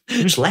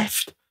 Who's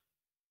left?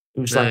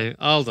 Who's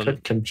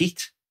could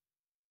compete?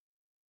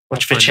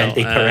 Watch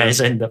Vicente Perez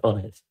end up on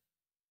it.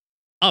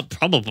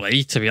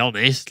 Probably, to be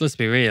honest. Let's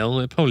be real.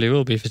 It probably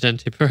will be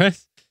Vicente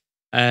Perez.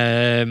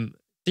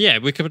 Yeah,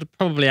 we could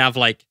probably have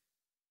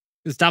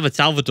because David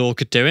Salvador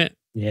could do it.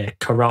 Yeah,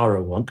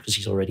 Carrara won't because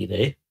he's already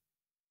there.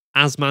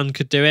 Asman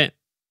could do it.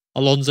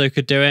 Alonso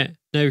could do it.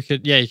 No, he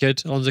could. Yeah, he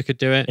could. Alonso could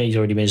do it. Yeah, he's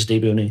already made his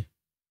debut, hasn't he?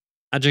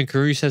 Adrian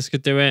Caruses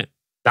could do it.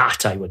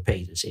 That I would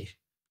pay to see.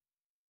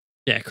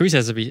 Yeah,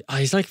 Caruses would be...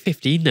 he's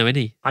 15 though, isn't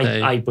he?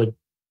 I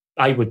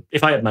would,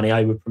 if I had money,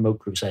 I would promote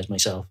Caruses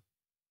myself.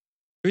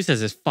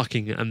 Caruses is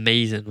fucking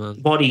amazing, man.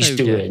 What he's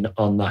doing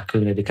on that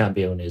Cuna de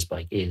Campiones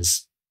bike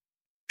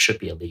should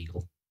be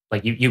illegal.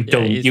 Like, you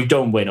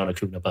don't win on a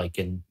Cuna bike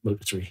in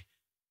Moto3.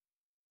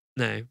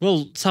 No.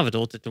 Well,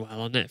 Salvador did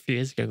well on it a few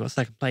years ago, got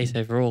second place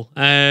overall.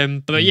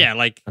 But yeah,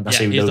 and that's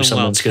how you know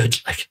someone's good.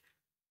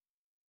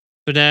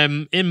 But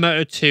in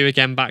Moto2,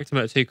 again, back to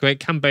Moto2 quick,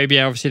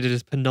 Cambodia obviously did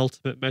his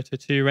penultimate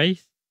Moto2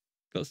 race.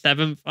 Got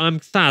 7th.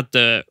 I'm sad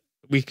that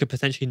we could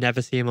potentially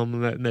never see him on a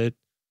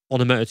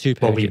Moto2 podium.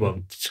 Well, we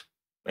won't.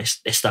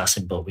 It's that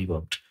simple. We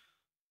won't.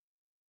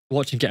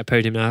 Watch him get a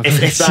podium now.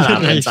 If that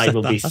happens, I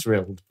will be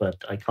thrilled,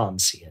 but I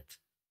can't see it.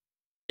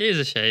 It is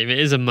a shame. It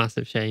is a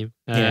massive shame.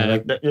 Yeah,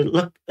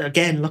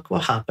 look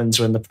what happens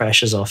when the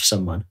pressure's off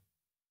someone.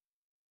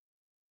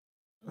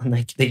 And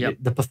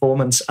the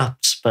performance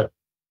ups, but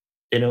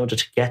in order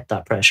to get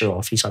that pressure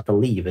off, he's had to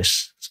leave.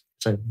 It's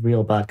a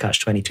real bad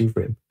catch-22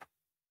 for him.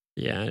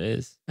 Yeah, it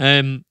is.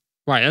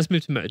 Right, let's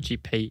move to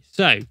MotoGP.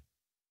 So,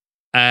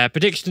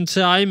 prediction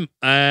time.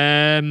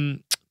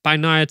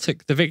 Bagnaia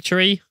took the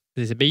victory.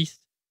 He's a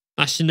beast.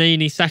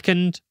 Mashinini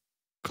second.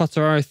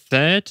 Cotaro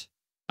third.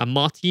 And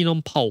Martin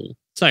on pole.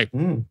 So,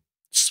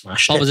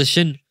 smashed pole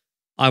position.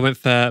 I went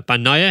for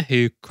Bagnaia,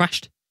 who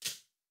crashed.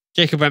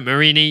 Jacob went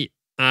Marini.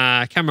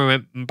 Cameron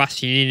went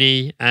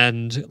Bastianini.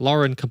 And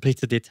Lauren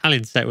completed the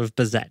Italian set with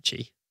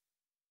Bezzecchi.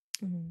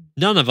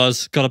 None of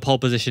us got a pole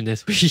position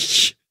this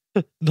week.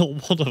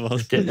 Not one of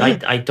us.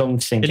 I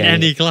don't think in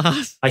any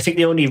class. I think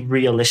the only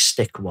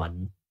realistic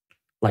one,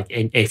 like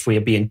if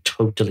we're being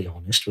totally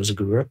honest, was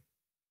Agura.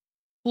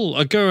 Well,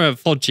 Agura,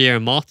 Foggia,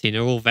 and Martin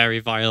are all very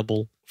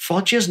viable.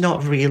 Foggia's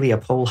not really a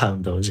pole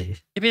hound, though, is he?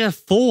 He'd been a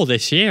 4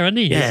 this year, hasn't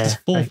he? Yeah, This is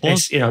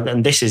 4th one.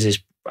 and this is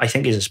I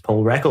think is his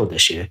pole record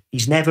this year.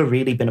 He's never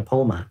really been a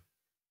pole man.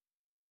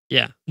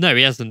 Yeah, no,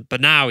 he hasn't,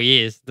 but now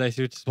he is. Which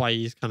is why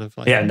he's kind of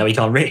like... Yeah, no, he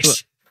can't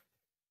race.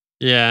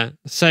 Yeah,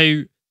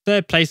 so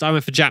 3rd place, I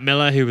went for Jack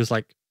Miller, who was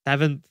like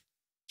 7th.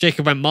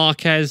 Jacob went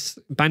Marquez.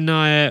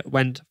 Bagnaia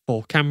went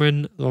for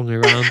Cameron. Wrong way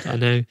around, I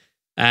know.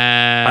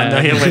 I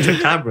know he went for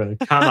Cameron.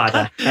 Cam had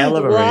a hell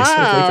of a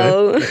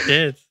Wow. race. He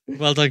did.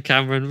 Well done,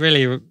 Cameron.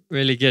 Really,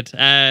 really good.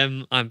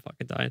 I'm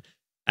fucking dying.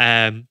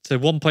 So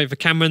 1 point for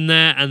Cameron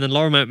there, and then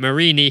Lorimer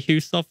Marini, who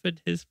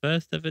suffered his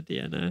first ever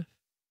DNF.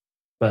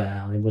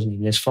 Well, it wasn't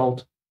even his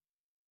fault.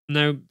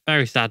 No,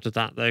 very sad with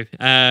that though. Do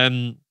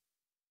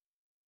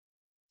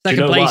Second you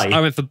know place, why?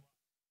 I went for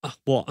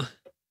what?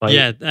 Why?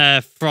 Yeah,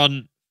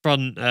 front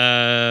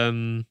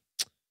Control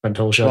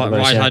show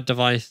device, right yeah. height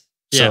device.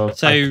 Yeah,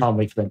 so I can't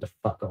wait for them to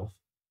fuck off.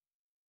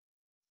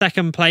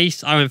 second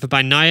place, I went for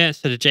Bagnaia,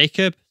 so did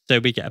Jacob. So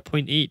we get a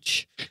point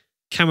each.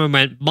 Cameron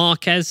went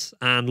Marquez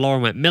and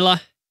Lauren went Miller.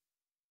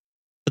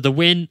 For the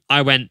win,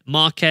 I went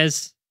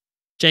Marquez.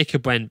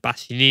 Jacob went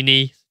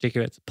Bastianini.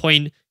 Jacob gets a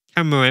point.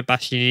 Cameron went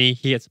Bastianini.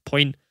 He gets a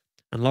point.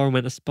 And Lauren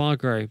went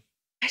Espargaro.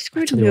 I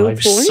scored Tell you no what, I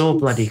was points. so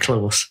bloody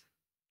close.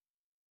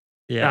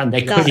 Yeah. And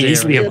they That's could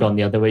easily have good. gone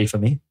the other way for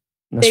me.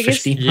 And that's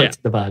Biggest- 15 Yeah. points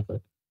in the bag.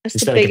 Look. That's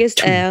Instead the of biggest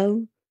 2.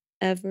 L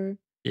ever.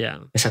 Yeah.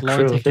 It's a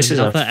Lauren cruel. taking This is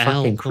a another L. fucking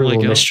Oh my cruel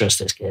God. mistress,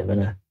 this game, isn't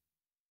it?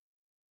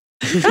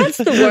 That's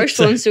the worst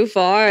one so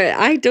far.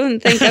 I don't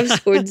think I've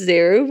scored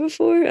 0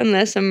 before,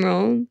 unless I'm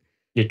wrong.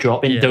 You're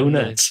dropping Yeah,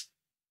 donuts.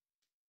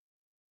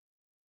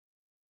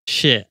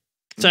 Shit.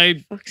 So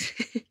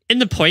Fuck's- in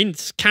the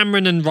points,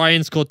 Cameron and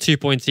Ryan scored 2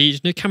 points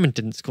each. No, Cameron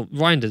didn't score.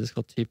 Ryan didn't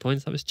score 2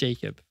 points. That was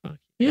Jacob. Fuck.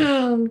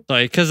 Yeah.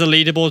 Sorry, because the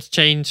leaderboards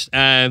changed.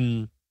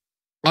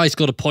 I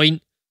scored a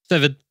point. So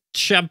the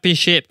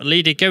championship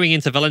leader going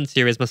into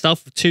Valencia is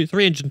myself with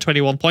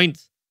 321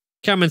 points.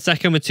 Cameron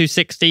second with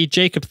 260.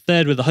 Jacob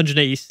third with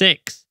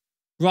 186.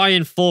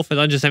 Ryan fourth with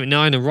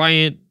 179.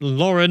 And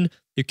Lauren,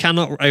 who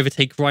cannot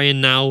overtake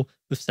Ryan now,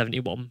 with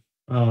 71.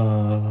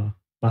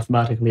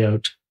 Mathematically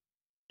out.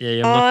 Yeah, you're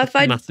if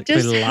I mathematically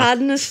just last.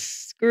 hadn't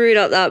screwed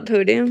up that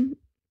podium.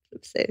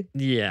 Oopsie.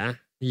 Yeah,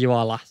 you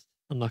are last.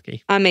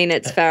 Unlucky. I mean,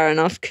 it's fair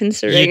enough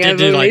considering You did I've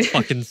do only... like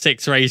fucking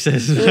 6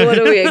 races. What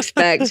do we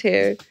expect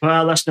here?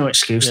 Well, that's no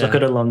excuse. Yeah. Look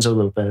at Alonso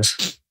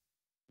Lopez.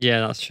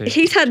 Yeah, that's true.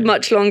 He's had True.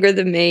 much longer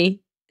than me.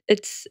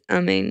 It's,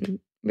 I mean,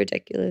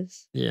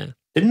 ridiculous. Yeah.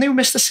 Didn't they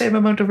miss the same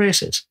amount of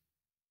races?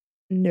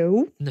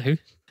 No. No.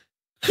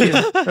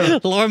 Yeah.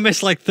 Lauren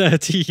missed like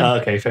 30. Oh,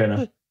 okay, fair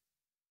enough.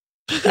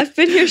 I've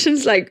been here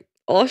since like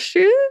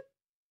Austria.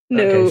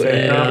 No, Okay,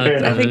 fair enough, fair I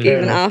enough, think fair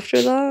even enough.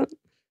 after that,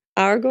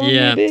 Aragon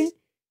Yeah. maybe.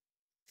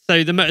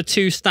 So the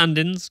Moto2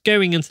 standings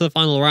going into the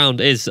final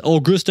round is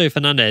Augusto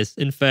Fernandez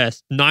in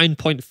first,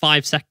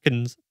 9.5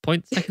 seconds.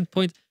 Second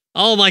point.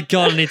 Oh my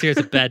God, I need to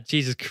go to bed.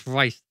 Jesus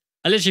Christ.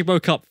 I literally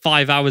woke up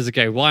 5 hours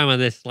ago. Why am I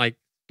this like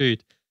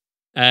food?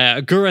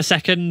 Gura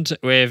second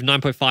with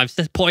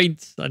 9.5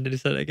 points. I nearly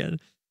said it again.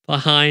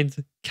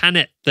 Behind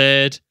Canet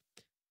third.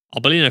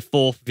 Arbolino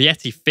fourth.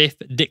 Vietti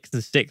fifth.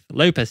 Dixon sixth.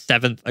 Lopez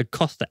seventh.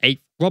 Acosta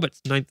eighth.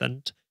 Roberts ninth.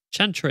 And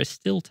Chantra is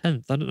still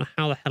 10th. I don't know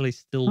how the hell he's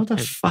still How the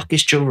 10th. fuck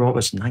is Joe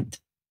Roberts 9th?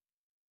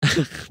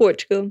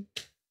 Portugal.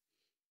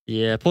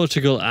 Yeah,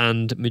 Portugal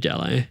and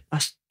Mugello.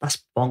 That's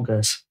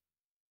bonkers.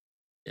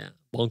 Yeah,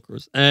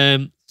 bonkers.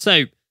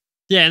 So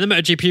yeah, in the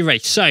MotoGP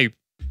race. So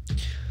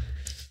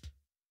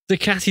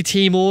Ducati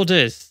team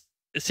orders.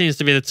 It seems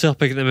to be the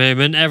topic at the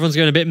moment. Everyone's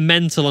going a bit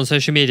mental on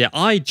social media.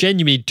 I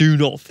genuinely do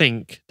not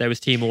think there was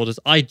team orders.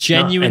 I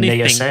genuinely they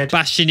think said-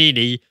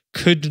 Bastianini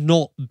could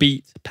not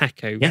beat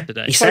Pecco Yeah,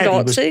 today. he said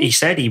Pardozzi? he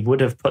said he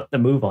would have put the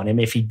move on him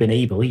if he'd been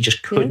able. He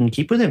just couldn't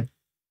keep with him.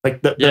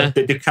 Like the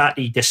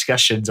Ducati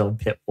discussions on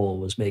pit wall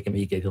was making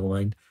me giggle.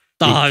 Mind.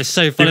 Oh, it's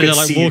so funny. could They're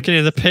like see- walking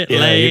in the pit Yeah,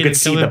 lane. you could and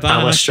see coming the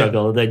power back.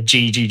 struggle. Then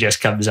Gigi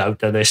just comes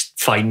out of this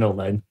final.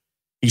 Then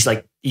he's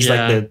like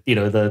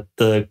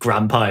the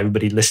grandpa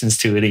everybody listens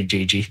to, isn't he,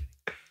 Gigi?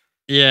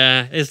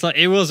 Yeah, it's like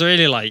it was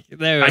really like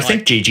they were. I like,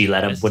 think Gigi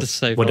let him it's would just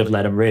so have funny.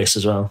 let him race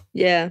as well.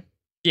 Yeah.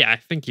 Yeah, I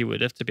think he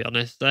would have, to be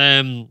honest.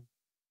 But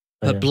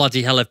Yeah.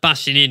 bloody hell, if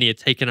Bastianini had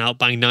taken out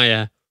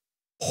Bagnaia,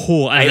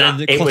 and then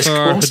the it was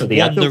Quartararo closer had the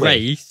won other the way.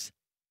 race.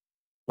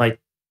 Like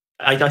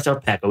I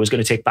thought Pecco was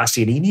going to take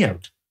Bastianini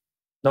out,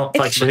 not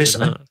vice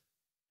versa.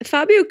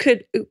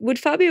 Would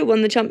Fabio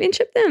won the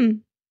championship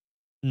then?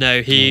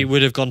 No, he No.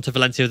 would have gone to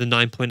Valencia with a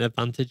 9-point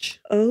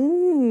advantage.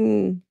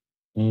 Oh.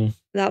 Mm.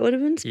 That would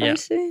have been Yeah.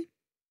 spicy.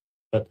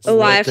 But Oh,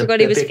 I the- forgot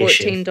the he was big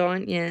 14 issue-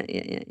 down. Yeah.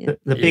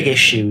 The big Yeah.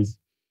 issue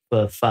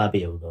for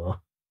Fabio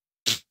though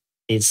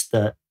is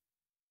that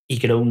he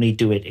could only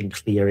do it in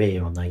clear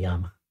air on that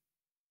Yam.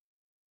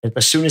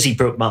 As soon as he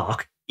broke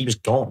mark, he was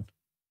gone.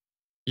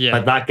 Yeah.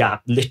 Like that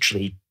gap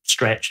literally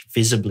stretched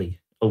visibly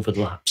over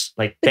the laps.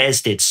 Like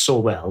Bez did so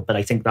well, but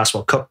I think that's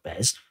what cooked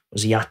Bez,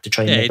 was he had to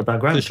try and make up that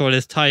ground. Destroyed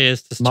his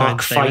tyres to try Mark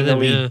and stay with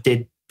him,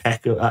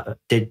 finally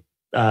did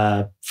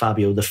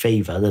Fabio the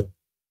favour that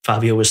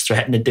Fabio was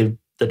threatening to do,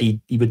 that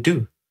he would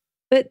do.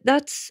 But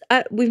that's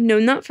we've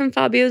known that from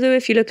Fabio though.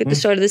 If you look at the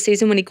start of the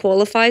season when he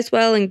qualifies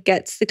well and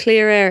gets the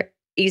clear air,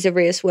 he's a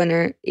race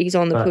winner. He's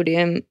on the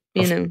podium.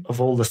 Of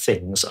all the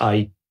things,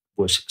 I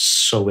was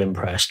so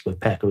impressed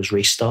with Pecco's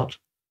restart.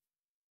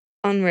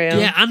 Unreal.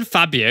 Yeah, and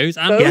Fabio's.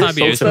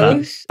 Both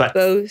of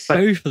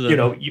them. You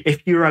know,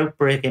 if you're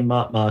outbreaking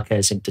Marc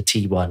Marquez into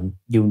T1,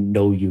 you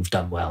know you've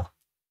done well.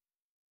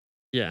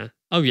 Yeah.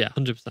 Oh yeah,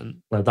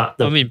 100%. Well,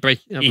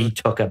 he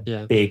took a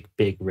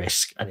big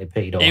risk and it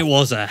paid off. It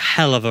was a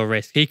hell of a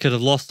risk. He could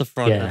have lost the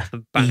front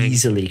end.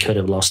 Easily could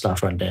have lost that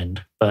front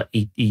end, but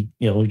he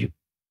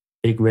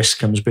big risk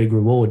comes big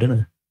reward, isn't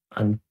it?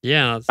 And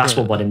that's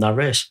what won him that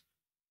race.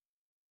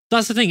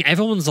 That's the thing.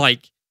 Everyone's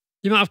like,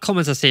 the amount of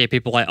comments I see,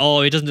 people like,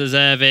 "Oh, he doesn't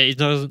deserve it. He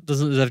doesn't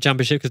deserve a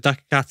championship because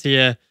Ducati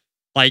are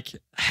like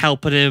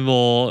helping him,"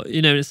 or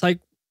it's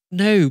like,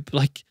 no,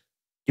 like.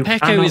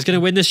 Pecco is going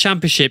to win this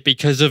championship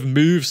because of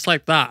moves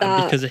like that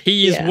and because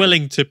he is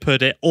willing to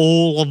put it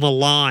all on the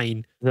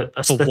line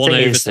for one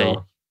overtake.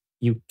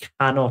 You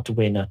cannot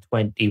win a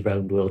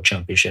 20-round world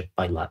championship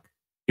by luck.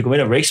 You can win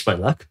a race by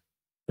luck,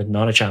 but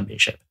not a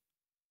championship.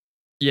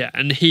 Yeah,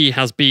 and he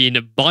has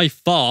been by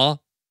far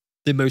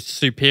the most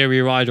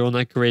superior rider on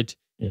that grid.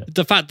 Yeah.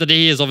 The fact that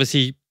he has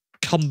obviously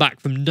come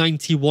back from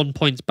 91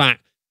 points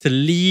back to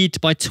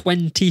lead by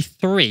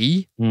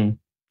 23...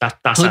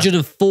 That's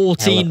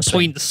 114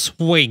 point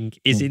swing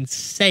is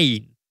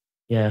insane.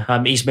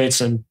 Yeah, he's made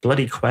some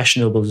bloody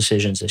questionable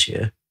decisions this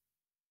year.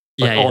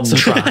 But on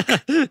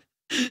track,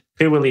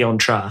 purely on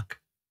track,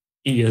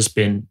 he has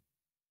been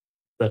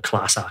the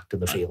class act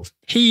in the field.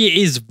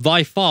 He is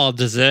by far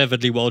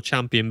deservedly world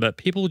champion, but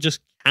people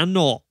just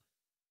cannot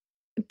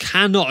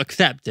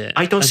accept it.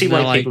 I don't see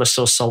why people are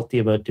so salty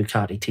about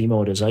Ducati team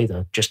orders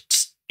either.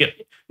 Just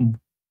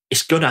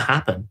it's gonna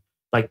happen.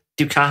 Like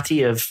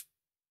Ducati have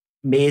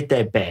made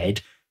their bed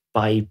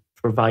by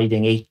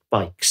providing 8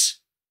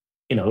 bikes.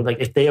 Like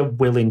if they are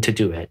willing to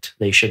do it,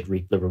 they should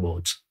reap the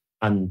rewards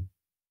and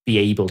be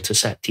able to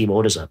set team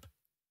orders up.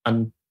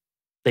 And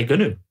they're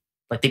going to.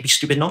 Like they'd be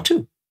stupid not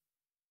to.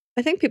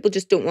 I think people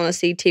just don't want to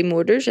see team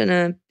orders in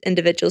an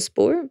individual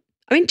sport.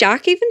 I mean,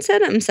 Jack even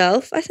said it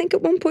himself, I think,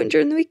 at one point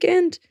during the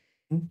weekend.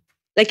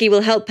 Like he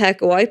will help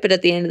Pecco out, but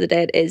at the end of the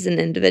day, it is an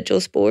individual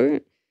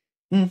sport.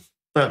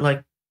 But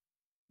like,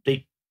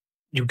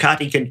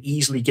 Ducati can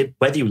easily give,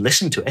 whether you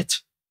listen to it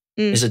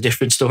is a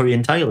different story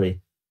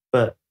entirely.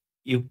 But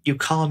you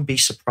can't be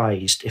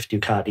surprised if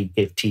Ducati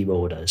give team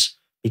orders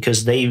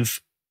because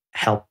they've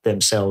helped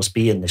themselves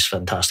be in this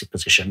fantastic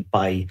position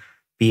by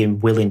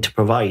being willing to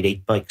provide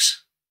 8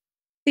 bikes.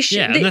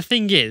 And the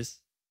thing is,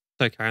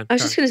 I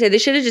was just going to say, they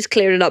should have just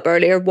cleared it up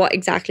earlier what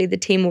exactly the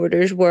team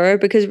orders were,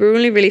 because we're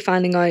only really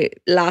finding out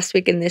last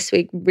week and this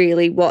week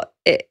really what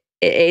it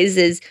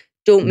is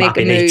don't make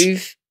a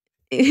move.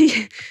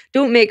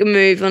 Don't make a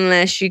move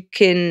unless you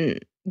can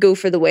go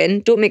for the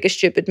win. Don't make a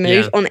stupid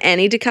move on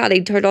any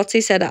Ducati.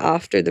 Tardozzi said it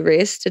after the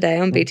race today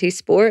on BT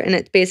Sport, and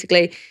it's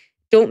basically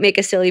don't make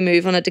a silly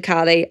move on a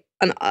Ducati,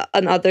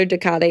 another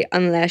Ducati,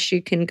 unless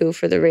you can go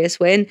for the race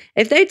win.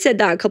 If they'd said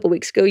that a couple of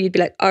weeks ago, you'd be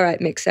like, all right,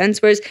 makes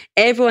sense. Whereas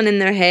everyone in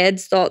their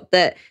heads thought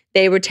that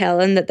they were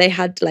telling that they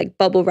had to like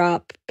bubble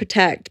wrap,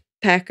 protect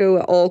Pecco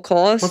at all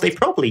costs. Well, they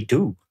probably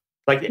do.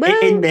 Like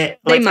in their,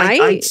 they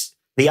might.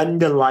 The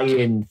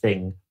underlying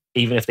thing,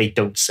 even if they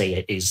don't say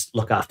it, is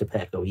look after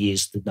Pecco. He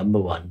is the number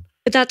one.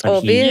 But that's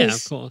obvious. Yeah,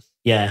 of course.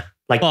 Yeah.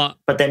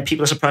 But then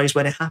people are surprised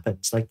when it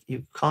happens. Like,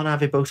 you can't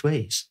have it both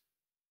ways.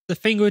 The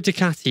thing with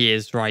Ducati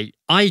is, right,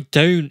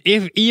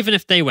 even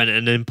if they went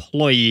and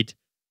employed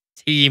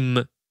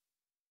team,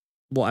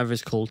 whatever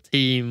it's called,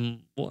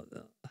 team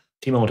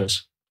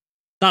orders.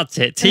 That's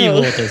it, team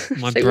orders.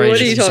 My brain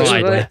is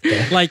fried.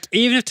 Like,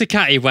 even if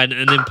Ducati went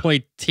and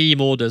employed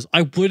team orders,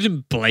 I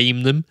wouldn't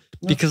blame them.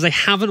 Because they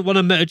haven't won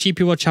a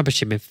MotoGP World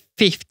Championship in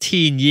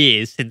 15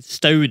 years since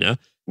Stoner.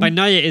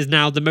 Bagnaia is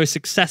now the most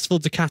successful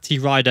Ducati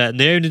rider and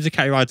the only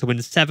Ducati rider to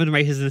win 7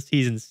 races in a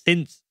season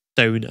since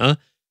Stoner.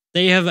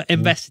 They have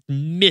invested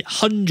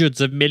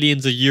hundreds of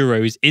millions of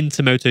euros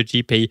into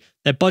MotoGP.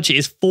 Their budget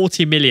is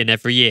 40 million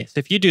every year. So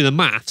if you do the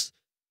maths,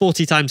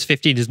 40 times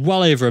 15 is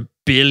well over €1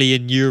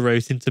 billion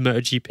into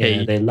MotoGP.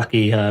 Yeah, they're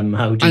lucky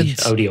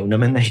Audi own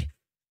them, aren't they?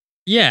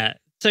 Yeah.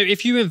 So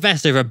if you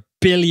invest over €1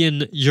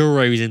 billion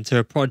into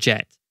a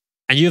project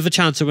and you have a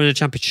chance to win a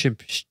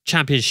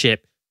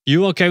championship,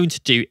 you are going to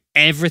do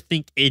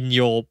everything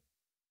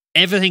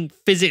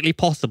physically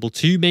possible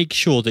to make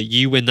sure that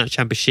you win that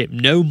championship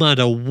no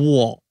matter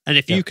what. And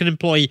if you can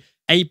employ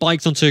 8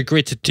 bikes onto a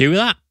grid to do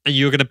that, and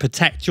you're going to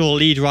protect your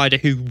lead rider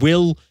who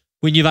will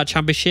win you that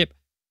championship,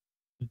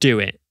 do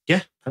it.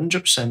 Yeah,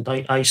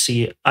 100%. I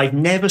see it. I've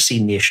never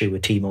seen the issue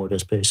with team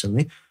orders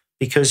personally,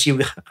 because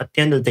at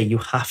the end of the day, you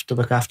have to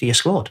look after your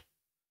squad.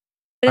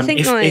 But and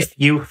if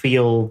you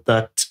feel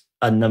that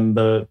a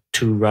number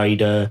 2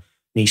 rider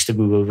needs to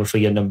move over for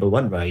your number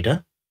 1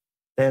 rider,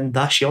 then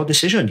that's your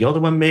decision. You're the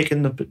one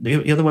making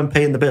you're the one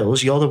paying the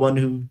bills. You're the one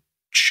who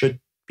should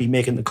be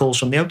making the calls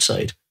from the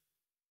outside.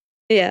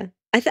 Yeah.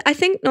 I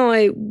think now,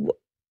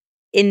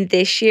 in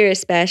this year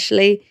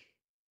especially,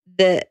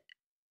 that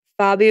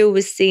Fabio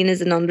was seen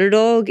as an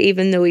underdog,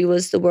 even though he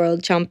was the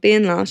world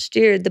champion last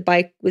year. The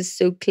bike was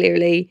so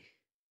clearly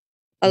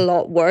a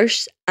lot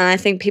worse. And I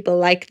think people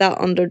like that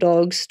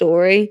underdog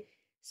story.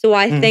 So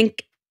I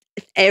think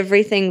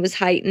everything was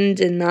heightened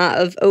in that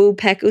of, oh,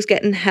 Pecco's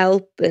getting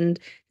help and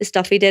the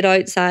stuff he did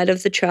outside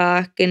of the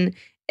track. And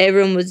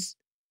everyone was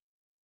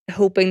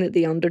hoping that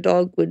the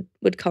underdog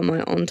would come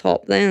out on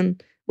top then,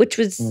 which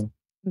was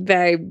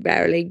very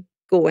rarely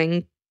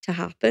going to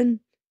happen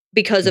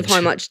because of how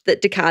much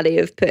that Ducati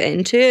have put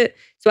into it.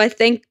 So I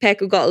think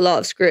Pecco got a lot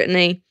of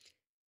scrutiny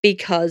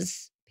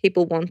because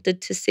people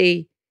wanted to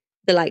see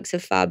the likes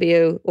of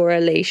Fabio or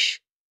Aleix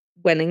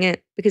winning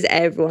it, because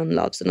everyone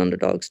loves an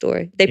underdog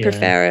story. They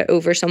prefer it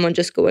over someone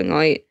just going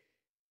out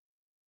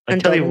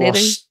and tell you dominating.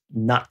 what's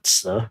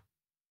nuts though.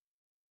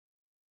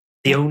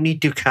 The only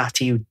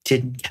Ducati who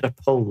didn't get a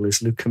pole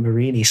is Luca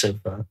Marini so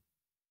far.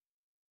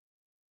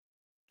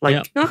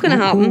 Like, not going to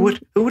happen.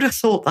 Who would have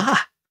thought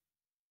that?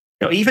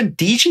 You know, even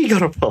DG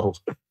got a pole.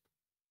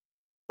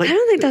 Like, I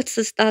don't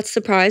think that's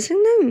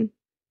surprising though.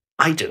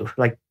 I do.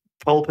 Like,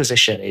 pole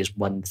position is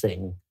one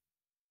thing.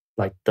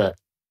 Like that,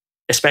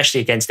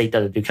 especially against 8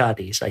 other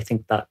Ducatis. I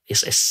think that is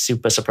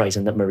super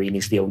surprising that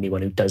Marini's the only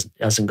one who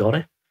hasn't got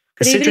it.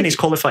 Considering his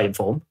qualifying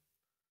form.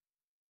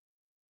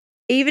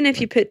 Even if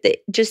you put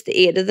just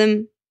the 8 of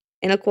them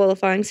in a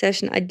qualifying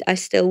session, I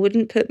still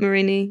wouldn't put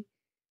Marini.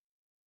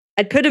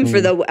 I'd put him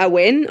for a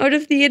win out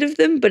of the 8 of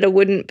them, but I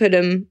wouldn't put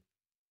him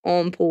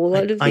on pole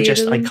out of the 8 of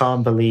them. I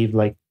can't believe,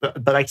 like,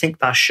 but I think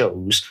that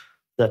shows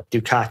that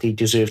Ducati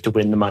deserve to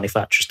win the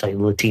manufacturer's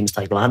title, the team's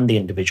title, and the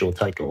individual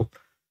title,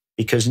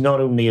 because not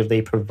only have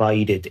they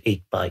provided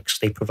 8 bikes,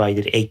 they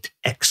provided 8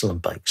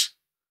 excellent bikes.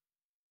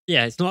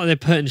 Yeah, it's not like they're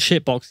putting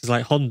shit boxes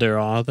like Honda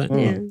are. They're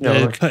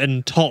No,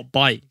 putting top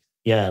bikes.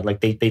 Yeah, like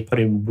they put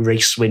in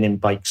race-winning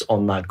bikes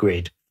on that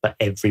grid for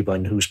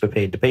everyone who's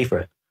prepared to pay for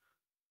it.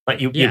 Like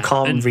you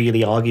can't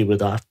really argue with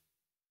that.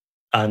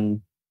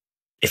 And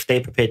if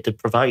they're prepared to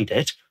provide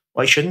it,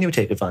 why shouldn't you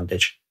take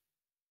advantage?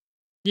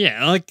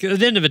 Yeah, like at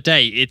the end of the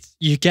day, it's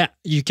you get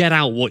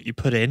out what you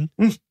put in.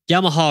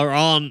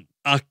 Yamaha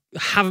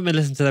haven't been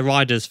listening to their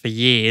riders for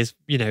years.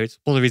 You know, it's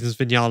one of the reasons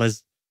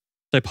Vinales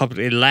so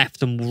publicly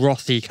left, and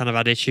Rossi kind of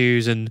had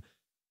issues, and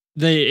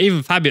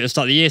even Fabio at the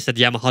start of the year said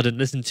Yamaha didn't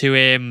listen to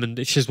him, and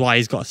it's just why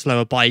he's got a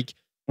slower bike.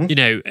 You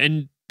know,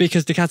 and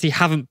because Ducati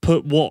haven't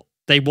put what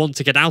they want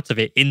to get out of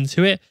it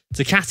into it.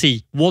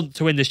 Ducati want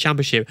to win this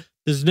championship.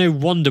 There's no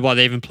wonder why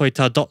they've employed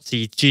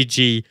Tardozzi,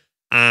 Gigi,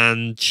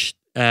 and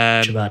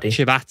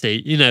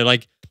Shibati. You know,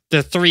 like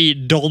the 3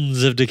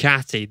 dons of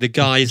Ducati, the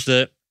guys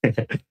that,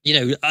 you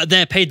know,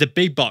 they're paid the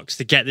big bucks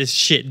to get this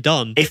shit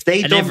done. If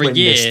they don't win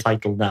this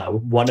title now,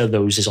 one of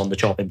those is on the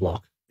chopping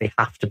block. They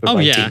have to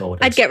provide team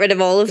orders. I'd get rid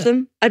of all of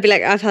them. I'd be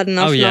like, I've had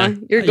enough now.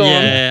 You're gone.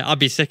 Yeah, I'd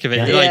be sick of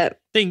it.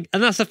 And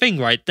that's the thing,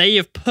 right? They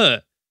have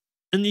put,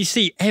 and you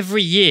see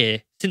every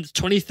year since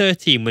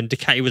 2013 when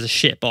Ducati was a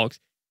shitbox,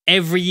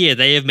 every year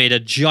they have made a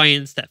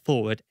giant step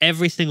forward.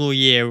 Every single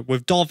year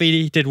with Dovi,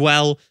 he did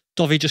well.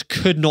 Dovi just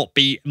could not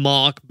beat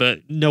Mark,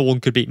 but no one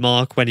could beat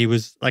Mark when he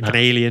was like an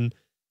alien.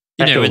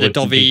 You know, in the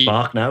Dovi. Beat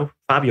Mark now.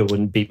 Fabio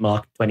wouldn't beat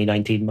Mark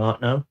 2019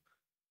 Mark now.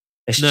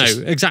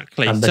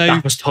 Exactly. And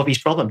that was Dovi's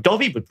problem.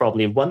 Dovi would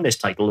probably have won this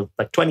title.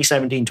 Like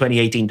 2017,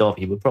 2018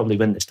 Dovi would probably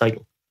win this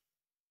title.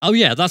 Oh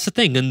yeah, that's the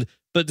thing.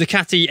 But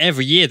Ducati,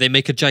 every year they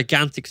make a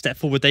gigantic step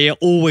forward. They are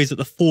always at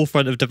the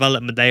forefront of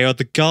development. They are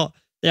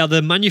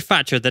the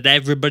manufacturer that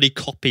everybody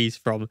copies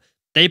from.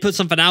 They put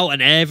something out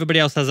and everybody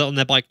else has it on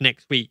their bike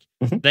next week.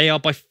 They are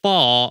by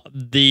far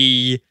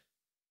the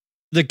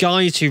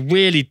guys who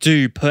really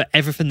do put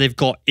everything they've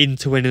got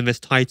into winning this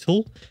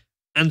title.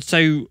 And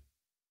so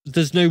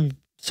there's no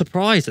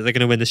surprise that they're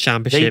going to win this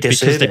championship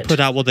because they put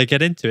out what they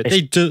get into it.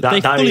 They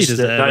fully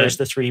deserve it. That is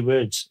the 3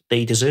 words.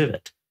 They deserve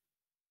it.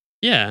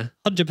 Yeah,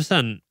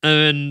 100%.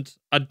 And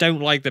I don't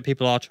like that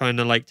people are trying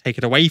to like take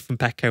it away from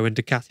Pecco and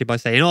Ducati by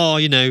saying, "Oh,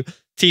 you know,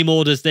 team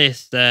orders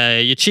this,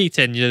 you're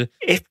cheating."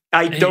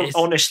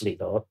 Honestly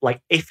though,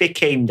 like if it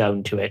came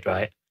down to it,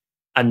 right,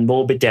 and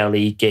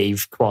Morbidelli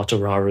gave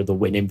Quartararo the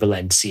win in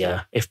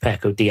Valencia, if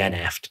Pecco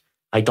DNF'd,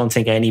 I don't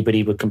think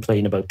anybody would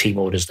complain about team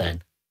orders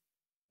then.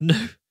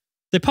 No,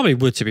 they probably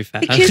would, to be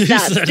fair. Because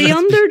that's the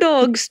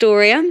underdog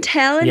story. I'm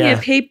telling you,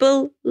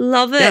 people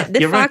love it.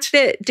 The fact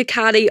that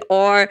Ducati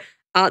are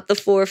at the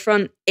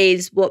forefront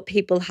is what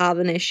people have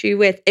an issue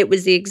with. It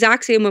was the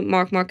exact same when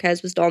Marc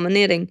Marquez was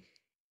dominating.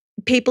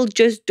 People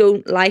just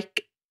don't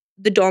like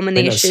the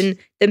domination,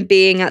 them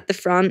being at the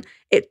front.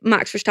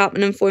 Max Verstappen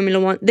in Formula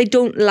One, they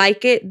don't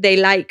like it. They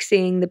like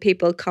seeing the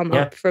people come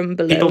up from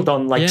below. People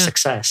don't like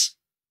success.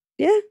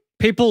 Yeah.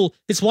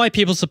 It's why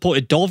people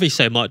supported Dovi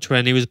so much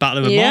when he was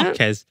battling with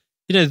Marquez.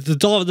 You know,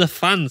 the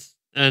fans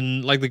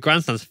and like the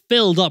grandstands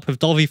filled up with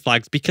Dovi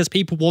flags because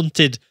people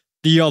wanted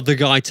the other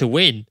guy to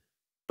win.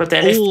 But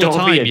then if all the Dobby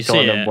time you had see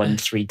gone and it. won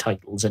 3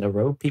 titles in a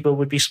row, people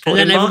would be And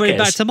supporting then everybody back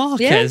Marquez. to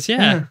Marquez.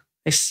 Yeah.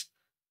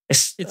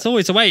 It's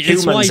Always the way. It's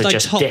humans why are like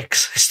just top.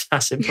 dicks. It's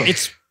that simple.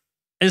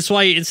 It's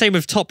why, and same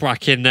with Top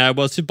Rack in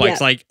World Superbikes. Yeah.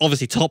 Like,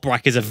 obviously, Top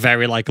Rack is a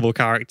very likable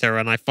character,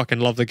 and I fucking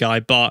love the guy.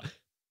 But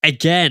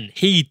again,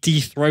 he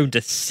dethroned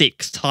a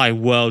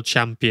 6-time world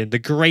champion, the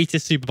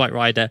greatest Superbike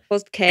rider,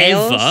 Was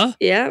chaos. Ever?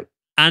 Yeah.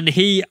 and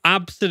he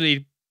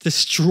absolutely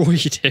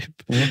destroyed him.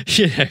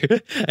 You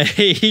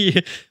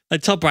know,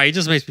 like Top Rack, he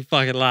just makes me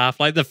fucking laugh.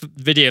 Like the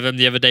video of him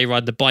the other day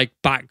riding the bike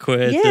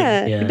backwards.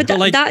 Yeah. Yeah. But But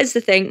like- that is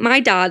the thing. My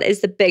dad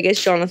is the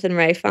biggest Jonathan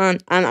Ray fan,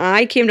 and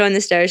I came down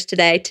the stairs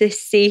today to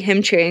see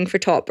him cheering for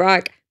Top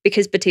Rack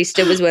because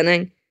Batista was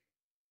winning.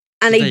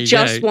 And There he you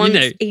just go. wants,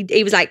 You know-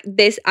 he was like,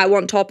 "This, I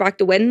want Top Rack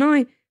to win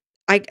now."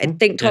 I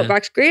think Top Yeah.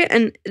 Rack's great,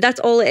 and that's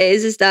all it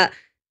is that,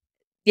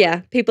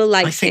 yeah, people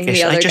like seeing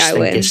the I other just guy think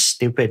win. it's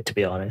stupid, to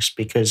be honest,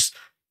 because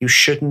you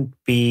shouldn't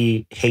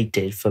be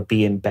hated for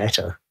being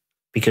better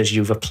because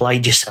you've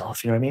applied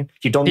yourself. You know what I mean?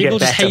 You don't People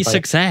get just better hate by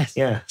success.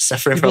 Oh,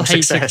 suffering People from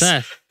hate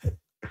success.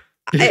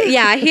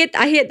 Yeah, I hate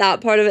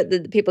that part of it,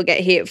 that people get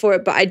hate for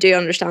it, but I do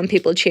understand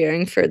people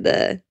cheering for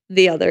the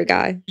other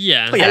guy.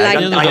 Yeah. Oh, yeah, I like the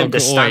that. underdog I will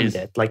understand always-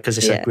 it, like, because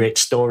it's Yeah. a great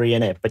story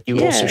in it. But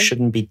you also Yeah.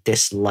 shouldn't be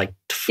disliked.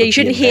 For Yeah, you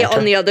shouldn't being hate better.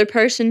 on the other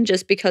person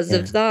just because Yeah.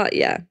 of that.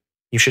 Yeah.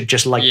 You should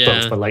just like Yeah.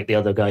 both, but like the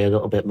other guy a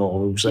little bit more,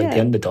 who's like the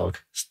Yeah. underdog.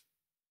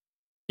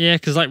 Yeah,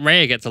 because like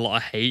Ray gets a lot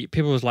of hate.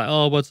 People was like,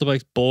 "Oh, what's the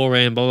bike's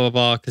boring?" Blah blah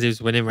blah, because he was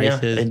winning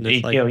races. Yeah, and and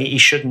it's like, you know, he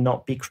should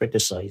not be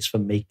criticised for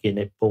making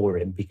it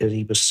boring because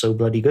he was so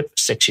bloody good for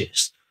 6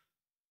 years.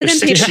 But For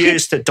then 6 people-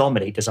 years to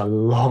dominate is a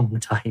long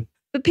time.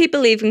 But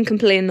people even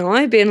complain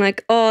now, being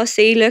like, "Oh,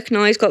 see, look,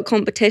 now he's got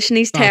competition.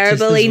 He's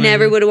terrible. Batista's He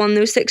never winning." would have won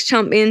those 6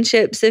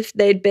 championships if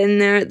they'd been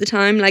there at the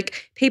time."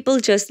 Like,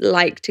 people just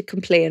like to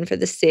complain for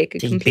the sake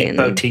of He beat complaining.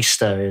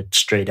 Bautista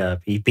straight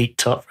up. He beat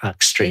Top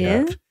Rack straight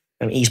Yeah. up.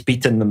 I mean, he's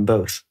beaten them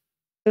both.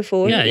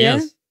 Before, yeah,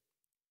 yes,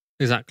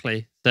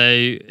 exactly. So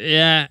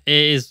yeah, it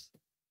is.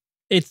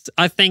 It's.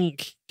 I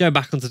think going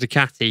back onto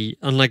Ducati,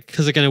 and like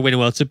because they're going to win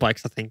World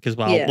Superbikes, I think as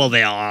well. Yeah. Well,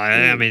 they are.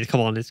 I mean,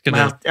 come on, it's going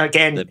to. Well,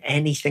 again,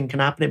 anything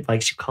can happen in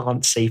bikes. You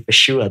can't say for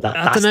sure. I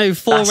don't know,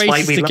 4 that's why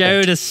races we to love go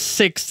it. and a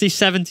 60,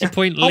 70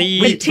 point Oh,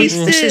 lead.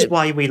 Batista- this is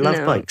why we love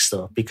No. bikes,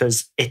 though,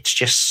 because it's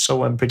just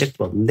so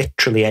unpredictable.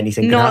 Literally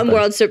anything can not happen. in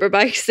World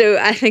Superbikes, so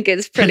I think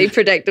it's pretty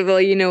predictable.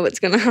 You know what's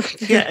going to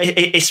happen. Yeah,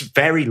 it's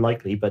very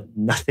likely, but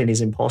nothing is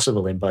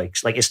impossible in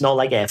bikes. Like, it's not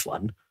like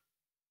F1.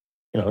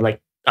 You know,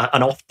 like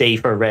an off day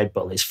for a Red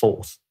Bull is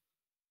 4th.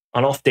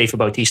 An off day for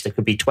Bautista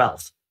could be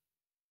 12th.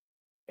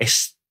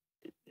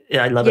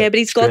 I love it. Yeah, but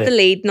he's It's got great. the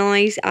lead now.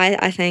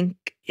 I think.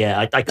 Yeah,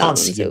 I can't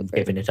one's see him over.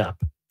 giving it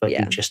up, but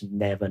Yeah. you just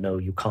never know.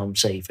 You can't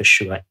say for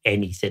sure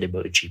anything in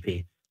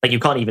MotoGP. Like, you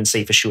can't even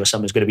say for sure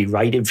someone's going to be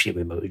riding for you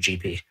in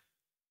MotoGP.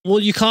 Well,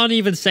 you can't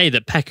even say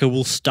that Pecco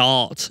will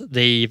start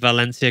the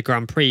Valencia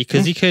Grand Prix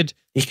because he could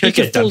He could fall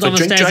get done for down the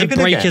drink stairs and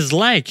driving break again. his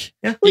leg.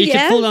 Yeah. Well, He could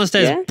yeah, fall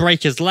downstairs, yeah.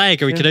 break his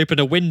leg, or he Yeah. could open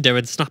a window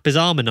and snap his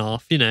arm in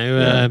half. You know,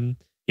 Yeah.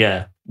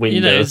 Yeah, window.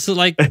 you know, it's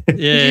like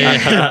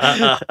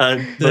yeah, a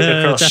motocross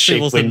definitely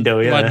shaped wasn't window,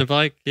 riding yeah. a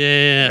bike.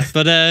 Yeah.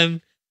 But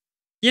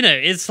you know,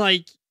 it's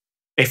like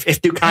If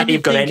Ducati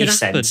have got Anything any can happen.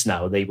 sense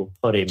now, they will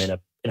put him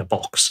in a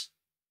box.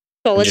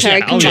 Solitary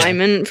Yeah, oh, yeah.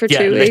 confinement for Yeah,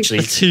 2 weeks.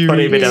 literally For 2 put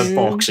him in weeks. a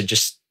box and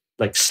just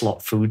like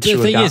slot food the through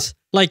a thing gap. is,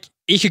 like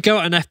he could go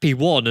out an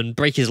FP1 and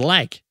break his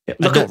leg Yeah,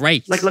 and not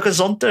race. look at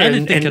Zonta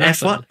Anything in can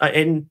F1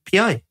 in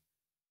PI.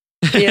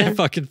 Yeah.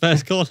 fucking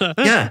first corner.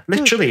 Yeah,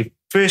 literally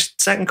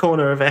second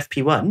corner of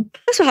FP1.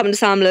 That's what happened to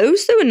Sam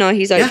Lowes, though, and now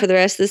he's out Yeah. for the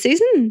rest of the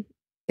season.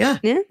 Like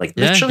Yeah,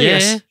 literally, yeah,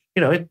 yes. yeah.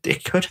 You know,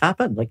 it could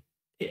happen. Like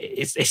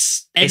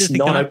it's Anything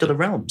not can out of the happen.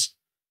 realms.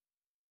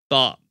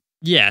 But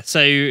yeah,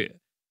 so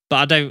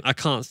but I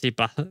can't see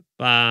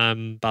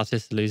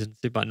Bautista losing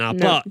to Superbike now. No.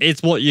 But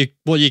it's what you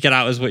get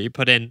out is what you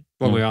put in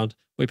one way around.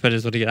 What you put in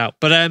is what you get out.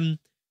 But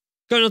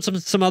going on to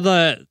some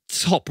other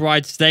top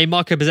rides today.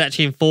 Marco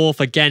Bezzacchi in 4th.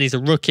 Again, he's a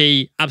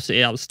rookie,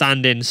 absolutely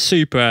outstanding,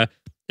 super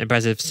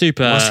impressive,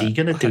 super. What's he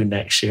gonna do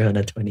next year on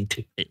a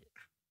 22?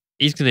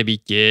 He's gonna be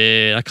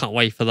good. I can't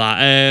wait for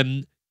that.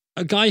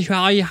 A guy who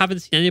I haven't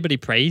seen anybody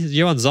praise is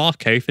Johan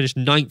Zarco, finished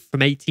 9th from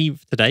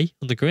 18th today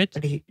on the grid.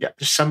 And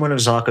someone of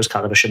Zarco's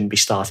caliber shouldn't be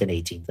starting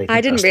 18th. I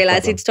didn't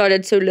realise he'd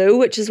started so low,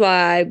 which is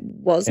why I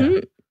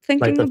wasn't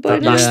thinking Like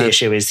about that's it. the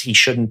issue is he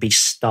shouldn't be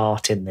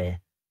starting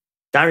there.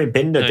 Darren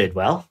Binder No. did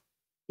well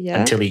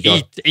Yeah. until he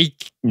got He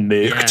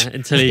murked. yeah,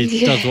 until he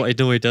Yeah. does what he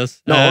normally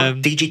does. No,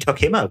 DG took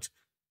him out.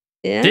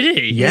 Yeah. Did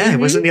he? Yeah, it Mhm.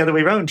 wasn't the other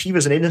way around. He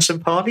was an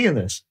innocent party in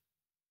this.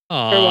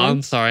 Oh, I'm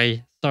once.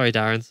 sorry. Sorry,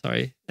 Darren.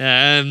 Sorry.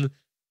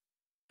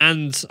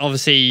 And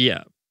obviously,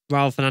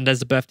 Raul Fernandez,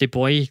 the birthday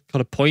boy,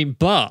 got a point,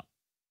 but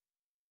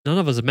none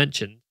of us have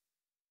mentioned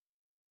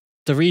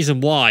the reason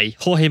why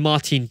Jorge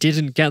Martin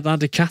didn't get that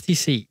Ducati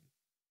seat.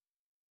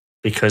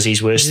 Because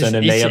he's worse than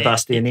Enea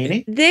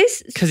Bastianini?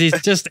 Because he's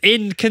just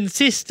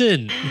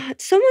inconsistent.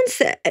 Someone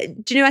said,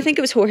 do you know, I think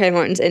it was Jorge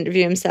Martin's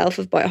interview himself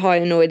about how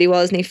annoyed he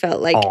was, and he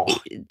felt like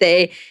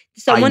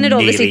someone had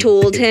obviously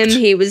told him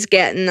he was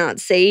getting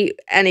that seat,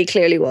 and he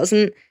clearly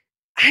wasn't.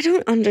 I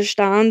don't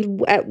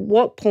understand at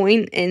what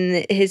point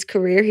in his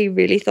career he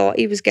really thought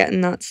he was getting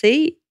that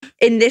seat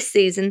in this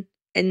season.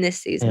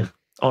 Yeah.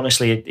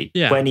 Honestly,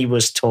 when he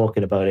was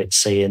talking about it,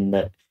 saying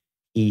that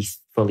he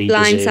fully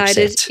deserves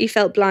it. He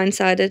felt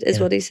blindsided, is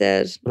what he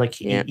said. Like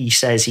he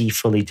says he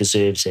fully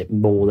deserves it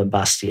more than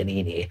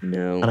Bastianini.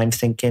 No. And I'm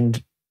thinking,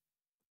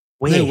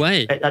 no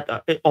way.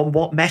 On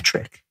what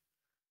metric?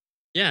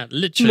 Yeah,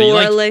 literally.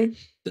 Morally.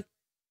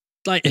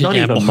 Not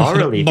even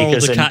morally.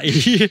 Because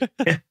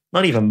Ducati.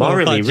 not even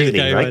morally,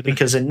 really, right?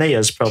 Because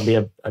Enea's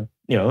probably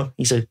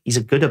he's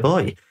a good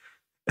boy.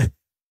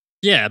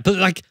 Yeah, but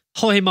like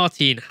Jorge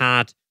Martin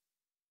had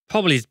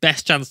probably his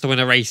best chance to win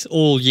a race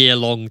all year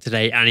long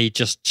today, and he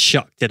just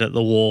chucked it at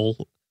the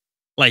wall.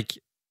 Like,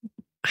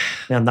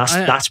 and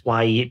that's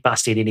why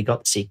Bastianini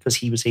got the seat, because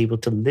he was able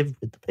to live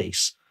with the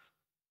pace.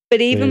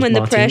 But even when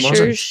the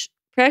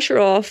pressure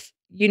off,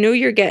 you know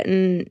you're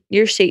getting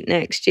your seat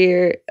next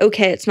year.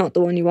 Okay, it's not the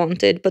one you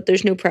wanted, but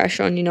there's no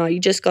pressure on you now. You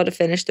just got to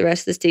finish the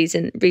rest of the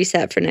season,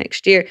 reset for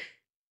next year.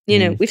 You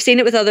know, we've seen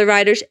it with other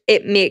riders.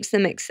 It makes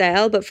them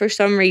excel, but for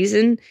some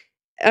reason,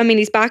 I mean,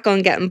 he's back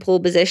on getting pole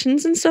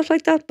positions and stuff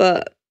like that,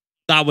 but...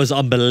 That was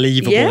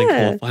unbelievable in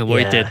qualifying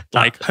what he did.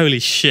 Like, holy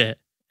shit.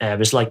 It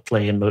was like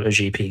playing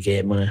MotoGP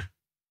game when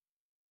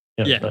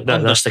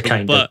that's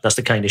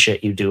the kind of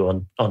shit you do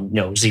on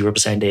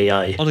 0%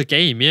 AI. On a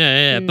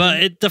game,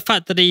 But the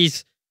fact that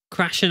he's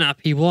crashing at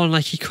P1,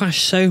 like he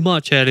crashed so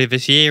much earlier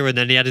this year, and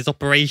then he had his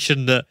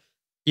operation that,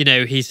 you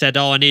know, he said,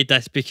 I need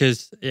this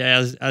because he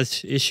has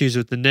issues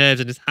with the nerves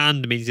in his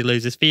hand, it means he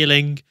loses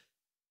feeling.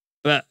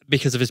 But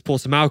because of his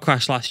Portimao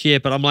crash last year.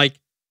 But I'm like,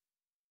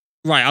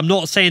 right, I'm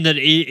not saying that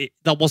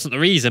that wasn't the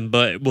reason,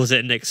 but was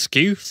it an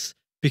excuse?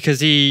 Because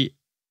he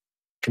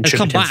has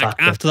come back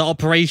after the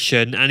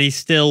operation, and he's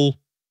still...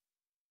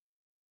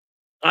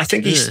 I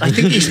think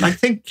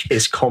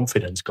his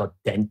confidence got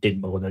dented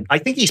more than... I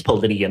think he's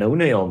pulled an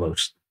Iannone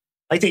almost.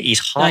 I think he's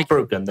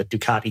heartbroken that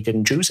Ducati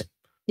didn't choose him.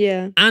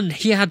 Yeah. And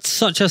he had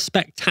such a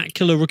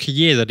spectacular rookie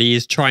year that he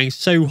is trying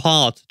so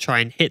hard to try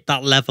and hit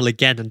that level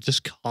again and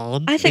just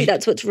can't. I think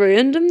that's what's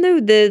ruined him, though.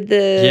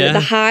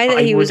 The high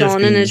that he was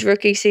on in his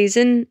rookie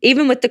season,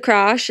 even with the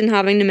crash and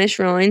having to miss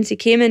rounds, he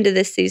came into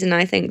this season,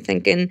 I think,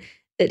 thinking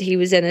that he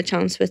was in a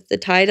chance with the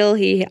title.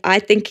 I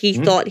think he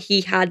thought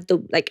he had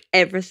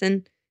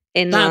everything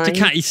in line. That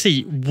Ducati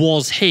seat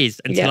was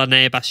his until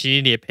Enea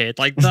Bastianini appeared.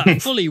 Like,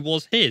 that fully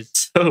was his.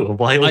 So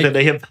why would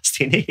Enea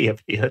Bastianini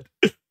appear?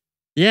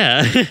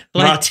 Yeah.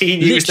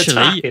 Martin used the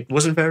track. It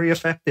wasn't very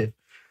effective.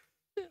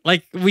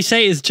 Like, we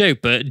say it's a joke,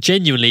 but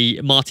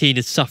genuinely, Martin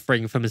is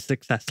suffering from his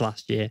success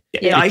last year.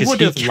 Yeah, I would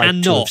have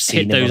liked to have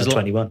seen him on a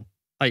 21.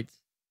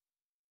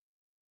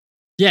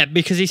 Yeah,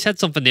 because he said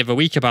something the other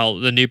week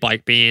about the new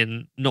bike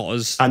being not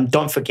as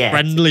don't forget,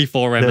 friendly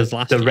for him as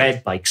last year. The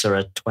red bikes are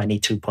a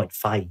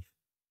 22.5.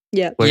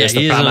 Yeah. Whereas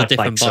the Pramac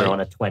bikes are on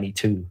a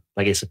 22.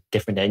 Like, it's a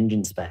different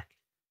engine spec.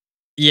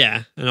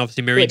 Yeah, and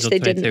obviously Marine's on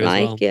 22 as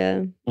well.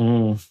 Yeah.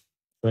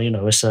 So, you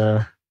know, it's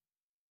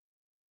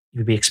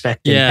you'd be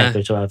expecting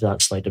Pecco to have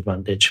that slight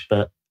advantage,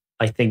 but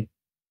I think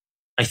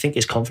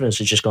his confidence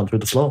has just gone through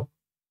the floor.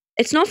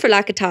 It's not for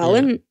lack of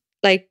talent,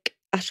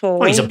 at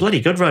all. Oh, he's a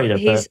bloody good rider.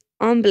 He's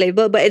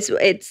unbelievable, but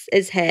it's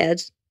his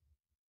head.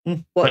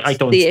 What's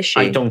the issue?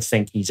 I don't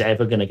think he's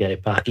ever going to get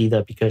it back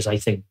either, because I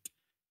think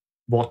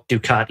what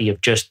Ducati have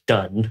just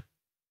done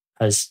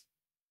has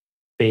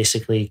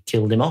basically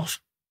killed him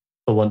off,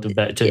 for want of a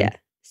better term. Yeah,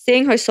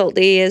 seeing how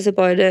salty he is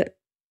about it.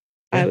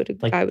 I would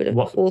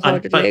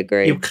wholeheartedly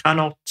agree. You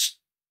can't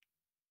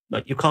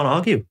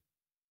argue.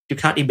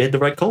 Ducati made the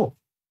right call.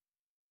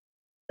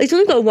 He's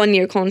only got a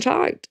 1-year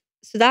contract,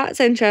 so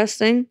that's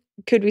interesting.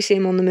 Could we see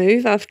him on the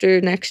move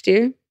after next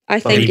year? I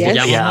think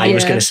yes. Yeah, I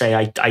was going to say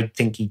I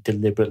think he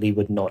deliberately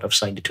would not have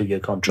signed a 2-year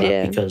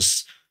contract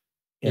because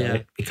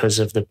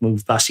of the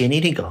move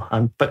Bastianini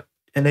got. But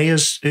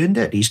Enea's earned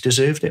it. He's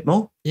deserved it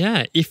more.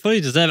 Yeah, he fully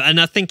deserved it. And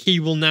I think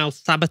he will now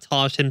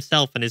sabotage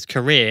himself and his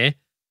career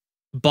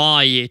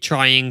by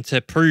trying to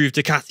prove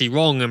Ducati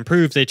wrong and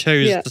prove they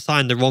chose to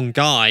sign the wrong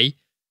guy,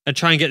 and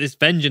try and get this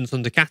vengeance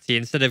on Ducati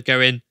instead of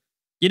going,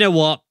 you know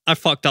what, I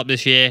fucked up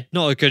this year.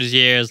 Not as good as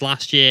year as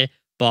last year,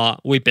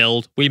 but we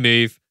build, we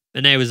move.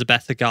 Enea was a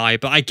better guy.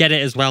 But I get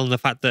it as well in the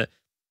fact that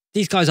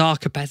these guys are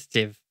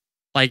competitive.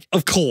 Like,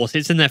 of course,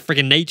 it's in their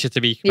frigging nature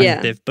to be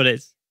competitive,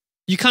 but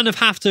you kind of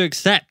have to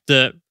accept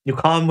that you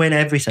can't win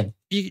everything.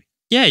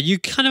 You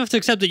kind of have to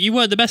accept that you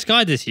weren't the best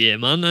guy this year,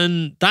 man,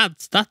 and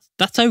that's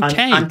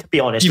okay. And to be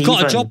honest, you've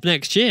got a job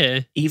next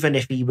year. Even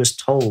if he was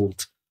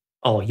told,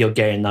 "Oh, you're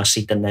getting that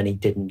seat," and then he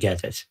didn't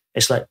get it,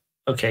 it's like,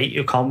 okay,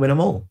 you can't win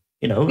them all.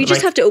 You know, you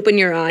just have to open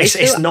your eyes.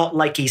 It's not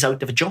like he's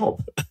out of a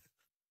job.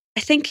 I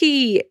think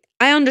he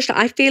I understand.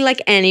 I feel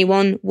like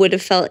anyone would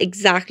have felt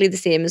exactly the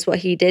same as what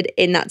he did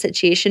in that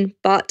situation.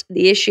 But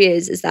the issue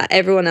is that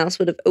everyone else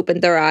would have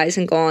opened their eyes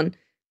and gone,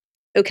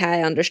 okay,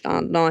 I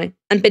understand now,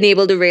 and been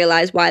able to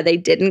realize why they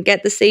didn't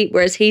get the seat.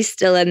 Whereas he's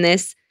still in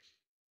this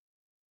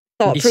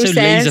thought He's process.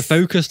 so laser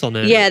focused on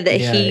it. Yeah,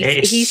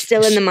 that he's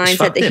still in the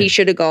mindset that he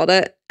should have got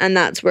it, and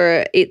that's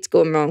where it's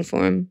going wrong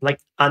for him. Like,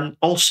 and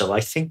also,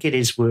 I think it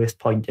is worth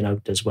pointing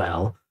out as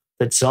well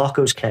that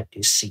Zarco's kept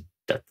his seat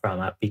at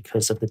Pramac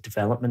because of the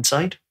development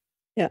side.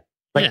 Yeah.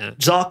 Like,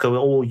 Zarco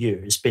all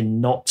year has been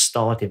not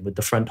starting with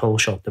the front hole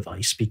shot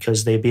device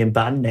because they're being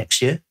banned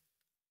next year,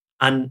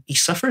 and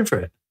he's suffering for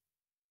it.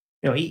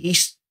 You know, he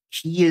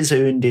has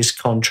earned his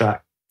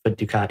contract for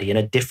Ducati in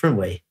a different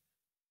way.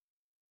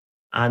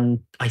 And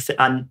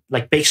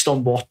like, based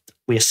on what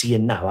we're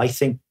seeing now, I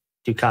think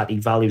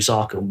Ducati values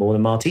Zarco more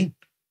than Martin.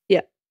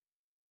 Yeah.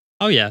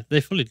 Oh yeah,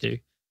 they fully do.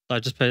 I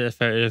just put a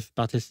photo of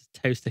Baptiste's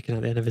toe sticking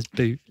out the end of his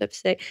boot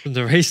from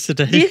the race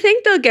today. Do you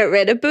think they'll get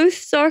rid of both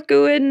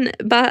Zarco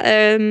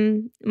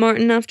and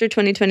Martin after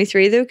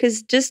 2023 though?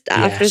 Because just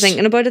after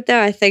thinking about it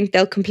there, I think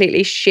they'll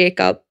completely shake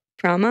up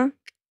Pramac.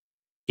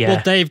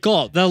 Yeah.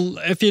 Well,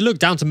 if you look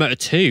down to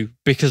Moto2,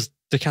 because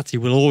Ducati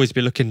will always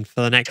be looking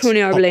for the next Tony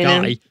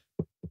Arbolino. guy.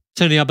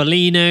 Tony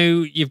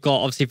Arbolino, you've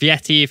got obviously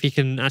Vietti, if he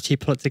can actually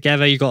put it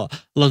together. You've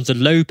got Alonso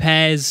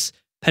Lopez,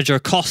 Pedro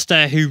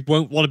Acosta, who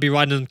won't want to be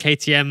riding on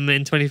KTM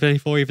in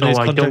 2024, even though his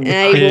contract...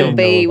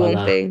 He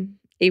won't be.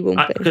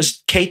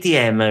 Because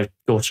KTM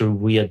go through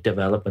weird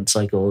development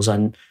cycles,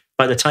 and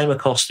by the time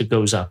Acosta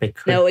goes up, it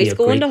could be a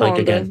great bike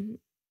again.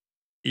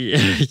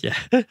 Yeah.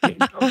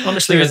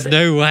 Honestly, there's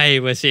no way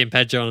we're seeing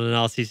Pedro on an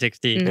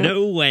RC16.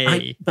 No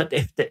way. But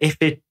if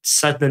it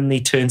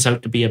suddenly turns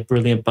out to be a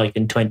brilliant bike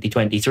in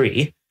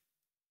 2023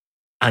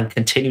 and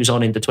continues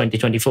on into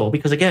 2024,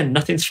 because again,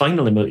 nothing's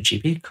final in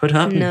MotoGP, could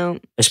happen. No.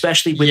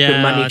 Especially with the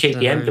money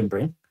KTM can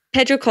bring.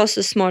 Pedro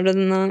Costa's smarter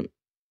than that.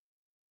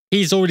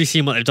 He's already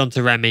seen what they've done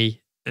to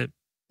Remy,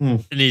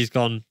 and he's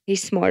gone.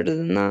 He's smarter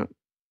than that.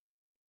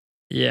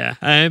 Yeah.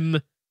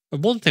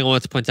 One thing I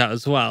wanted to point out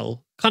as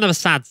well, kind of a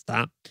sad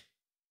stat.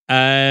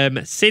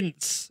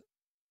 Since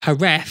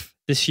Jerez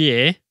this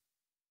year,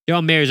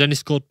 Joan Mir has only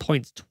scored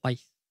points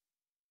twice.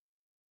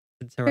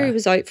 Since Jerez. He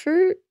was out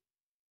for...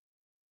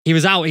 He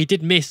was out. He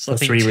did miss, I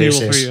think, 2 or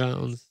 3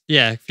 rounds.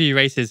 Yeah, a few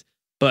races.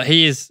 But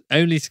he has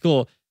only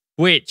scored,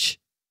 which,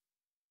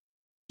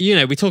 you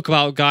know, we talk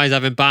about guys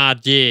having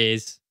bad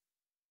years.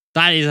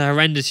 That is a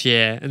horrendous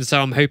year. And so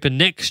I'm hoping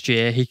next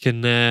year he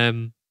can,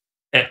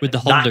 with the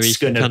Honda, that's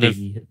going to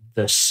be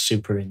the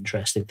super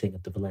interesting thing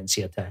at the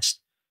Valencia test,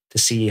 to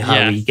see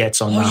how he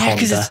gets on the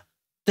Honda.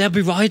 They'll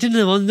be riding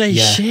him on their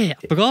shit.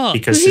 I forgot.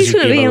 Because he's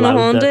going to be on a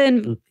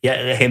Honda.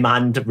 Him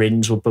and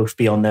Rins will both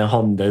be on their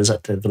Hondas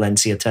at the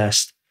Valencia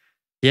test.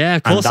 Yeah,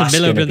 of course. And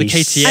Miller will be on the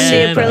KTM.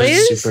 And the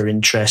Aprilia. Super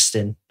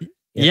interesting.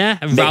 Yeah.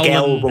 And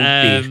Miguel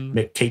won't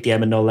be.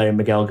 KTM and Ole and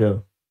Miguel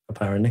go,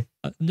 apparently.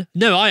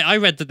 No, I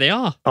read that they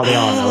are. Oh, they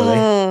are, are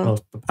they? Well,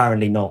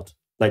 apparently not.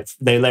 Like,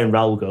 they let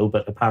Raul go,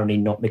 but apparently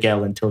not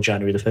Miguel until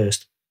January the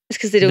 1st. It's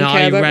because they don't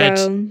care about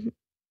Raul.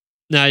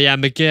 No, yeah,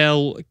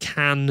 Miguel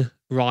can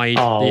ride.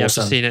 I've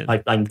awesome. seen it.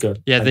 I'm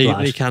good. Yeah,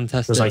 they can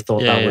test it. Because I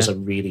thought that was a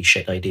really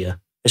shit idea.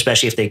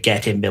 Especially if they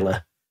get in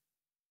Miller.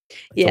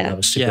 I thought that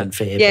was super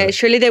unfair. Yeah,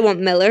 surely they want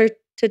Miller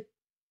to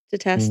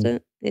test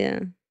it.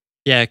 Yeah.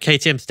 Yeah,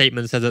 KTM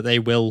statement said that they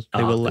will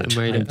let him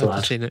ride it.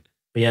 I've seen it.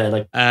 But yeah,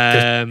 like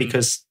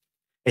because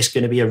it's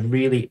going to be a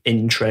really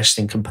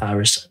interesting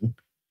comparison,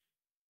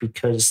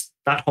 because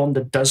that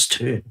Honda does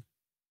turn.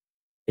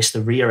 It's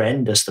the rear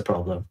end that's the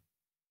problem.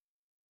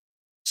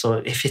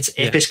 So if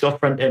it's got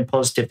front end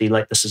positivity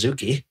like the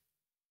Suzuki,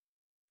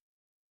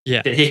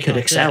 it could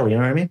excel. You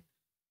know what I mean?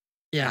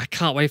 Yeah, I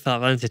can't wait for that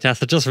Valencia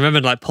test. I just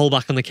remembered, like, pull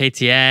back on the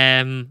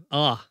KTM.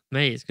 Oh,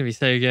 mate, it's going to be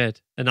so good.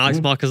 And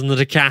Alex Marquez on the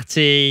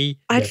Ducati.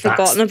 I'd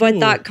forgotten about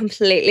that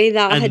completely.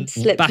 That had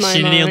slipped my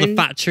mind. Bastianini on the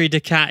factory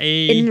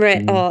Ducati. In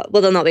red. Oh,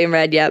 well, they'll not be in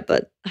red yet,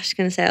 but I was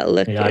going to say it'll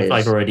look good.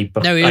 I've already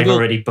booked. I've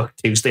already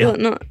booked Tuesday. Well,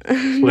 not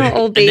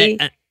all be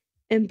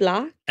in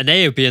black.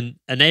 Enea would be in.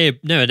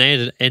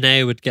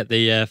 Enea would get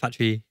the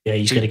factory. Yeah,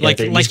 he's going to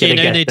get like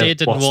Iannone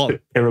did, and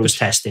what Piro's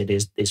tested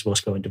is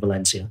what's going to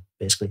Valencia,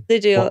 basically. They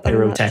do what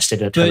Piro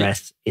tested at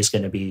Jerez is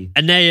going to be.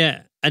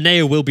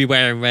 Enea will be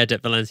wearing red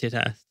at Valencia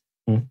test,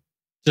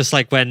 just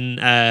like when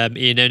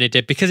Iannone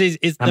did, because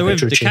they're with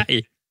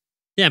Ducati.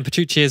 Yeah, and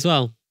Petrucci as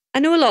well. I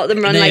know a lot of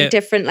them run like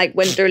different like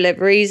winter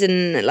liveries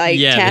and like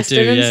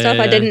testing and stuff.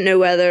 I didn't know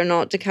whether or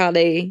not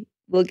Ducati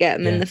will get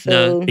him in the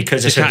full.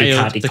 Because it's a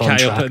Ducati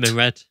contract. Will put him in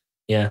red.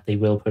 Yeah, they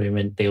will put him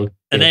in.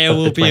 And they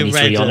will be in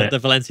red at the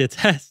Valencia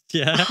test.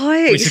 Yeah. How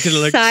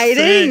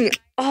exciting.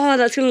 Oh,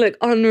 that's going to look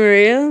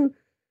unreal.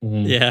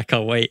 Yeah, I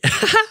can't wait.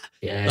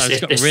 Yeah, I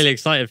just got really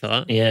excited for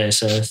that. Yeah,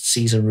 it's a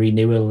season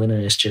renewal, and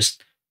it's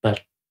just.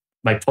 But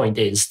my point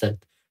is that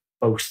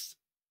both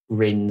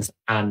Rins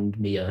and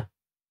Mia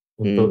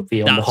will both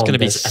be on the Hondas. That's going to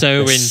be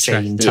so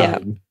interesting. Yeah.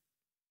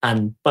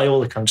 And by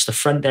all accounts, the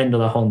front end of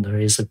the Honda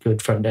is a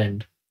good front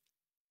end.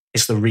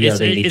 It's the rear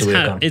they need to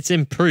work on. It's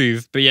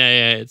improved, but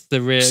yeah, it's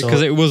the rear because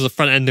So- it was the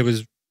front end that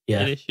was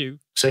Yeah. an issue.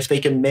 So if they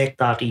can make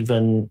that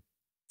even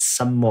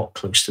somewhat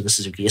close to the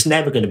Suzuki, it's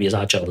never going to be as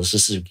agile as the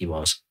Suzuki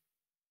was.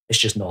 It's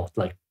just not.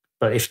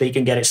 But if they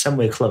can get it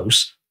somewhere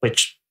close,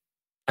 which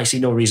I see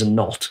no reason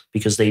not,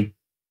 because they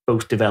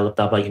both developed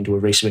that bike into a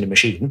race winning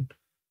machine.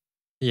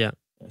 Yeah.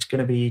 It's going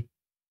to be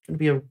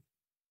a.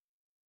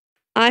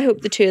 I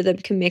hope the two of them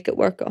can make it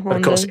work at But Honda.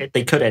 of course,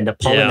 they could end up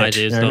pulling Yeah, I it. do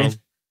You as know what I well. mean?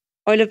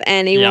 Out of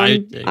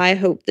anyone, do. I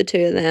hope the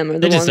two of them are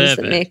They the ones deserve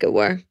that it. make it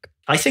work.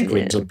 I think Yeah.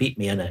 Rins will beat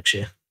Mia next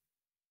year.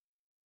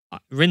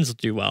 Rins will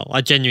do well.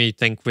 I genuinely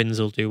think Rins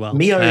will do well.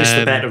 Mia is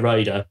the better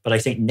rider, but I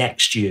think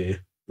next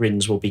year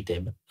Rins will beat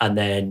him, and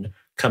then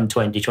come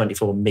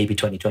 2024, maybe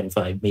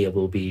 2025, Mia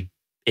will be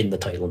in the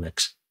title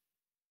mix.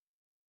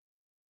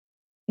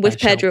 With I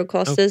shall- Pedro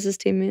Costa as his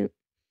teammate.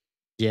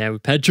 Yeah,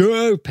 with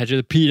Pedro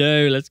the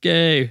Pedo. Let's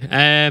go.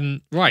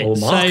 Right. Or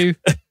Mark.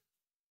 So,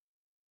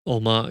 or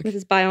Mark. With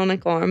his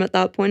bionic arm at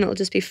that point, it'll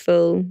just be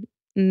full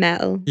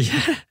metal.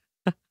 Yeah.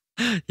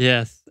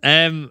 Yes.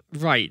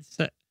 Right.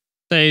 So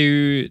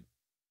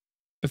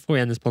before we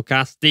end this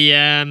podcast,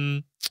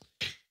 the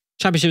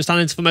championship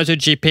standings for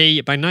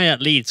MotoGP. Bagnaia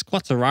leads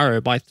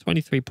Quartararo by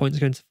 23 points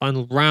going to the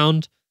final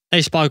round.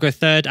 Espargaro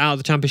third out of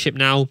the championship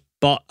now,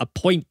 but a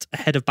point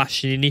ahead of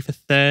Bastianini for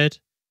third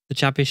the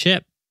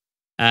championship.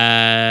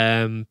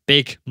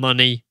 Big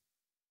money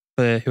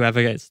for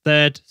whoever gets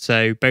third.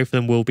 So both of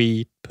them will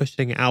be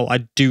pushing it out. I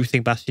do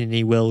think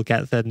Bastianini will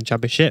get third in the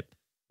championship.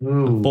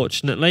 Ooh,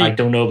 Unfortunately. I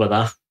don't know about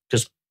that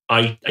because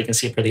I can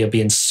see Aprilia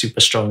being super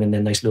strong in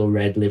their nice little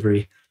red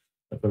livery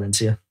at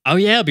Valencia. Oh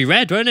yeah, it'll be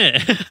red, won't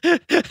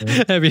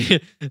it?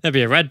 There'll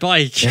be a red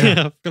bike.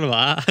 Yeah. I forgot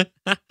about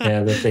that.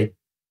 Yeah, they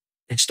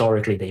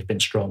historically they've been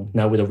strong.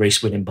 Now with a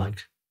race winning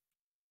bike.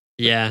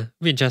 Yeah, it'll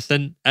be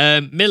interesting.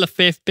 Miller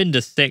fifth,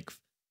 Binder sixth.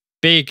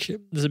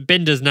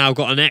 Binder's now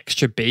got an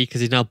extra B because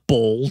he's now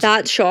bald.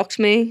 That shocked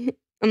me.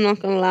 I'm not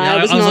going to lie. Yeah,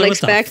 I was I was not like, what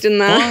the expecting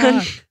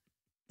that. fuck?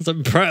 It's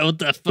like, bro, what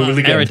the fuck?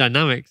 Hooligan.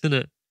 Aerodynamics, isn't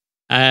it?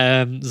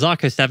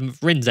 Zarco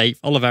seventh, Rins eighth,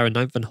 Oliveira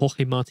ninth, and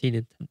Jorge Martin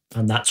in 10th.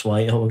 And that's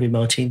why Jorge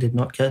Martin did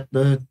not get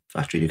the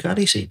factory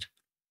Ducati seat.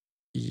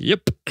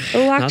 Yep. Oh,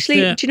 That's actually,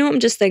 it. do you know what I'm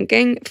just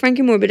thinking?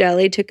 Frankie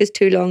Morbidelli took his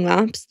 2 long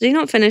laps. Did he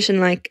not finish in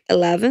like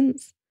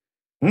 11th?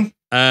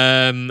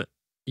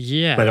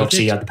 Yeah. But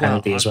obviously he did had the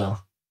penalty as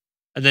well.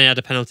 And then he had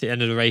a penalty at the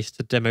end of the race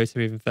to demote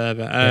him even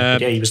further. Yeah,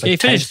 he was like he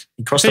 10th. finished,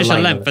 He crossed the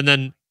finished line. 11th, and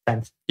then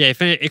 10th. yeah,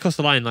 he crossed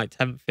the line like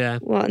 10th. Yeah.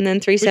 What, and then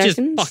 3 Which is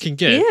seconds? fucking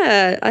good.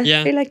 Yeah, I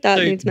Yeah. feel like that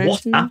So needs What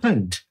mentioning.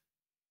 happened?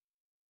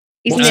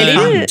 He's What's an he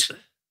idiot. found?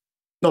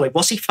 No, like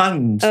what's he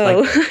found?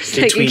 Oh, Like, it's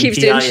like he between keeps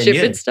DI doing and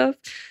stupid you? stuff.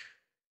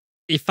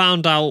 He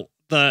found out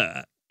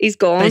that He's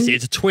gone. basically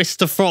to twist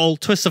the throttle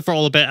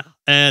a bit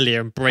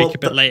earlier and brake a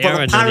bit later. Well,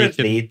 and then he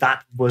apparently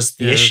that was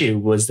the Yeah. issue,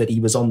 was that he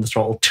was on the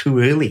throttle too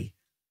early.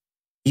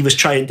 He was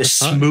trying to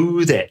That's right.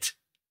 smooth it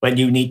when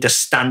you need to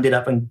stand it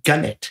up and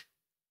gun it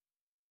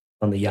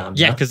on the Yamaha.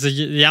 Yeah, because the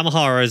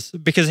Yamaha is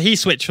because he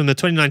switched from the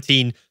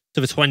 2019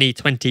 to the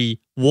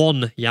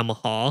 2021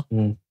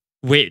 Yamaha,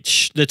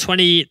 which the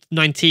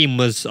 2019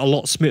 was a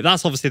lot smooth.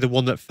 That's obviously the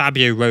one that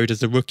Fabio rode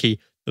as a rookie.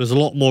 It was a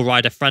lot more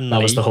rider friendly.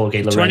 That was the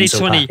Jorge Lorenzo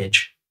 2020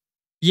 package.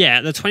 Yeah,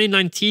 the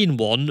 2019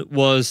 one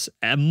was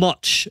a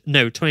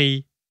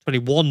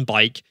 2021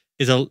 bike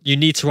is you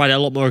need to ride it a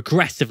lot more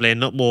aggressively and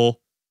not more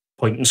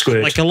Point and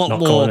squirt, like a lot not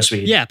more corner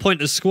speed. Yeah,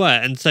 point and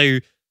squirt. And so,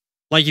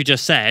 like you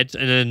just said,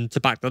 and then to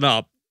back that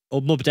up,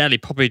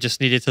 Morbidelli probably just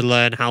needed to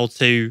learn how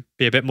to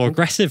be a bit more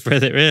aggressive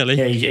with it. Really,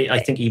 Yeah, I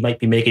think he might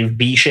be making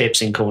V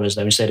shapes in corners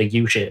now instead of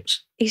U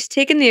shapes. He's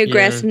taken the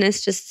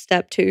aggressiveness just a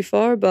step too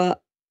far,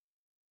 but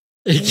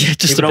yeah, You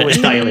just could a always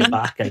bit. dial it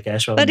back, I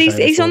guess. rather but than he's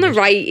dial it on the forward.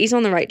 right. He's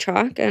on the right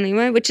track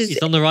anyway, which is He's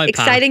on the right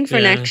path, exciting for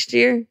yeah. next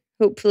year.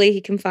 Hopefully,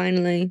 he can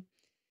finally.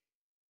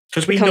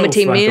 Because we become know a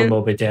teammate.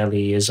 Franco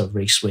Morbidelli is a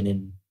race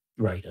winning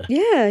rider.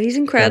 Yeah, he's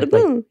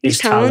incredible. His He's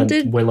talent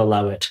talented. will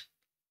allow it.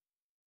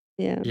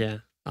 Yeah. Yeah,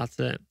 that's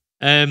it.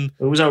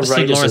 Who was our I've seen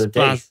riders of Loris the day?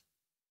 Baz.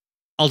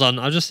 Hold on,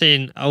 I've just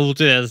seen. I will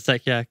do it in a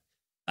sec. Yeah,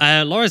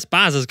 Loris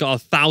Baz has got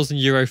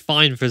 €1,000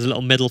 fine for his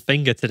little middle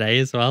finger today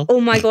as well.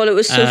 Oh my god, it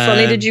was so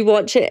funny. Did you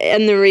watch it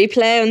in the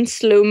replay on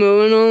slow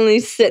mo and all? And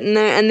he's sitting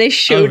there, and they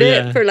showed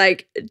yeah. it for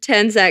like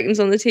 10 seconds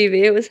on the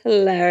TV. It was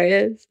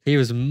hilarious. He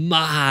was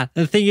mad.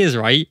 The thing is,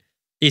 right?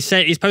 He's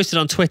posted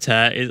on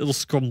Twitter. It's all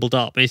scrumbled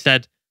up, and he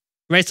said,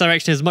 "Race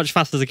direction is much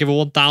faster to give a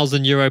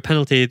 €1,000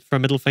 penalty for a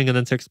middle finger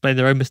than to explain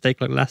their own mistake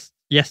like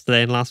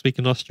yesterday and last week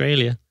in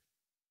Australia."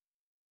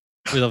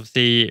 With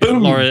obviously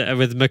Laura,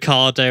 with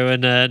Mercado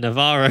and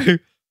Navarro.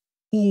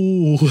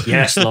 Ooh.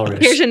 Yes, Loris.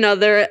 Here's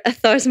another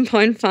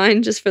 £1,000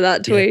 fine just for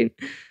that tweet.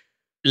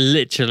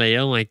 Literally,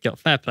 oh my god,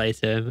 fair play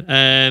to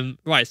him.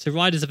 Right, so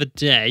riders of the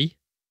day.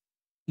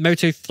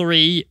 Moto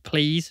 3,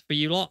 please, for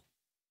you lot.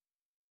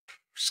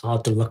 It's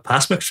hard to look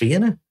past McPhee,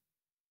 innit?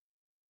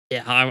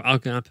 Yeah, I'm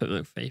going to put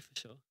McPhee for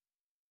sure.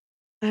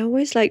 I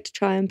always like to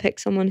try and pick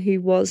someone who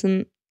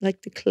wasn't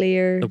like the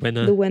The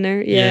winner. The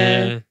winner,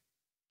 yeah.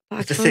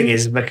 But the thing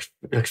is, I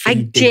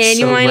McPhee did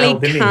genuinely so well,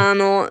 didn't he?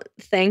 cannot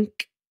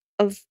think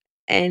of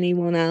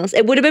anyone else.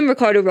 It would have been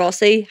Ricardo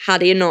Rossi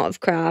had he not have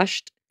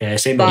crashed. Yeah,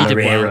 same But- with He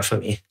did Moreira well. for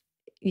me.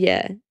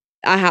 Yeah.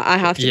 I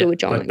have to Yeah, go with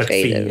John But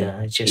McPhee, McPhee, though.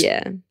 yeah, it's just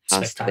Yeah,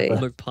 has to be.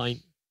 spectacular.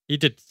 McPine. He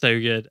did so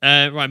good.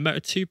 Right, Moto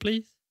 2,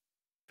 please.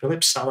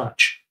 Philip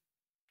Salach.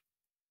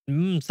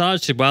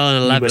 Sarge did well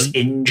in He 11. was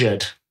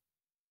injured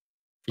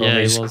from Yeah,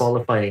 he his was.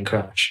 qualifying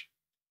crash.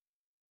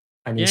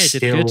 And he Yeah, he did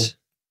still good.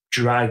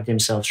 dragged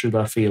himself through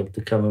that field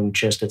to come home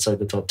just outside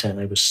the top 10.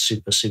 I was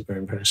super, super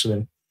impressed with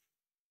him.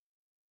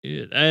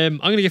 Good. I'm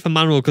going to give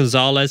Manuel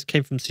Gonzalez.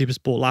 Came from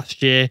Supersport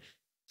last year.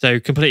 So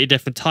completely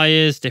different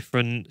tyres,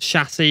 different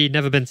chassis.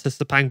 Never been to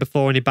Sepang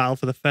before, and he battled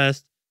for the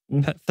first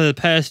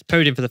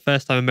podium for the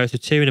first time in Moto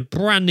 2 in a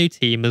brand new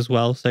team as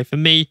well. So for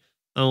me,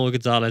 Manuel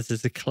Gonzalez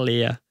is a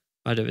clear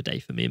rider of the day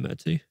for me in Moto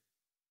 2.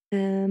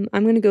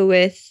 I'm going to go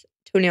with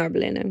Tony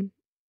Arbolino.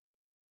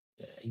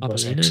 Yeah, he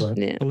was Arbolino. excellent.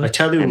 Yeah. I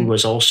tell you who Um,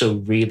 was also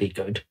really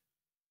good.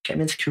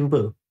 Came into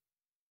Kubo.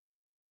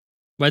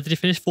 Where did he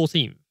finish?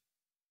 14th.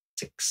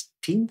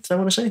 16th, I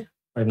want to say.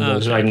 I haven't Oh,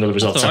 got okay. I haven't got the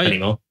results That's up all right.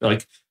 anymore.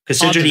 Like,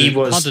 considering he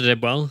was, Harder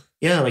did well.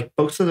 yeah, like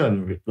both of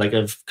them, like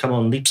have come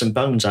on leaps and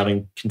bounds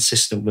having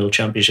consistent World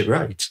Championship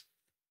rides.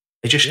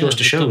 It just Yeah, goes to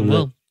they've show done that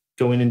well.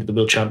 going into the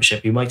World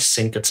Championship, you might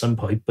sink at some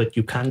point, but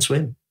you can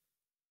swim.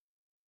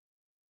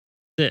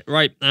 That's it.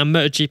 Right, and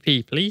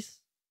MotoGP, please.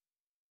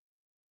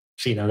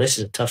 See, now this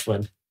is a tough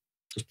one.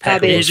 'Cause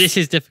Fabio. Pecco was, This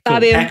is difficult.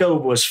 Fabio.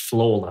 Pecco was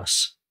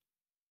flawless.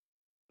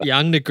 Yeah,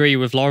 I'm going to agree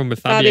with Lauren with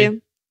Fabio.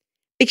 Fabio.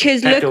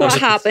 Because Pecco look what was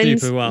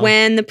happens super well.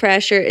 when the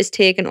pressure is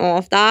taken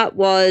off. That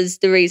was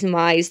the reason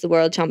why he's the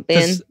world champion.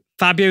 'Cause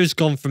Fabio's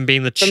gone from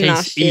being the From chase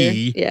last year,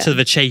 E yeah. to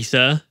the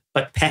chaser.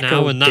 But Now,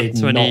 Pecco and did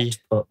that's when he- not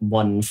put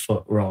 1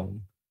 foot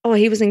wrong. Oh,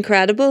 he was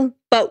incredible.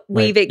 But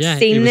we've Yeah, he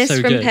seen was this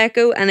so from good.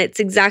 Pecco, and it's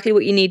exactly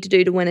what you need to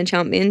do to win a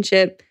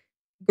championship.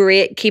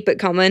 Great, keep it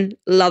coming.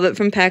 Love it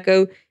from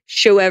Pecco.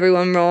 Show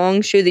everyone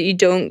wrong. Show that you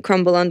don't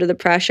crumble under the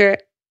pressure.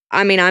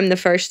 I mean, I'm the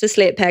first to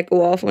slate Pecco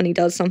off when he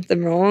does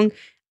something wrong.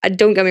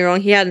 Don't get me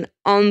wrong, he had an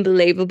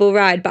unbelievable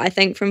ride, but I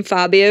think from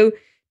Fabio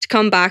to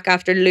come back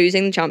after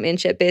losing the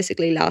championship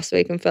basically last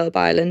week in Phillip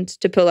Island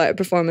to pull out a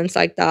performance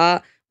like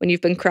that when you've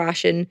been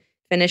crashing,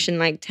 finishing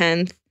like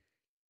 10th.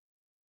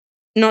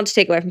 Not to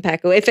take away from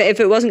Pecco. If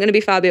it wasn't going to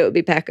be Fabio, it would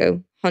be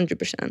Pecco,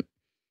 100%.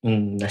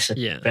 That's a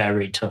Yeah.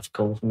 very tough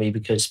call for me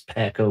because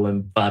Pecco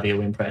and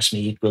Fabio impressed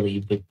me equally,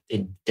 but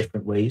in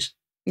different ways.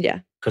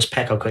 Yeah, Because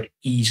Pecco could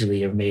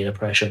easily have made a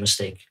pressure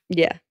mistake,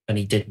 yeah. and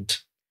he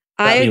didn't.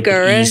 Fabio could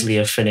Ayagura easily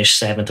have finished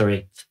 7th or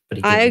 8th, but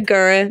he didn't.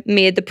 Ayagura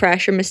made the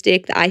pressure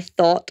mistake that I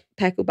thought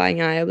Pecco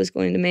Bagnaia was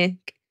going to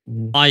make.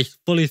 Mm. I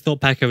fully thought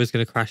Pecco was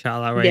going to crash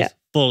out of that race. Yeah.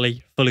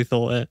 Fully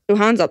thought it. So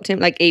hands up to him,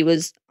 like he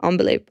was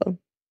unbelievable.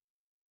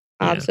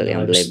 Yeah, Absolutely I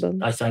unbelievable.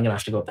 think I'm going to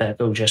have to go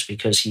Pecco just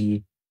because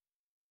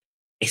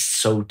it's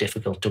so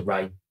difficult to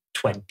ride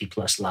 20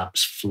 plus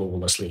laps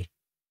flawlessly.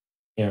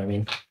 You know what I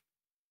mean?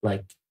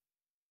 Like,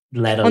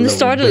 let alone On the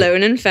start with-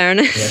 alone, in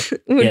fairness,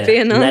 would yeah, be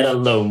enough. let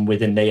alone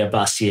with Enea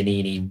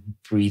Bastianini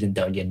breathing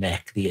down your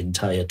neck the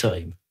entire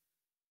time.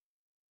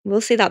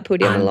 We'll see that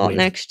podium a And lot with-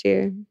 next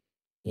year.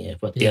 Yeah,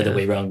 but the other Yeah.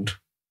 way round.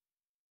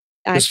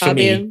 Aye, 'Cause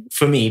Fabio.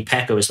 for me,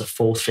 Pecco is the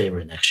 4th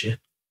favourite next year.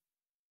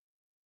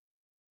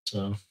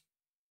 So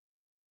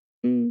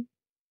Mm.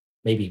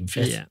 maybe even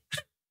 5th. Yeah.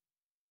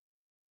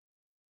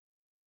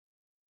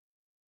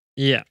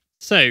 Yeah.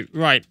 So,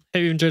 right.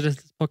 Hope you enjoyed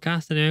this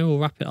podcast. Anyway, we'll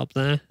wrap it up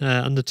there.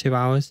 Under 2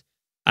 hours.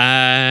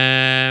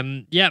 Yeah,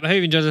 I hope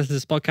you enjoyed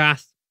this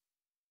podcast.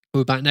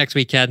 We'll be back next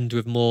weekend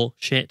with more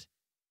shit.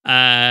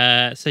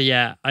 So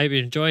yeah, I hope you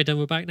enjoyed and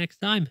we're back next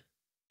time.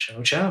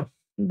 Ciao, ciao.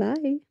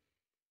 Bye.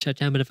 Ciao,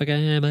 ciao,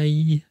 motherfucker.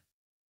 Bye.